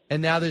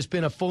 And now there's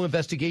been a full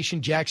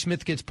investigation. Jack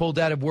Smith gets pulled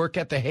out of work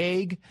at The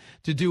Hague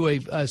to do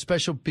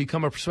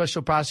become a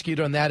special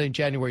prosecutor on that in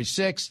January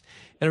 6th.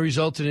 And it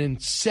resulted in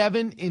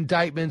 7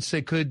 indictments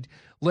that could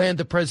land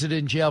the president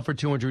in jail for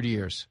 200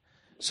 years.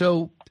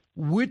 So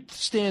what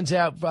stands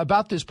out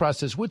about this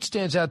process? What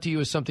stands out to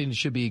you as something that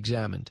should be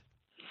examined?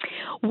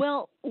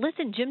 Well,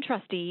 listen, Jim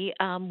Trusty,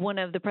 one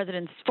of the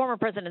former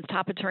president's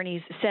top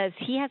attorneys, says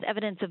he has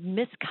evidence of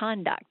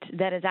misconduct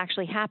that has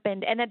actually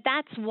happened, and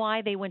that's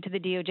why they went to the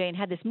DOJ and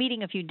had this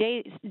meeting a few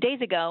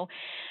days ago.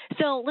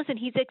 So, listen,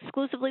 he's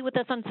exclusively with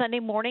us on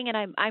Sunday morning,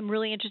 and I'm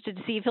really interested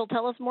to see if he'll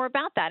tell us more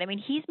about that. I mean,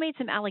 he's made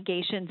some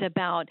allegations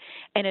about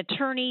an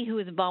attorney who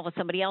is involved with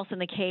somebody else in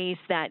the case,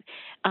 that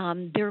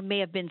there may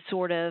have been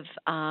sort of,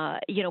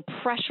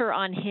 pressure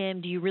on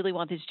him. Do you really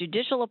want this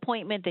judicial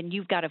appointment? Then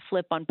you've got to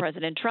flip on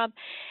President Trump.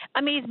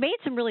 I mean, he's made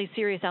some really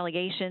serious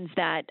allegations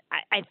that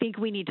I think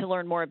we need to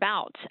learn more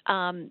about.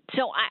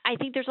 So I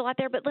think there's a lot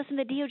there. But listen,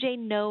 the DOJ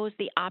knows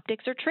the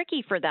optics are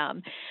tricky for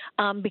them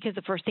because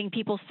the first thing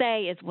people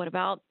say is, what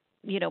about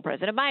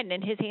President Biden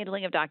and his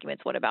handling of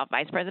documents? What about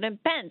Vice President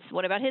Pence?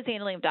 What about his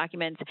handling of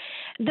documents?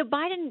 The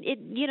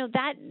Biden,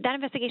 that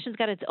investigation's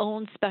got its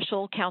own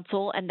special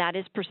counsel, and that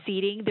is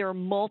proceeding. There are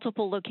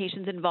multiple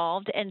locations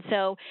involved. And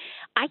so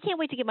I can't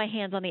wait to get my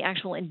hands on the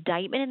actual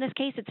indictment in this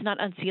case. It's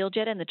not unsealed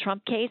yet in the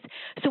Trump case.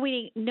 So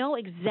we know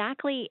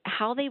exactly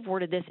how they've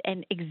worded this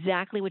and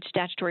exactly which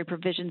statutory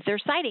provisions they're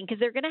citing, because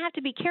they're going to have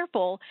to be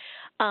careful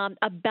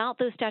about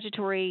those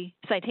statutory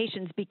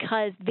citations,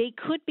 because they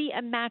could be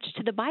a match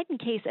to the Biden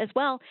case as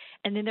well,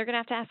 and then they're going to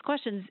have to ask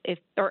questions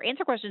or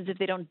answer questions if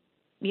they don't,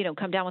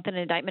 come down with an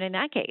indictment in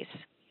that case.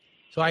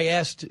 So I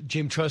asked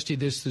Jim Trusty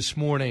this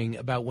morning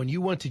about when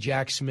you went to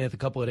Jack Smith a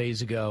couple of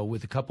days ago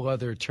with a couple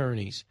other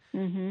attorneys.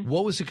 Mm-hmm.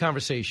 What was the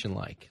conversation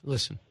like?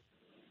 Listen.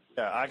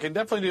 Yeah, I can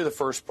definitely do the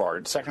first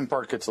part. Second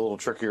part gets a little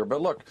trickier.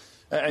 But look,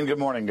 and good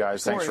morning,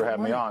 guys. Thanks for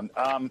having me on.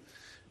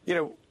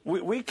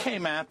 We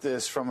came at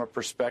this from a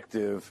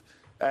perspective,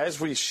 as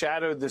we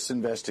shadowed this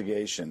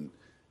investigation,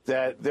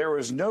 that there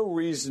was no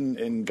reason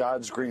in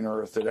God's green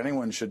earth that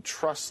anyone should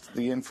trust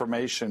the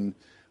information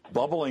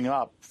bubbling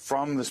up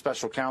from the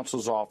special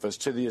counsel's office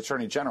to the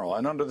attorney general.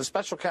 And under the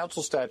special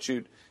counsel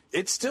statute,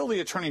 it's still the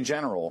attorney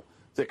general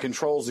that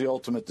controls the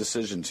ultimate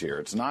decisions here.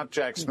 It's not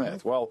Jack Smith.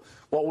 Mm-hmm. Well,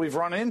 what we've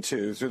run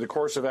into through the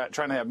course of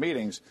trying to have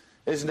meetings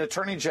is an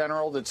attorney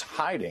general that's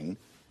hiding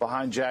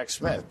behind Jack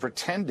Smith,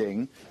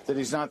 pretending that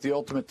he's not the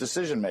ultimate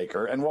decision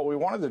maker. And what we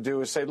wanted to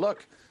do is say,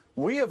 look,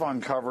 we have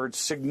uncovered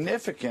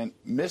significant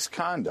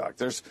misconduct.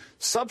 There's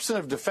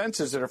substantive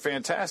defenses that are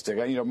fantastic.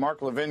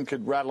 Mark Levin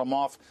could rattle them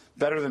off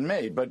better than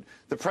me. But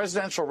the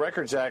Presidential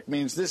Records Act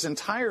means this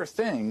entire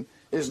thing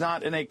is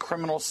not in a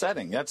criminal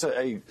setting. That's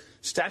a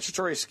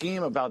statutory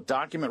scheme about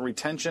document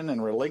retention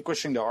and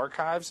relinquishing to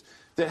archives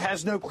that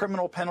has no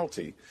criminal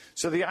penalty.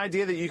 So the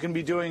idea that you can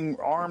be doing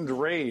armed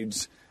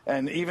raids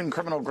and even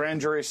criminal grand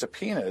jury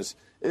subpoenas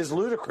is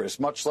ludicrous,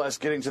 much less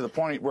getting to the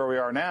point where we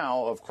are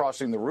now of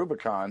crossing the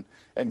Rubicon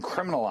and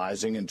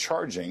criminalizing and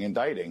charging,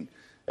 indicting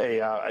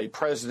a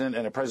president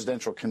and a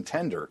presidential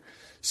contender.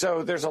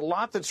 So there's a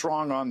lot that's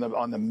wrong on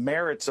the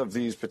merits of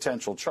these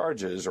potential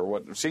charges, or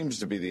what seems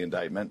to be the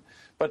indictment.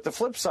 But the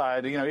flip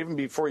side, even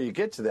before you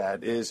get to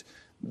that, is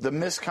the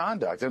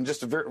misconduct. And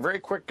just very, very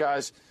quick,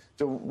 guys,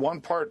 to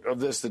one part of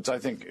this that's, I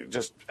think,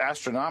 just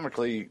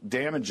astronomically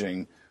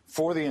damaging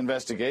for the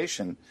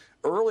investigation.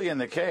 Early in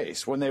the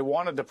case, when they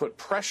wanted to put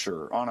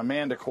pressure on a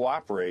man to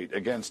cooperate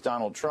against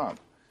Donald Trump,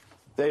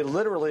 they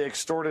literally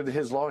extorted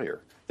his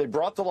lawyer. They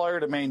brought the lawyer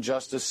to Main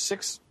Justice.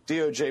 6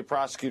 DOJ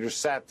prosecutors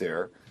sat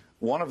there,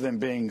 one of them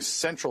being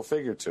central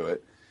figure to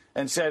it,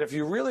 and said, if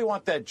you really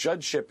want that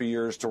judgeship of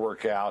yours to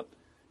work out,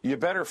 you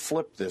better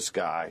flip this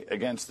guy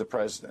against the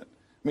president.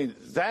 I mean,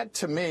 that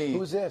to me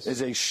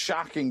is a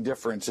shocking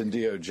difference in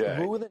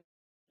DOJ.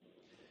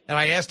 And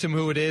I asked him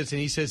who it is, and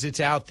he says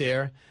it's out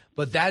there.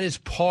 But that is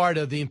part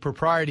of the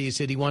improprieties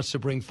that he wants to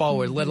bring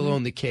forward, let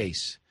alone the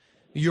case.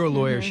 You're a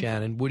lawyer,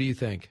 Shannon. What do you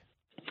think?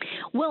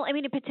 Well, I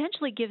mean, it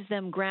potentially gives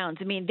them grounds.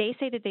 I mean, they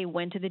say that they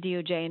went to the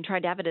DOJ and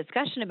tried to have a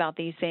discussion about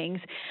these things.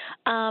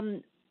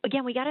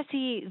 Again, we got to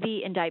see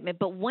the indictment.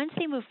 But once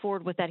they move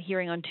forward with that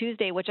hearing on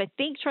Tuesday, which I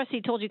think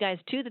Trustee told you guys,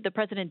 too, that the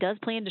president does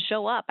plan to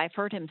show up. I've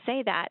heard him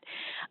say that.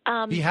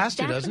 He has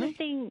to, doesn't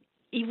he?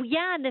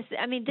 Yeah,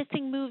 this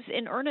thing moves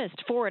in earnest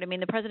forward. I mean,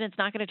 the president's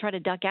not going to try to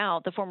duck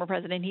out the former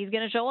president. He's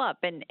going to show up,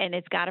 and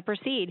it's got to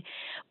proceed.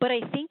 But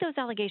I think those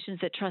allegations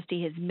that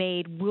Trustee has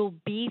made will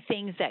be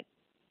things that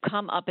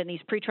come up in these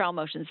pretrial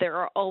motions. There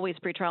are always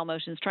pretrial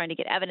motions trying to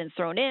get evidence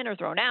thrown in or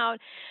thrown out,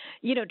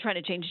 trying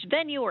to change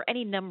venue or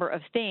any number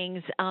of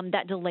things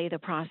that delay the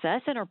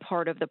process and are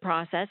part of the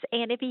process.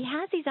 And if he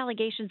has these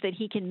allegations that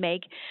he can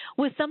make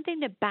with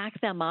something to back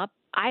them up,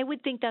 I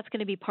would think that's going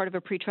to be part of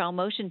a pretrial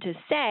motion to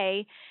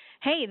say,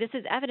 hey, this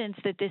is evidence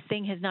that this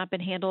thing has not been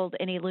handled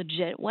in a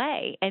legit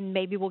way, and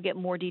maybe we'll get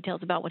more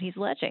details about what he's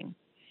alleging.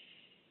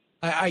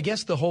 I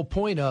guess the whole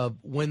point of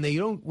when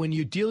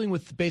you're dealing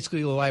with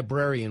basically a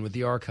librarian with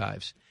the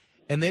archives,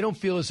 and they don't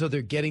feel as though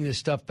they're getting the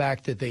stuff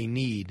back that they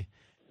need,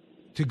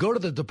 to go to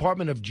the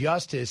Department of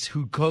Justice,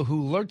 who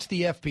alerts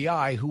the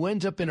FBI, who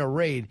ends up in a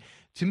raid,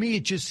 to me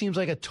it just seems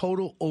like a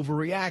total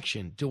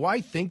overreaction. Do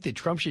I think that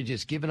Trump should have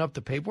just given up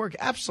the paperwork?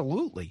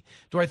 Absolutely.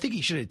 Do I think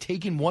he should have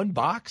taken one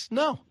box?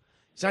 No.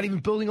 He's not even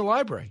building a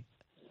library.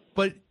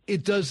 But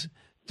it does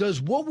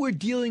what we're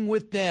dealing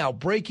with now,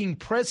 breaking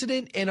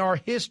precedent in our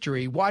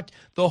history,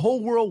 the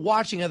whole world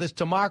watching how this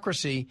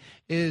democracy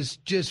is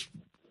just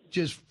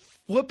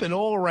flipping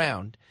all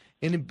around,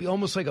 and it'd be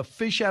almost like a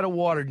fish out of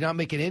water, not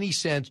making any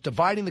sense,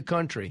 dividing the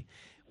country.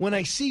 When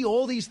I see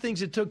all these things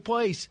that took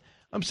place,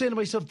 I'm saying to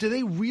myself, do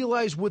they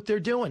realize what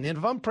they're doing? And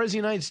if I'm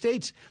president of the United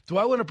States, do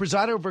I want to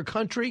preside over a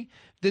country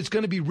that's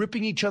going to be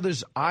ripping each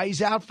other's eyes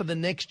out for the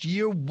next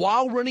year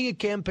while running a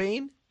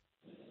campaign?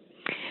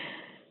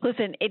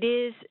 Listen, it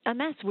is a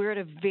mess. We're at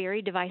a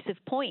very divisive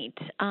point.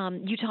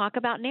 You talk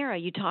about NARA.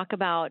 You talk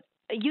about,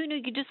 you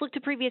just look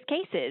to previous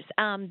cases.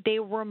 They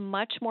were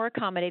much more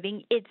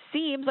accommodating. It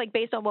seems like,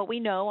 based on what we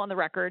know on the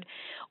record,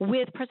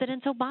 with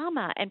Presidents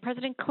Obama and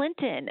President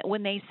Clinton,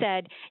 when they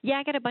said, yeah,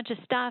 I got a bunch of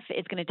stuff,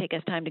 it's going to take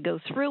us time to go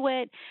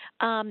through it.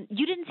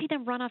 You didn't see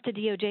them run off to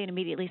DOJ and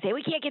immediately say,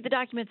 we can't get the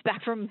documents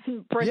back from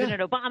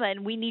President Obama,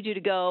 and we need you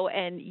to go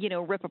and,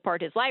 rip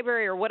apart his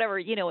library or whatever,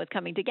 is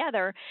coming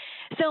together.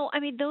 So, I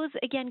mean, those,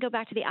 again, go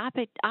back to the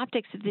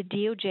optics that the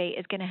DOJ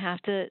is going to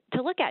have to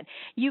look at.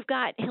 You've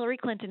got Hillary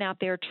Clinton out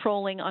there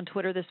trolling on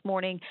Twitter this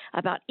morning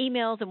about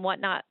emails and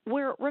whatnot,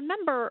 where,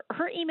 remember,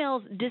 her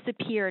emails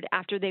disappeared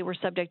after they were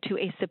subject to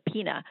a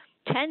subpoena,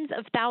 tens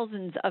of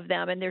thousands of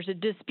them, and there's a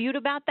dispute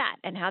about that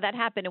and how that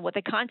happened and what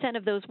the content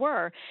of those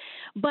were.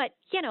 But,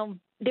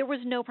 there was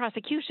no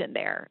prosecution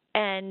there.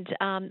 And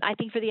I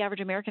think for the average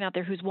American out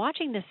there who's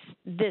watching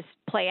this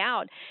play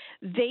out,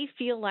 they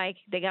feel like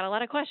they got a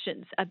lot of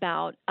questions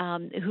about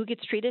who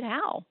gets treated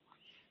how.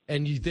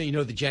 And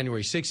the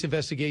January 6th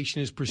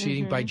investigation is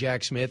proceeding by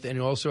Jack Smith, and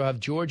you also have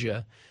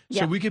Georgia.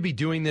 So we could be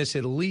doing this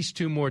at least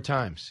 2 more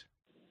times.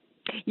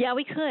 Yeah,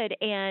 we could,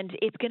 and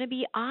it's going to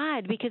be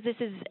odd because this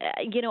is,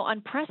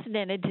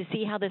 unprecedented to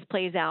see how this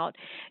plays out.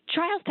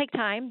 Trials take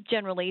time,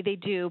 generally, they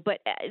do, but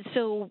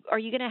so are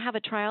you going to have a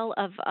trial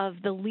of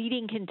the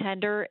leading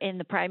contender in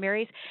the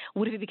primaries?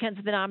 What if he becomes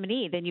the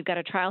nominee? Then you've got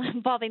a trial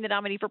involving the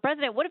nominee for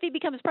president. What if he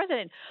becomes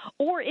president?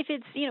 Or if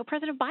it's,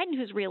 President Biden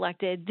who's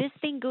reelected, this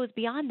thing goes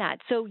beyond that.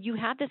 So you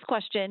have this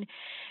question,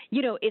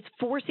 it's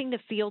forcing the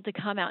field to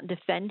come out and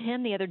defend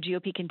him, the other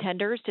GOP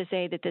contenders, to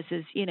say that this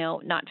is,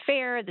 not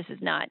fair, this is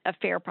not a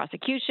fair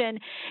prosecution.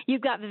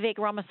 You've got Vivek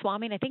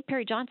Ramaswamy and I think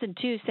Perry Johnson,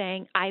 too,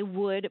 saying, I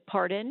would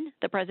pardon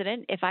the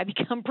president if I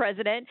become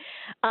president,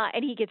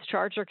 and he gets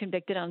charged or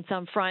convicted on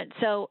some front.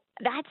 So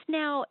that's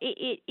now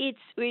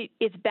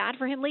it's bad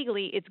for him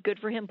legally. It's good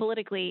for him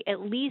politically,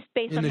 at least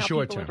based on how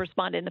people have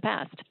responded in the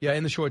past. Yeah,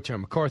 in the short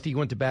term. McCarthy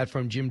went to bat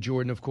from Jim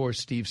Jordan, of course,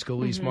 Steve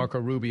Scalise, Marco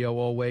Rubio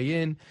all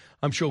weigh in.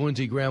 I'm sure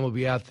Lindsey Graham will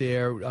be out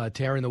there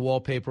tearing the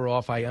wallpaper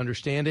off. I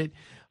understand it.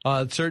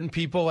 Certain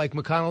people like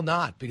McConnell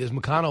not, because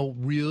McConnell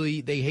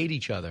really, they hate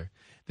each other.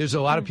 There's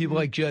a lot of people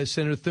like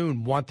Senator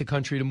Thune want the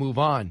country to move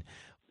on.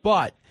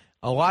 But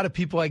A lot of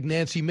people like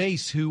Nancy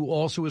Mace, who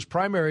also was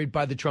primaried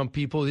by the Trump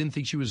people, didn't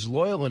think she was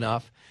loyal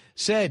enough,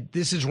 said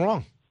this is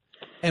wrong.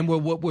 And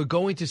what we're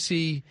going to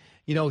see,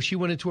 she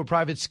went into a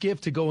private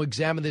skiff to go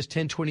examine this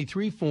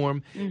 1023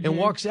 form and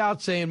walks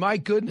out saying, my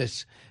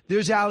goodness,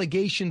 there's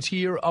allegations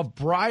here of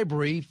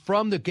bribery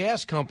from the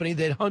gas company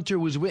that Hunter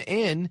was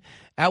in,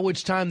 at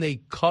which time they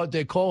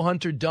call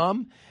Hunter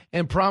dumb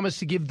and promise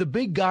to give the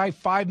big guy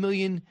 $5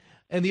 million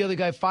and the other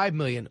guy $5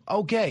 million.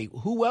 Okay,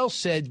 who else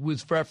said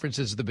was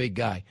references to the big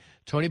guy?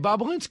 Tony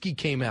Bobulinski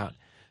came out.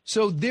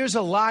 So there's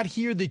a lot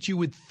here that you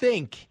would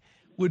think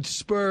would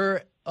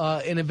spur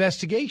an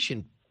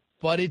investigation,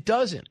 but it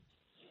doesn't.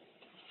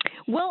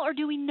 Well, or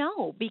do we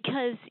know?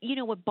 Because,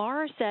 what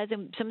Barr says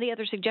and some of the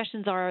other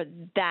suggestions are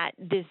that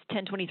this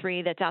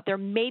 1023 that's out there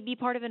may be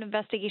part of an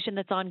investigation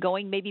that's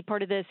ongoing, may be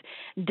part of this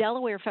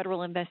Delaware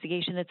federal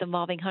investigation that's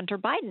involving Hunter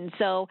Biden.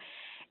 So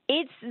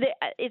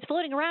it's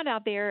floating around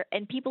out there,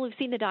 and people who've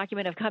seen the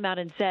document have come out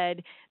and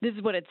said, this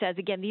is what it says.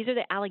 Again, these are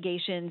the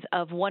allegations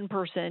of one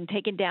person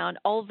taken down,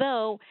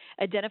 although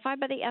identified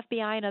by the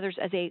FBI and others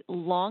as a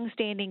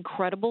longstanding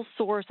credible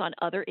source on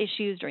other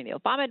issues during the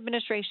Obama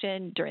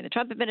administration, during the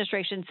Trump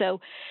administration.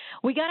 So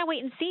we got to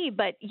wait and see.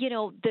 But,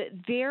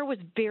 there was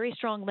very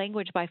strong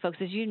language by folks.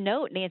 As you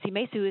note, Nancy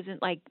Mace, who isn't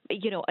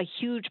a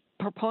huge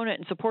proponent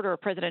and supporter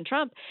of President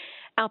Trump,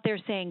 out there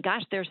saying,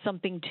 gosh, there's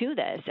something to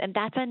this. And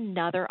that's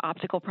another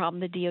obstacle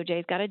problem the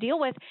DOJ's got to deal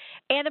with.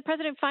 And the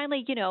president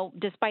finally,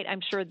 despite, I'm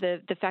sure,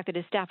 the fact that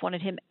his staff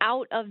wanted him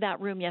out of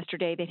that room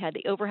yesterday, they had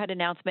the overhead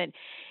announcement.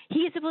 He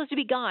is supposed to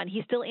be gone.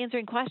 He's still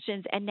answering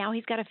questions. And now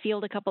he's got to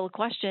field a couple of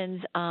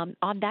questions on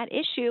that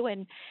issue.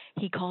 And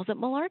he calls it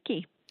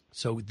malarkey.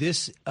 So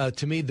this,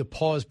 to me, the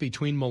pause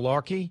between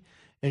malarkey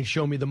and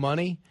show me the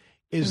money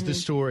is the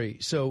story.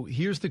 So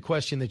here's the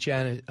question that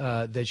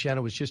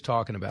Shannon was just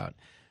talking about.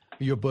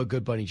 Your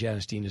good buddy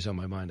Janice Dean is on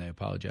my mind. I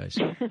apologize.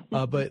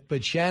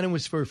 But Shannon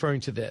was referring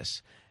to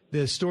this.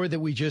 The story that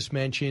we just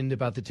mentioned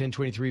about the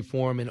 1023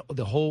 form and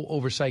the whole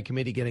oversight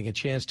committee getting a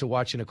chance to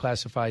watch in a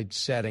classified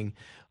setting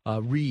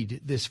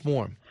read this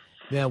form.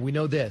 Now, we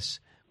know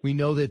this. We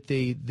know that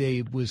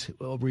they was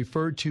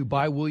referred to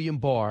by William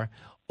Barr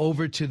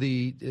over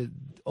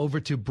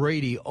to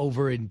Brady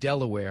over in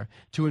Delaware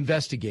to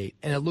investigate.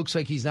 And it looks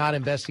like he's not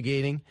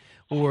investigating,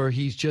 or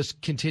he's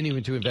just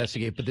continuing to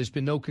investigate, but there's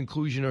been no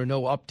conclusion or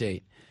no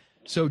update.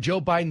 So Joe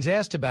Biden's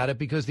asked about it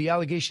because the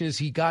allegation is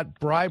he got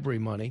bribery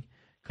money.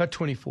 Cut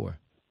 24.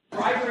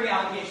 Bribery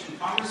allegation.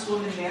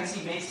 Congresswoman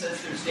Nancy Mace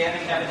says there's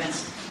damning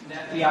evidence in the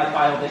FBI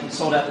file that you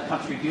sold out the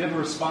country. Do you have a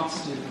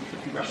response to the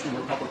congressional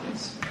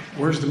Republicans?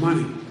 Where's the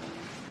money?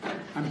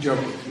 I'm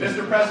joking.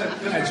 Mr. President,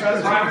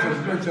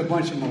 it's a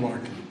bunch of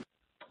malarkey.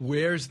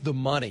 Where's the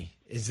money?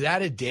 Is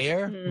that a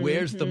dare?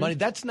 Where's the money?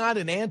 That's not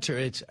an answer.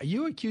 Are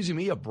you accusing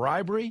me of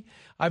bribery?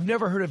 I've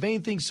never heard of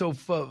anything so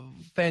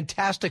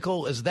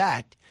fantastical as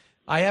that.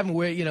 I haven't,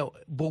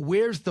 but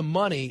where's the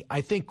money?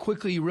 I think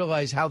quickly you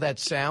realize how that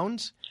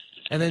sounds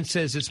and then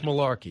says it's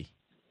malarkey.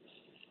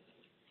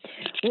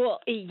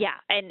 Well, yeah,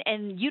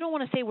 and you don't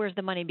want to say where's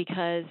the money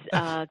because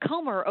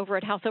Comer over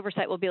at House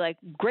Oversight will be like,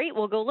 great,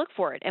 we'll go look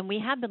for it. And we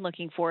have been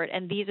looking for it.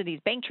 And these are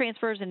these bank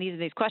transfers and these are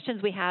these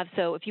questions we have.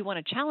 So if you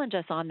want to challenge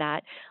us on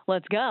that,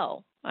 let's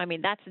go. I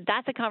mean,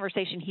 that's a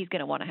conversation he's going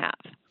to want to have.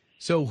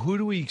 So who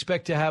do we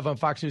expect to have on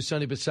Fox News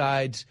Sunday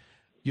besides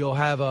you'll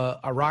have a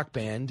rock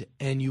band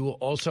and you will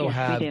also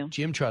have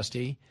Jim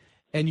Trusty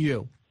and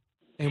you?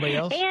 Anybody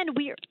else? And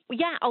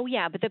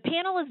but the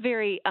panel is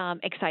very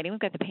exciting. We've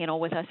got the panel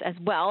with us as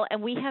well,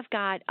 and we have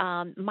got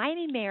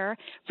Miami Mayor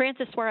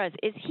Francis Suarez.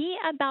 Is he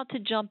about to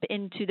jump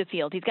into the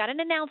field? He's got an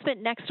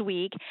announcement next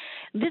week.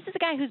 This is a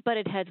guy who's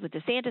butted heads with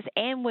DeSantis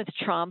and with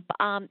Trump.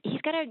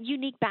 He's got a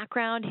unique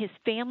background. His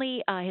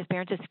family, his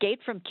parents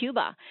escaped from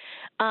Cuba,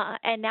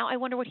 and now I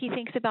wonder what he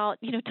thinks about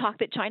talk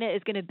that China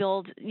is going to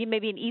build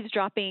maybe an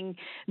eavesdropping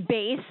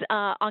base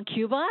on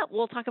Cuba.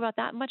 We'll talk about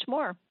that and much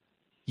more.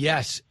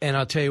 Yes, and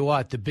I'll tell you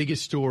what, the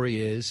biggest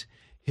story is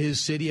his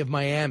city of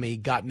Miami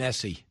got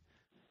messy.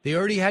 They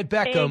already had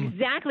Beckham.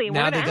 Exactly.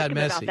 Now We're they got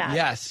messy. About that.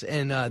 Yes,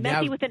 and messy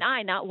now with an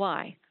I, not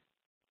Y.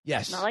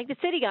 Yes. Not like the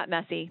city got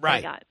messy. Right.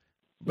 They got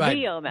right.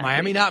 Rio messy.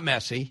 Miami not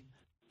messy,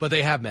 but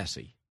they have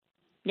messy.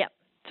 Yep.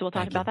 So we'll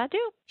talk about that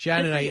too.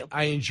 Shannon,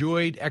 I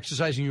enjoyed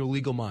exercising your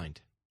legal mind.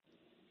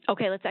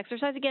 Okay, let's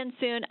exercise again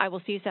soon. I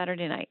will see you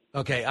Saturday night.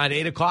 Okay, at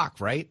 8 o'clock,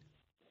 right?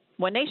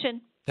 One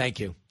Nation. Thank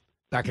you.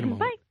 Back in a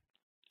moment. Bye.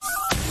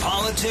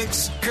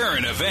 Politics,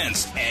 current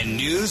events, and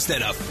news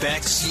that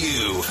affects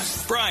you.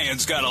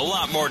 Brian's got a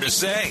lot more to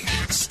say.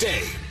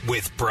 Stay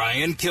with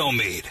Brian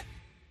Kilmeade.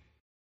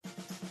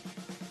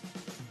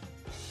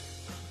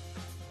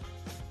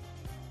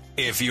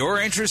 If you're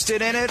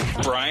interested in it,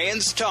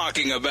 Brian's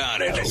talking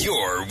about it.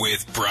 You're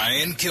with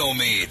Brian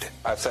Kilmeade.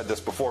 I've said this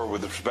before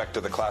with respect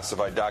to the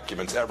classified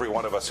documents. Every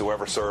one of us who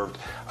ever served,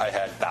 I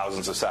had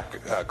thousands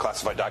of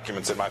classified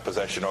documents in my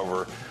possession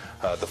over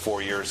the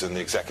 4 years in the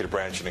executive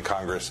branch and in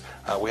Congress,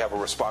 we have a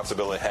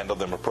responsibility to handle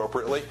them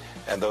appropriately.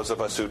 And those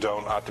of us who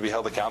don't ought to be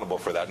held accountable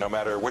for that, no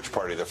matter which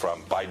party they're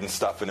from. Biden's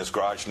stuff in his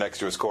garage next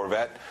to his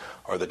Corvette,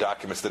 or the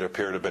documents that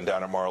appear to have been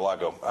down at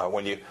Mar-a-Lago.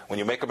 When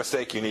you make a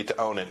mistake, you need to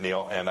own it,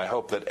 Neil. And I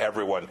hope that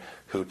everyone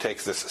who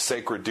takes this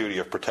sacred duty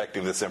of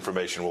protecting this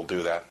information will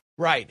do that.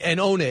 Right, and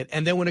own it.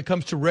 And then when it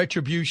comes to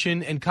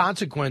retribution and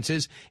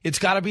consequences, it's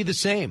got to be the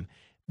same.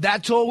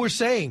 That's all we're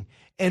saying.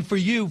 And for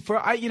you,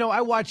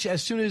 I watch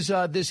as soon as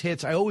this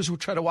hits, I always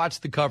try to watch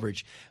the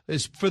coverage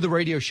for the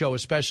radio show,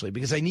 especially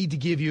because I need to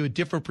give you a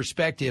different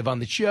perspective on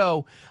the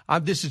show.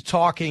 This is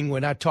talking.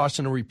 We're not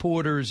tossing to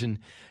reporters. And,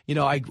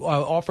 I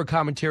offer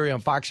commentary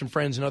on Fox and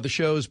Friends and other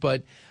shows,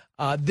 but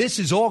this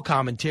is all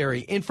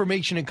commentary,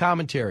 information and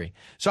commentary.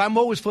 So I'm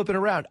always flipping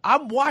around.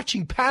 I'm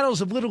watching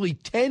panels of literally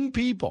 10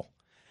 people.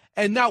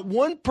 And not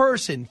one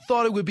person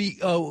thought it would be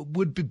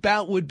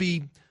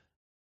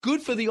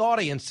good for the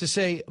audience to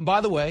say, by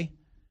the way,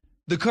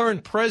 the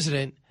current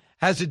president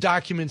has a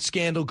document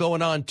scandal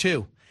going on,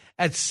 too,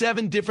 at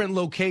 7 different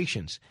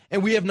locations.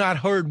 And we have not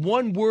heard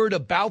one word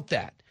about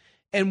that.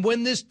 And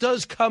when this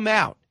does come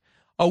out,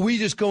 are we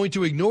just going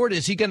to ignore it?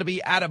 Is he going to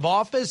be out of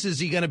office? Is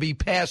he going to be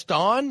passed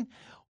on?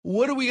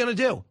 What are we going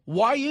to do?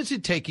 Why is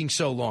it taking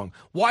so long?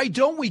 Why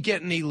don't we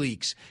get any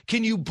leaks?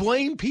 Can you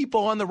blame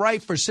people on the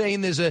right for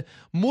saying there's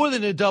more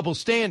than a double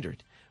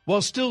standard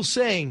while still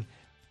saying,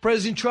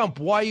 President Trump,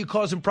 why are you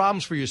causing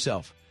problems for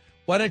yourself?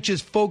 Why not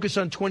just focus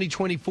on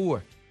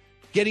 2024,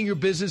 getting your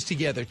business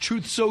together,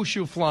 Truth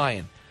Social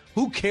flying?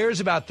 Who cares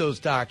about those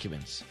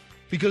documents?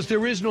 Because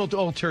there is no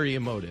ulterior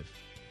motive.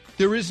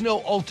 There is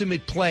no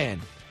ultimate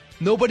plan.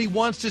 Nobody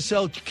wants to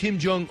sell Kim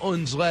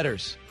Jong-un's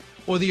letters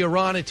or the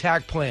Iran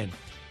attack plan.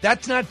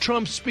 That's not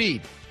Trump's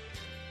speed.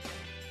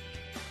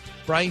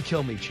 Brian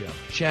Kilmeade Show.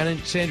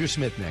 Sandra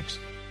Smith next.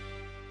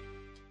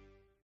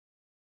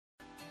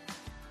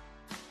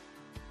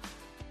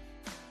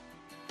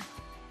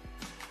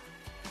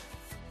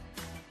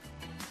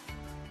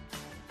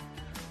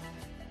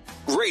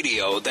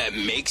 Radio that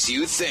makes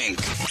you think.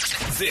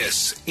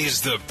 This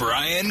is the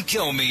Brian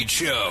Kilmeade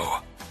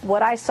Show.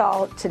 What I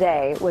saw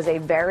today was a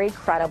very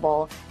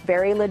credible,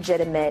 very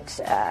legitimate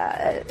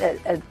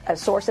a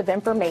source of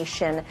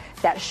information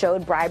that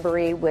showed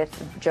bribery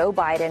with Joe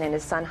Biden and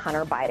his son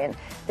Hunter Biden.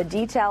 The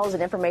details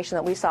and information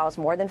that we saw was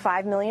more than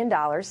 $5 million.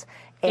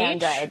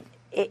 And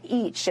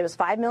each. It was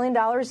 $5 million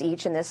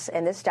each in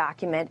this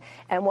document.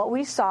 And what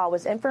we saw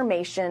was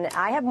information.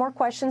 I have more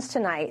questions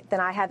tonight than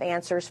I have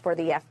answers for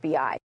the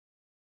FBI.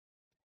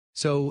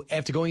 So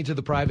after going into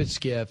the private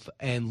SCIF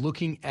and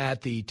looking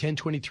at the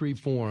 1023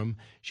 form,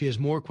 she has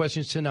more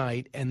questions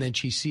tonight, and then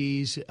she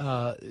sees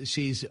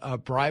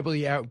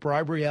bribery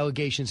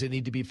allegations that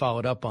need to be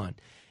followed up on.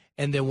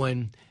 And then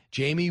when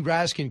Jamie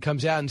Raskin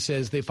comes out and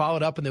says they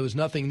followed up and there was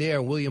nothing there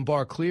and William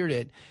Barr cleared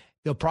it,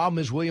 the problem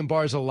is William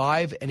Barr's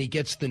alive and he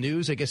gets the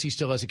news. I guess he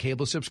still has a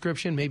cable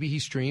subscription. Maybe he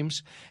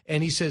streams.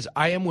 And he says,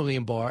 I am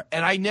William Barr.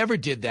 And I never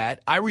did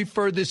that. I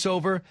referred this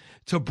over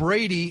to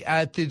Brady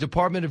at the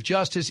Department of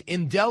Justice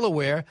in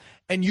Delaware.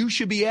 And you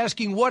should be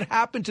asking what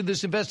happened to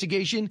this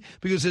investigation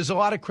because there's a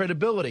lot of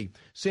credibility.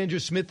 Sandra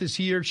Smith is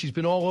here. She's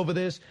been all over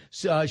this.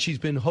 She's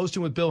been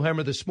hosting with Bill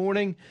Hemmer this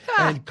morning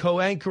and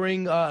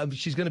co-anchoring.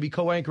 She's going to be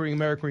co-anchoring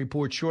American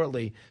Report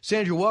shortly.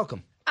 Sandra,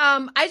 welcome.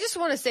 I just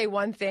want to say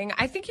one thing.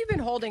 I think you've been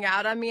holding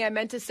out on me. I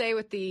meant to say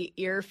with the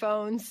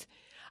earphones.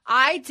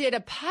 I did a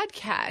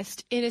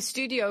podcast in a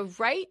studio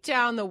right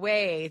down the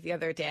way the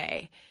other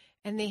day,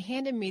 and they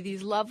handed me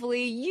these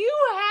lovely, you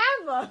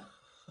have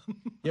them.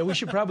 Yeah, we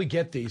should probably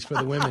get these for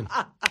the women.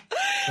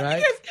 Right?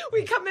 Because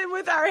we come in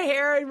with our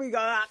hair and we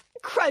go,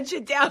 crunch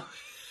it down.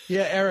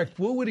 Yeah, Eric,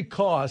 what would it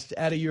cost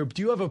out of your,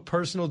 do you have a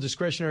personal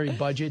discretionary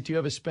budget? Do you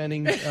have a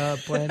spending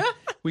plan?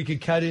 We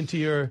could cut into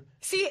your...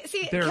 See,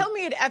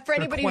 Kilmeade, for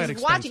anybody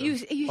who's watching,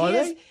 he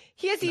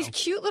has these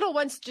cute little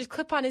ones to just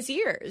clip on his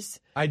ears.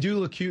 I do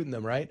look cute in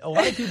them, right? A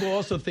lot of people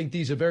also think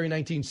these are very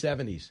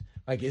 1970s.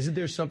 Like, isn't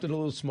there something a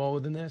little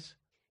smaller than this?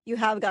 You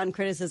have gotten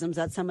criticisms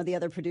that some of the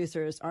other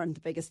producers aren't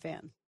the biggest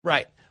fan.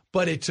 Right.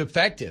 But it's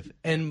effective.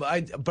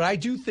 But I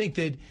do think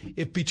that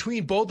if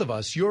between both of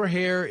us, your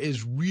hair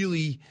is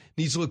really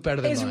needs to look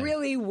better than mine. It's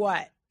really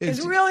what?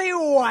 It's really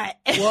what?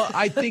 Well,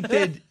 I think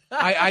that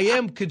I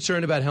am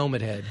concerned about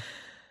helmet head.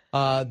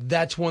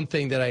 That's one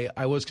thing that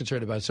I was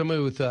concerned about.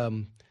 Somebody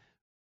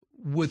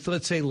with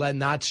let's say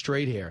not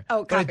straight hair.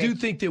 Oh, but I do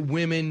think that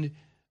women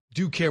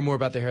do care more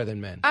about their hair than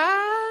men.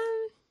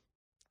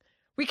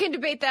 We can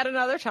debate that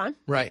another time.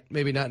 Right.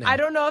 Maybe not now. I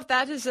don't know if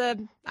that is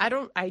I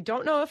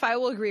don't know if I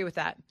will agree with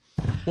that.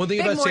 One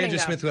thing about Sandra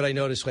Smith, what I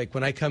noticed, like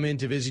when I come in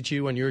to visit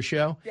you on your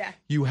show,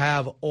 you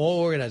have all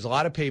organized, a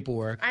lot of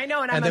paperwork. I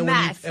know, and I'm a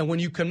mess. And when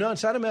you come, no,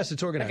 it's not a mess,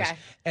 it's organized. Okay.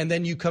 And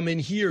then you come in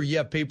here, you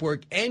have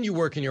paperwork, and you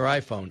work in your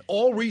iPhone,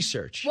 all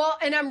research. Well,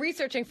 and I'm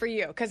researching for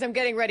you because I'm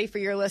getting ready for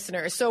your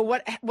listeners. So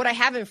what I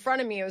have in front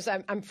of me is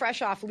I'm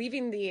fresh off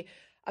leaving the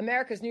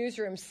America's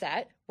Newsroom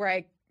set where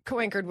I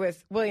co-anchored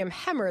with William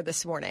Hemmer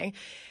this morning.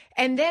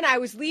 And then I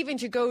was leaving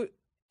to go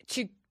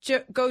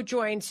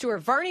join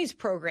Stuart Varney's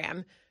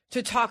program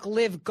to talk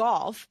live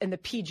golf and the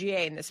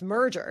PGA in this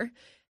merger.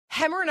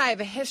 Hemmer and I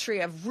have a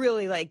history of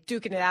really like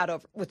duking it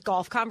out with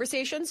golf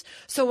conversations.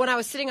 So when I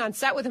was sitting on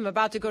set with him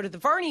about to go to the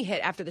Varney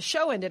hit after the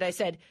show ended, I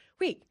said,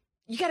 wait,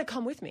 you got to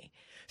come with me.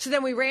 So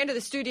then we ran to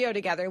the studio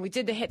together and we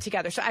did the hit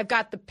together. So I've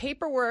got the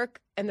paperwork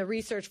and the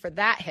research for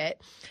that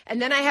hit.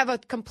 And then I have a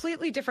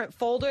completely different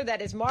folder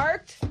that is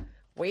marked,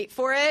 wait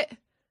for it,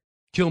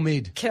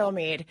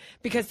 Kilmeade,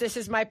 because this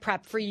is my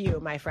prep for you,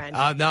 my friend.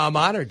 No, I'm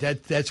honored.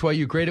 That's why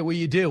you're great at what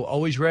you do.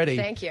 Always ready.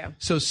 Thank you.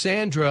 So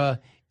Sandra,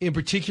 in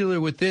particular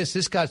with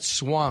this got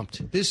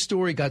swamped. This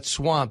story got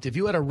swamped. If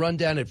you had a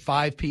rundown at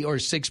 5 p or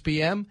 6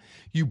 p.m.,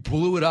 you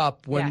blew it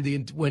up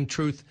when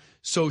Truth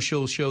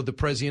Social showed the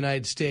President of the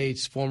United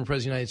States, former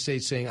President of the United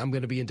States, saying, I'm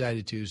going to be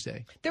indicted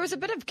Tuesday. There was a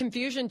bit of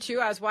confusion, too.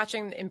 I was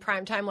watching in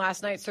primetime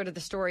last night sort of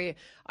the story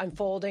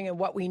unfolding and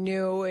what we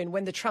knew and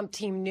when the Trump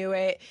team knew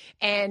it.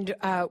 And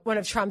one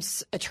of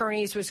Trump's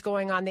attorneys was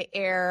going on the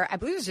air, I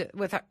believe it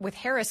was with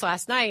Harris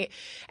last night,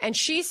 and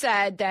she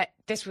said that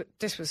this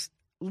was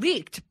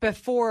leaked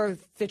before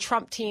the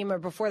Trump team or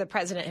before the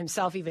president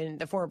himself, even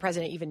the former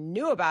president, even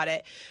knew about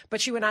it. But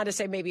she went on to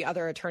say maybe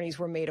other attorneys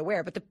were made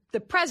aware. But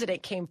the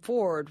president came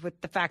forward with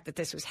the fact that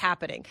this was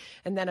happening.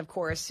 And then, of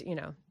course,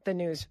 the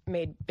news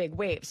made big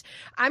waves.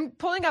 I'm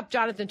pulling up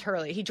Jonathan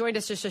Turley. He joined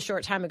us just a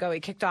short time ago. He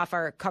kicked off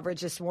our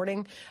coverage this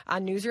morning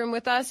on Newsroom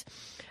with us.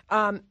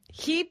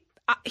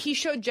 He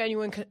showed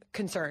genuine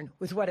concern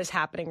with what is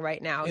happening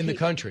right now in the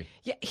country.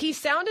 Yeah, he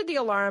sounded the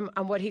alarm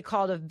on what he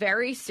called a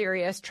very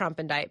serious Trump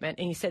indictment,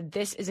 and he said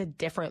this is a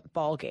different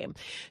ballgame.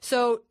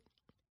 So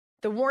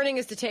the warning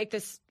is to take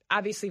this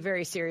obviously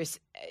very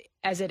serious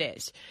as it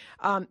is.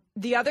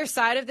 The other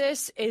side of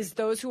this is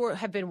those who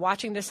have been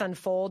watching this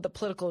unfold, the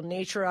political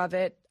nature of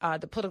it,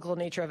 the political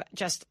nature of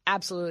just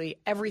absolutely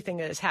everything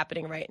that is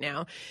happening right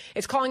now.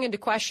 It's calling into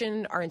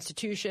question our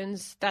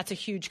institutions. That's a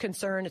huge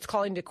concern. It's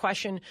calling into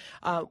question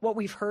what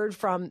we've heard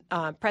from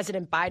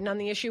President Biden on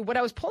the issue. What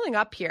I was pulling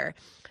up here,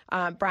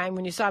 Brian,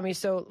 when you saw me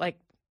so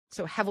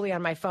heavily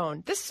on my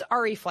phone, this is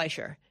Ari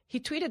Fleischer. He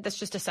tweeted this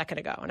just a second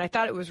ago, and I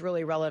thought it was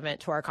really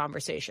relevant to our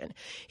conversation.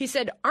 He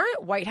said,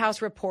 aren't White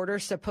House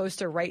reporters supposed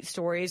to write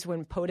stories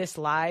when POTUS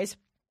lies?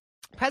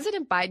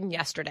 President Biden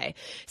yesterday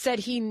said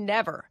he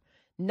never,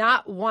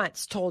 not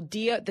once, told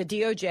the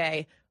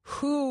DOJ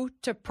who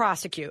to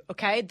prosecute,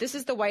 okay? This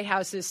is the White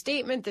House's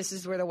statement. This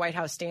is where the White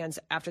House stands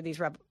after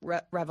these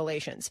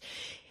revelations.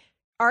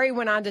 Ari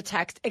went on to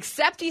text,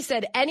 except he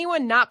said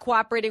anyone not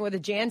cooperating with a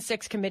Jan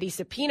 6 committee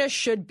subpoena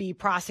should be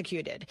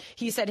prosecuted.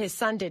 He said his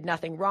son did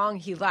nothing wrong.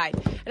 He lied.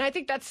 And I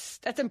think that's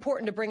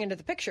important to bring into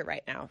the picture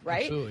right now,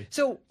 right? Absolutely.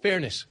 So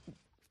Fairness.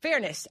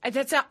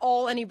 That's not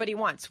all anybody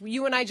wants.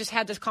 You and I just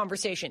had this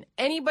conversation.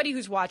 Anybody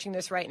who's watching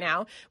this right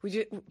now,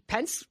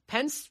 Pence,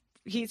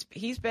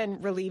 he's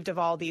been relieved of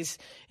all these,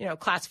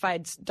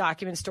 classified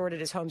documents stored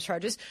at his home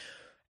charges.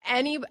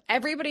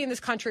 Everybody in this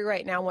country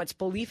right now wants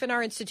belief in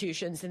our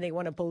institutions, and they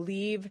want to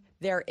believe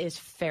there is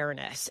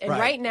fairness. And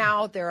right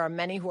now, there are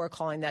many who are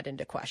calling that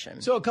into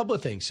question. So a couple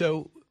of things.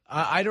 So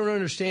I don't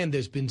understand.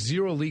 There's been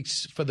zero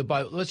leaks for the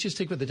Bible. Let's just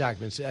stick with the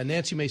documents.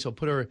 Nancy Mace will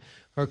put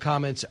her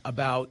comments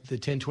about the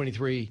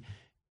 1023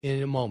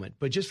 in a moment.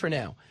 But just for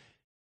now,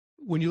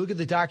 when you look at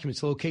the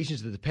documents, the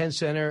locations at the Penn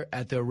Center,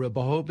 at the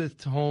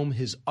Rehoboth home,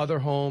 his other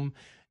home,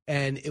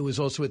 and it was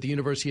also at the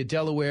University of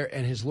Delaware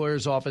and his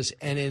lawyer's office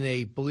and in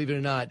a, believe it or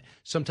not,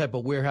 some type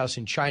of warehouse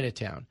in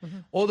Chinatown. Mm-hmm.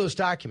 All those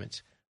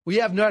documents. We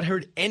have not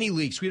heard any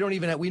leaks. We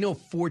know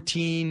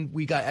 14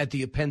 we got at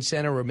the Penn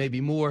Center or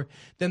maybe more.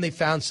 Then they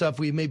found stuff.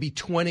 We maybe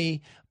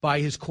 20 by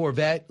his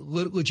Corvette.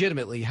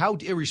 Legitimately, how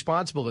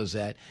irresponsible is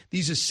that?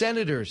 These are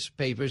senators'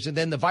 papers and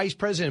then the vice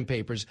president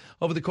papers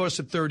over the course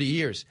of 30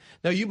 years.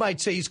 Now, you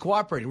might say he's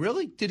cooperating.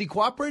 Really? Did he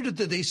cooperate or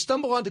did they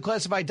stumble onto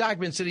classified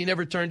documents that he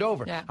never turned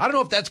over? Yeah. I don't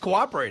know if that's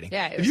cooperating.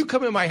 Yeah, if you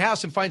come in my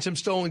house and find some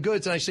stolen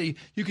goods and I say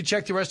you could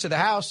check the rest of the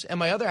house and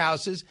my other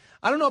houses,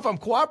 I don't know if I'm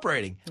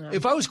cooperating. No.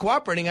 If I was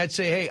cooperating, I'd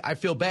say, hey, I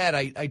feel bad.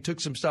 I took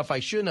some stuff I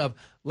shouldn't have,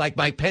 like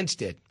Mike Pence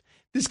did.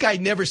 This guy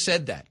never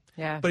said that.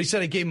 Yeah. But he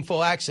said I gave him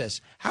full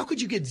access. How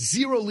could you get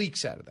zero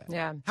leaks out of that?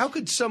 Yeah. How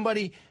could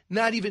somebody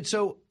not even –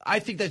 so I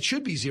think that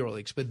should be zero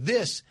leaks. But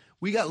this,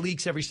 we got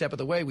leaks every step of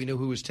the way. We know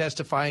who was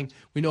testifying.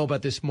 We know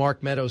about this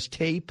Mark Meadows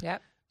tape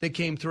that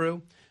came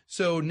through.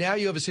 So now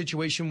you have a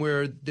situation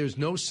where there's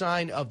no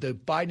sign of the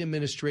Biden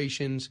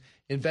administration's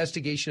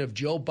investigation of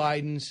Joe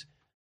Biden's –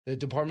 the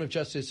Department of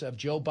Justice of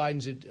Joe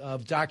Biden's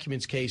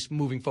documents case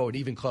moving forward,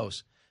 even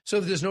close. So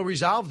if there's no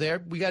resolve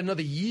there, we got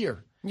another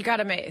year. You got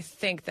to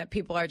think that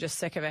people are just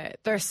sick of it.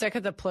 They're sick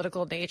of the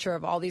political nature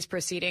of all these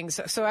proceedings.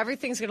 So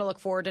everything's going to look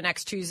forward to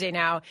next Tuesday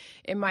now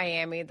in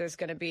Miami. There's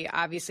going to be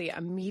obviously a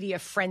media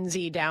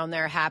frenzy down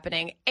there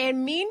happening.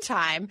 And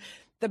meantime,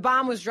 the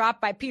bomb was dropped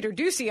by Peter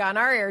Doocy on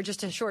our air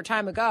just a short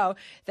time ago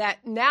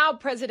that now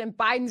President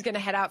Biden's going to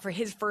head out for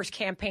his first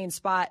campaign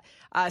stop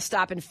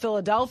in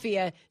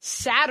Philadelphia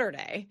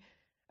Saturday.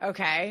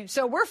 Okay,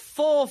 so we're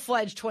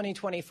full-fledged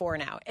 2024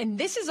 now. And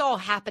this is all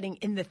happening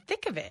in the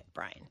thick of it,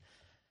 Brian.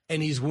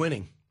 And he's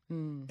winning.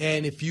 And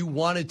if you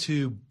wanted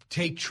to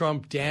take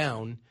Trump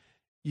down,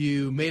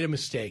 you made a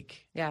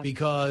mistake. Yeah.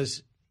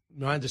 Because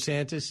Ron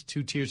DeSantis,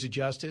 2 tiers of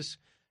justice.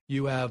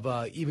 You have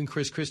even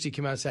Chris Christie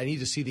come out and say, I need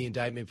to see the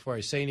indictment before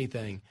I say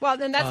anything. Well,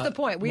 then that's the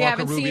point. We Marco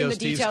haven't Rubio, seen the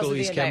Steve details of the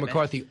Scalise, Kevin indictment.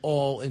 McCarthy,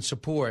 all in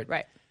support.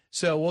 Right.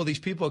 So all these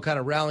people are kind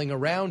of rallying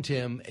around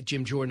him.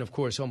 Jim Jordan, of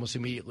course, almost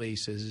immediately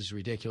says, this is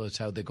ridiculous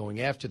how they're going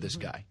after this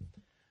guy.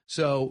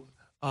 So,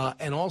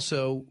 and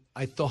also,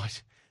 I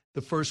thought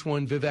the first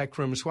one, Vivek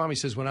Ramaswamy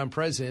says, when I'm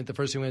president, the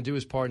first thing I'm going to do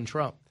is pardon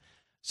Trump.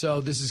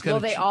 So this is going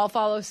to... Will they all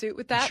follow suit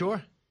with that?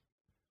 Sure.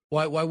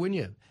 Why wouldn't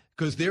you?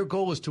 Because their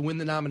goal is to win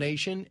the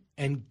nomination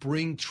and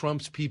bring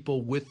Trump's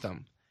people with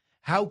them.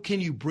 How can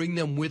you bring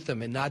them with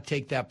them and not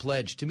take that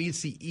pledge? To me,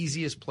 it's the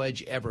easiest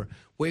pledge ever.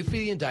 Wait for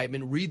the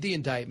indictment, read the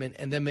indictment,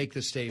 and then make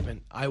the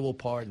statement, I will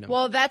pardon him.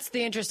 Well, that's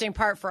the interesting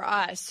part for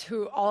us,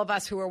 all of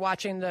us who were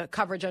watching the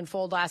coverage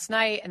unfold last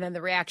night and then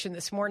the reaction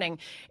this morning,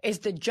 is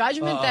the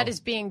judgment that is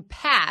being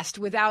passed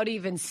without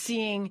even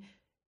seeing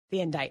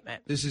the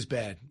indictment. This is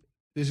bad.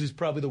 This is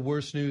probably the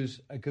worst news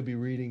I could be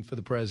reading for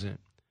the president.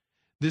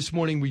 This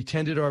morning, we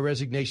tendered our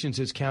resignations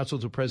as counsel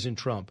to President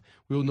Trump.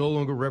 We will no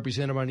longer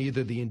represent him on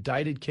either the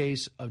indicted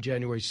case of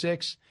January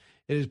 6th.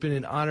 It has been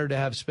an honor to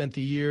have spent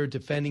the year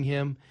defending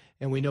him,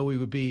 and we know we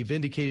would be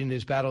vindicated in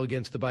his battle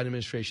against the Biden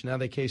administration. Now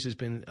that case has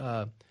been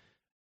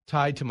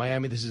tied to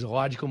Miami. This is a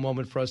logical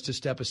moment for us to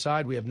step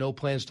aside. We have no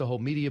plans to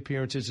hold media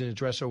appearances and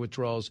address our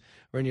withdrawals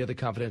or any other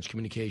confidential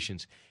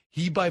communications.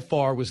 He, by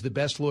far, was the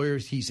best lawyer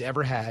he's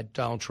ever had,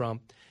 Donald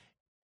Trump.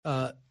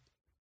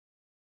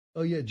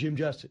 Jim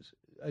Justice.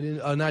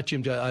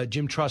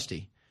 Jim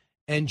Trusty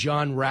and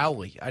John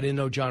Rowley. I didn't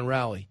know John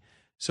Rowley.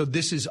 So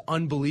this is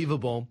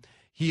unbelievable.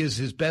 He is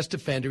his best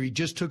defender. He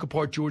just took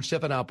apart George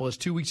Stephanopoulos.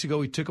 2 weeks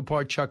ago, he took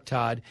apart Chuck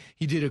Todd.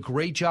 He did a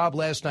great job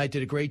last night,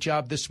 did a great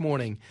job this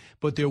morning.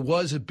 But there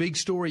was a big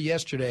story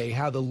yesterday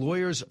how the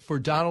lawyers for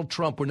Donald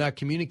Trump were not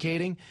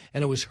communicating,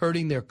 and it was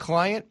hurting their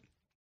client.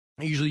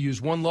 They usually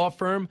use one law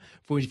firm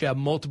for if you have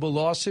multiple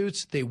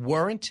lawsuits. They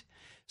weren't.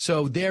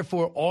 So,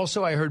 therefore,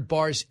 also I heard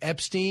Boris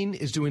Epstein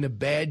is doing a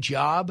bad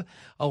job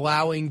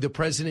allowing the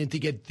president to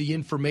get the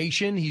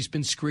information. He's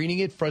been screening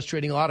it,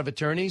 frustrating a lot of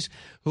attorneys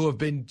who have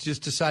been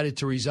just decided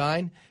to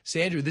resign.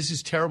 Sandra, this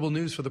is terrible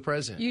news for the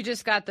president. You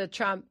just got the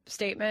Trump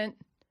statement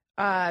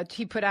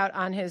he put out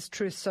on his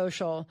Truth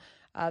Social,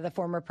 the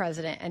former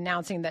president,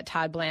 announcing that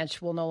Todd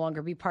Blanche will no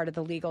longer be part of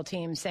the legal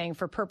team, saying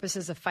for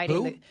purposes of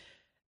fighting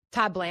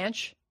Todd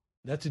Blanche.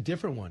 That's a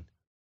different one.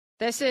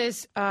 This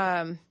is...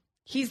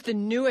 He's the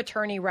new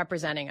attorney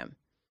representing him.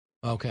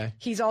 Okay.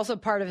 He's also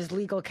part of his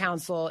legal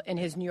counsel in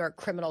his New York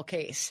criminal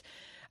case.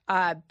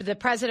 The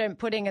president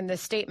putting in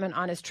this statement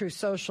on his Truth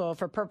Social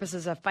for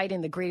purposes of fighting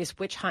the greatest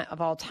witch hunt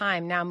of all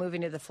time, now moving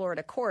to the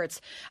Florida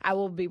courts, I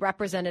will be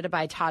represented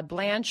by Todd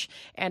Blanche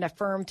and a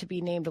firm to be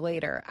named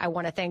later. I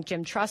want to thank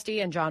Jim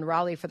Trusty and John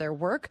Rowley for their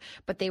work,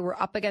 but they were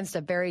up against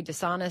a very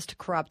dishonest,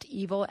 corrupt,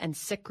 evil, and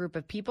sick group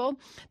of people,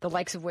 the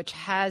likes of which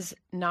has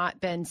not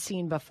been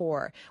seen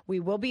before. We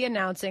will be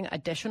announcing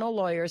additional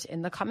lawyers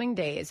in the coming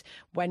days.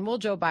 When will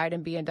Joe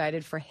Biden be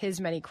indicted for his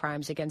many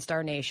crimes against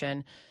our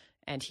nation?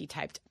 And he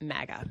typed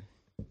MAGA.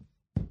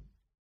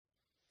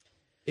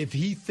 If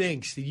he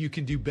thinks that you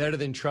can do better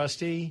than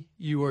Trusty,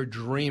 you are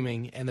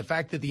dreaming. And the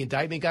fact that the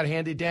indictment got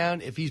handed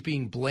down, if he's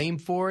being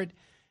blamed for it,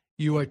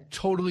 you are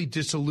totally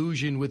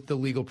disillusioned with the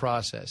legal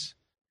process.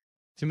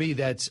 To me,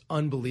 that's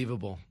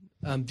unbelievable.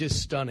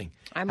 Just stunning.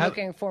 I'm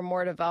looking for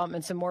more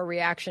developments and more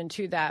reaction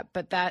to that.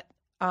 But that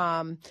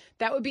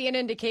would be an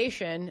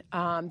indication.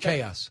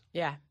 Chaos.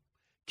 Yeah.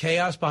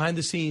 Chaos behind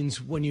the scenes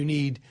when you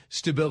need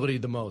stability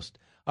the most.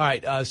 All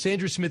right,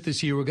 Sandra Smith is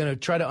here. We're going to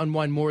try to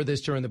unwind more of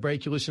this during the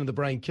break. You listen to the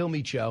Brian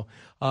Kilmeade Show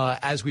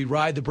as we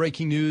ride the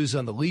breaking news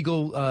on the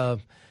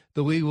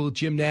legal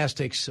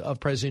gymnastics of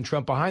President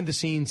Trump behind the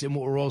scenes and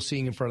what we're all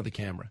seeing in front of the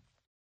camera.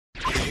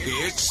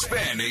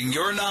 Expanding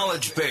your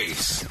knowledge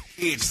base.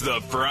 It's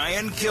the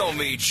Brian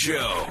Kilmeade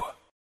Show.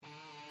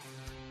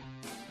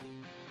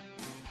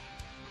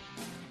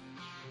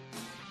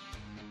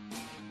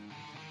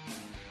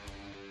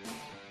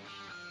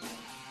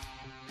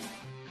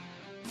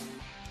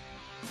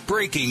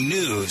 Breaking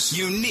news,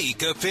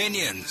 unique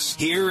opinions.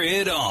 Hear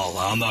it all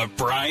on the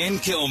Brian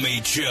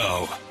Kilmeade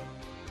Show.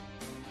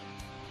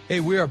 Hey,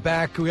 we are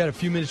back. We had a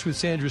few minutes with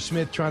Sandra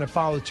Smith trying to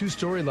follow two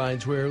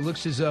storylines where it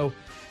looks as though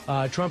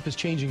Trump is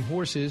changing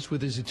horses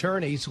with his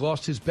attorneys.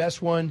 Lost his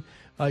best one,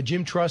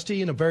 Jim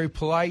Trusty, in a very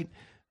polite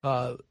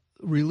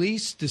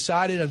release,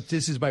 decided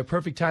this is my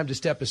perfect time to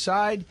step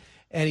aside.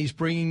 And he's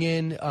bringing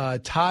in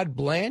Todd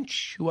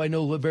Blanche, who I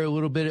know very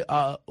little bit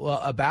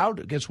about.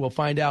 I guess we'll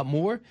find out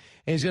more.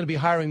 And he's going to be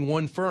hiring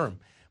one firm.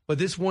 But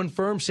this one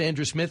firm,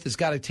 Sandra Smith, has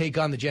got to take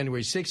on the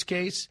January 6th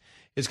case.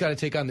 It's got to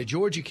take on the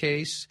Georgia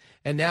case.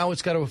 And now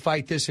it's got to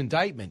fight this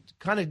indictment.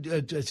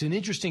 It's an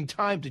interesting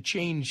time to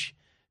change,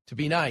 to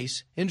be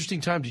nice,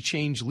 interesting time to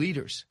change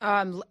leaders.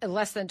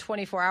 Less than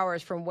 24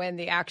 hours from when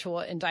the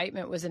actual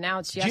indictment was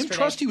announced yesterday. Jim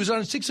Trusty was on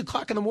at 6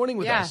 o'clock in the morning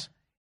with us.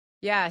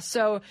 Yeah,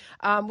 so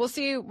we'll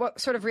see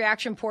what sort of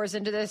reaction pours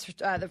into this.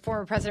 The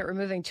former president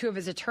removing 2 of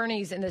his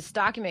attorneys in this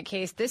document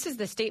case. This is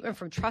the statement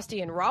from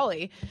Trustee and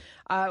Raleigh,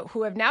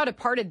 who have now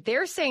departed.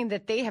 They're saying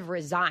that they have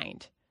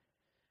resigned.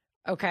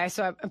 Okay,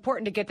 so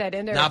important to get that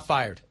in there. Not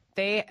fired.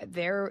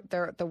 They're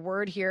the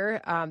word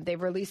here.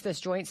 They've released this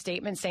joint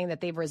statement saying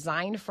that they've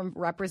resigned from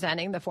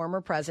representing the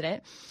former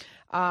president.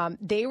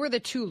 They were the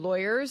 2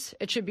 lawyers.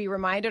 It should be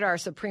reminded, our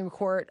Supreme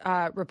Court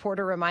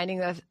reporter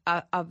reminding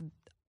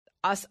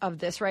us of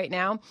this right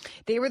now.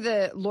 They were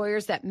the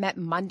lawyers that met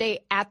Monday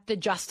at the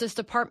Justice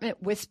Department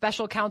with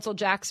Special Counsel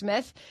Jack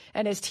Smith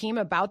and his team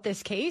about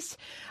this case.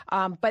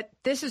 But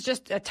this is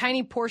just a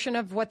tiny portion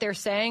of what they're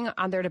saying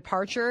on their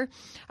departure.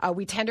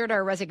 We tendered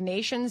our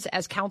resignations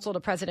as counsel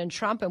to President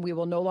Trump, and we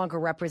will no longer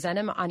represent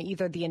him on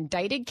either the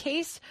indicted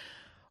case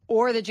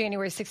or the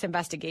January 6th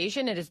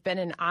investigation. It has been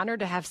an honor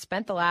to have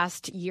spent the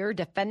last year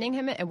defending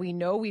him, and we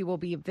know we will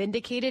be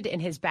vindicated in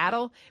his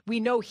battle. We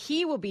know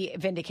he will be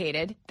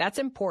vindicated, that's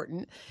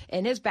important,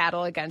 in his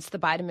battle against the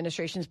Biden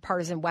administration's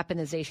partisan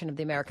weaponization of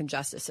the American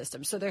justice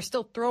system. So they're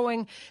still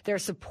throwing their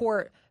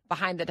support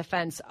behind the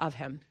defense of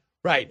him.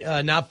 Right.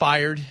 Not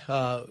fired.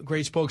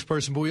 Great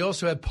spokesperson. But we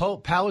also had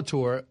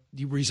Palator,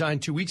 he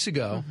resigned 2 weeks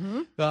ago,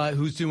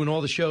 who's doing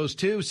all the shows,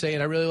 too, saying,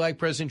 I really like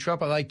President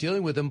Trump. I like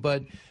dealing with him.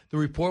 But the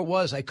report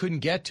was I couldn't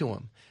get to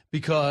him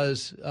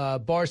because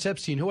Boris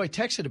Epstein, who I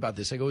texted about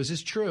this, I go, is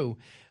this true?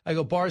 I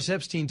go, Boris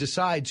Epstein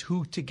decides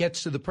who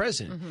gets to the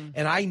president.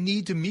 And I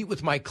need to meet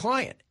with my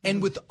client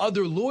and with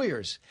other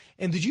lawyers.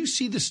 And did you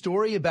see the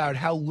story about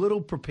how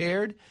little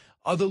prepared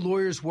other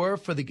lawyers were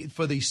for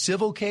the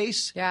civil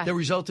case that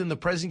resulted in the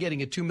president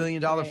getting a $2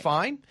 million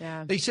fine?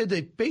 Yeah. They said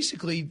that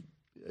basically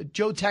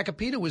Joe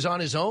Tacopina was on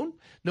his own,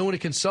 no one to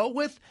consult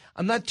with.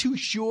 I'm not too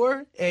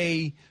sure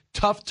a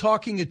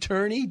tough-talking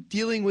attorney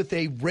dealing with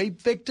a rape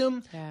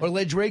victim or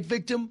alleged rape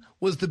victim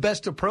was the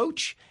best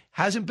approach.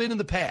 Hasn't been in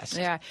the past.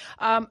 Yeah.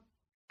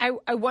 I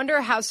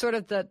wonder how sort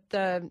of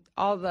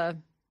all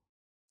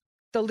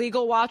the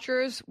legal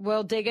watchers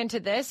will dig into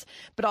this,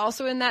 but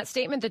also in that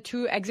statement, the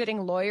 2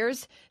 exiting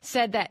lawyers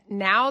said that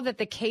now that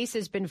the case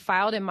has been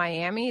filed in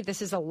Miami,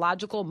 this is a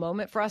logical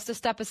moment for us to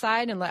step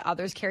aside and let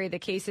others carry the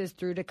cases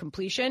through to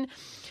completion.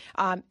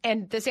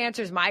 And this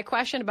answers my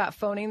question about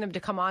phoning them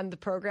to come on the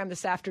program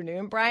this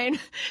afternoon, Brian,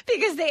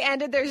 because they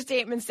ended their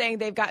statement saying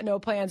they've got no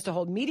plans to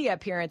hold media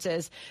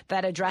appearances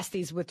that address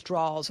these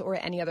withdrawals or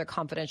any other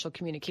confidential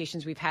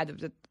communications we've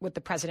had with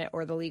the president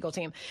or the legal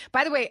team.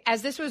 By the way,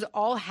 as this was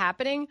all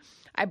happening,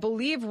 I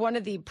believe one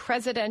of the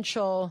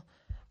presidential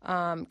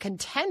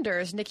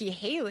contenders, Nikki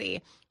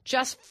Haley,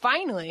 just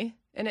finally,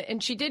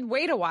 and she did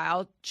wait a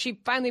while, she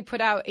finally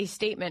put out a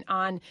statement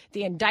on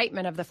the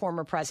indictment of the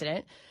former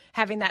president.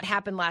 Having that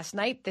happen last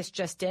night, this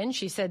just in,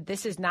 she said,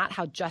 this is not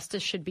how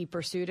justice should be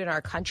pursued in our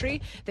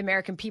country. The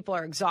American people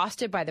are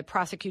exhausted by the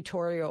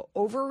prosecutorial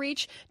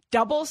overreach,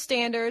 double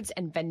standards,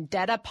 and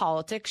vendetta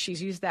politics.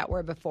 She's used that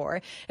word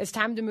before. It's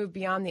time to move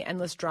beyond the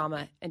endless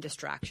drama and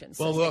distractions,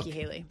 says Nikki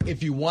Haley.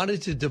 If you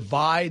wanted to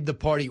divide the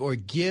party or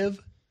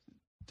give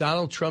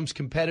Donald Trump's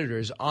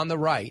competitors on the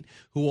right,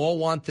 who all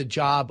want the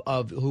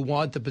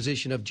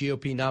position of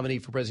GOP nominee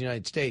for president of the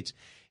United States,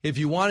 if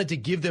you wanted to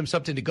give them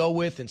something to go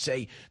with and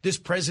say, this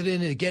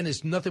president, again,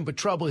 is nothing but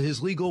trouble.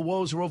 His legal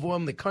woes are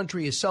overwhelming the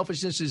country. His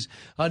selfishness has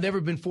never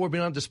been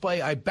on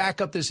display. I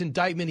back up this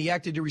indictment. He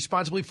acted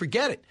irresponsibly.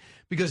 Forget it.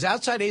 Because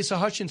outside Asa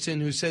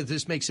Hutchinson, who says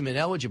this makes him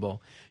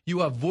ineligible, you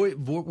have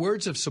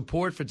words of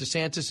support for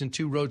DeSantis and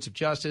 2 roads of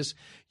justice.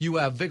 You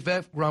have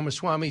Vivek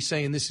Ramaswamy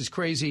saying this is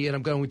crazy and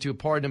I'm going to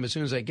pardon him as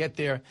soon as I get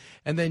there.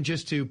 And then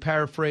just to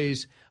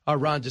paraphrase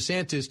Ron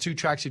DeSantis, 2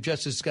 tracks of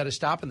justice has got to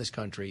stop in this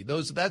country.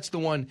 That's the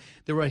one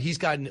that he's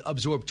gotten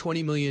absorbed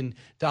 $20 million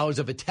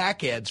of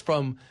attack ads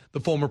from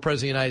the former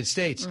president of the United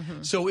States.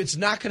 So it's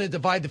not going to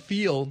divide the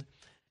field.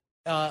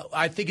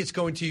 I think it's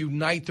going to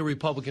unite the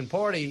Republican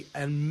Party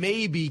and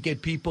maybe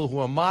get people who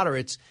are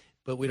moderates,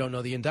 but we don't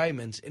know the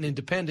indictments, and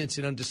independents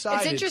and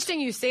undecided. It's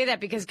interesting you say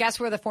that because guess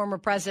where the former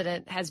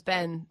president has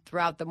been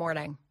throughout the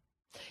morning?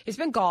 He's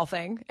been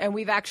golfing, and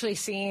we've actually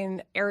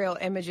seen aerial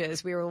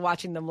images. We were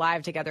watching them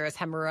live together as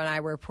Hemmer and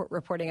I were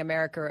reporting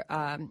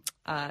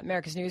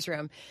America's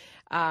Newsroom.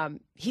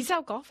 He's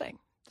out golfing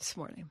this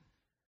morning.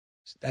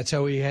 That's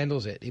how he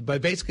handles it.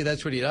 But basically,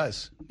 that's what he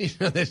does.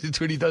 That's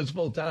what he does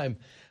full time.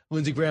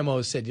 Lindsey Graham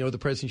always said, the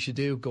president should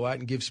do? Go out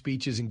and give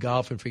speeches in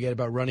golf and forget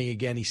about running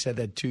again. He said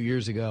that 2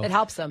 years ago. It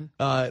helps him.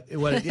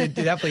 It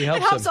definitely helps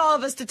him. It helps all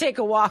of us to take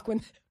a walk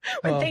when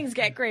things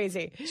get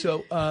crazy.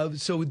 So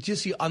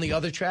just on the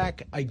other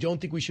track, I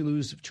don't think we should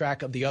lose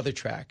track of the other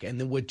track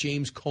and then what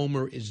James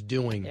Comer is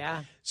doing.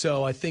 Yeah.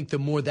 So I think the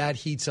more that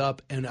heats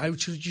up, and I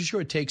was just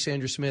sure it takes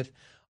Sandra Smith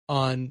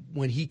on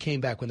when he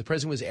came back, when the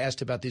president was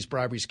asked about this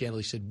bribery scandal,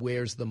 he said,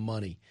 where's the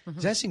money?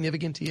 Is that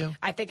significant to you?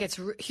 I think it's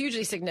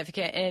hugely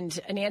significant. And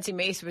Nancy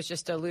Mace was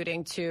just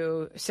alluding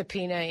to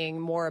subpoenaing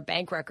more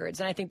bank records.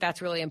 And I think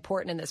that's really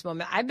important in this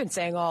moment. I've been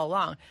saying all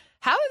along,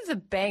 how does the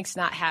banks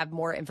not have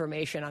more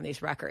information on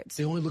these records?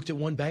 They only looked at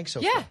one bank so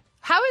far. Yeah.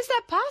 How is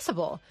that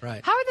possible?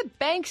 Right. How are the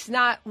banks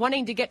not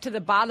wanting to get to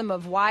the bottom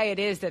of why it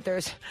is that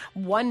there's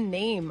one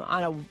name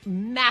on a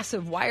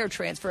massive wire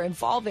transfer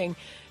involving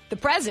the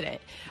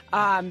president?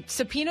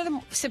 Subpoena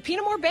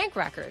more bank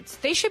records.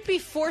 They should be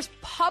forced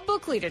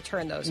publicly to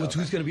turn those over.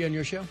 Who's going to be on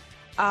your show?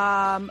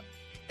 A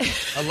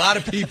lot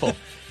of people.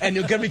 And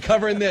you're going to be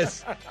covering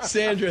this.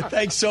 Sandra,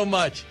 thanks so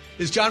much.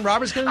 Is John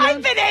Roberts going to be on?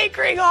 I've been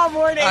anchoring all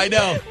morning. I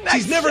know.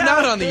 He's never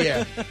not on the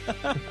air.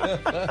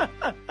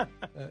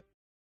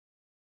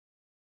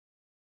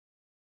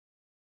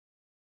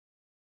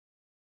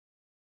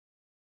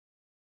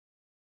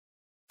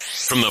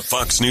 From the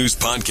Fox News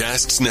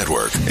Podcasts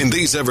Network. In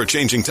these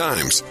ever-changing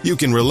times, you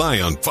can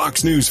rely on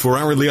Fox News for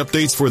hourly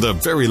updates for the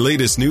very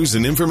latest news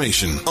and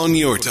information on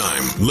your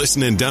time.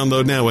 Listen and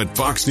download now at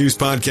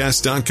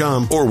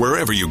foxnewspodcast.com or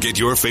wherever you get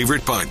your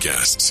favorite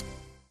podcasts.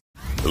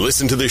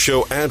 Listen to the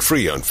show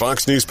ad-free on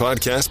Fox News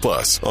Podcast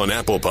Plus, on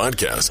Apple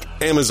Podcast,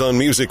 Amazon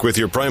Music with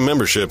your Prime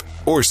membership,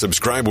 or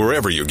subscribe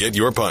wherever you get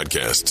your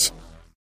podcasts.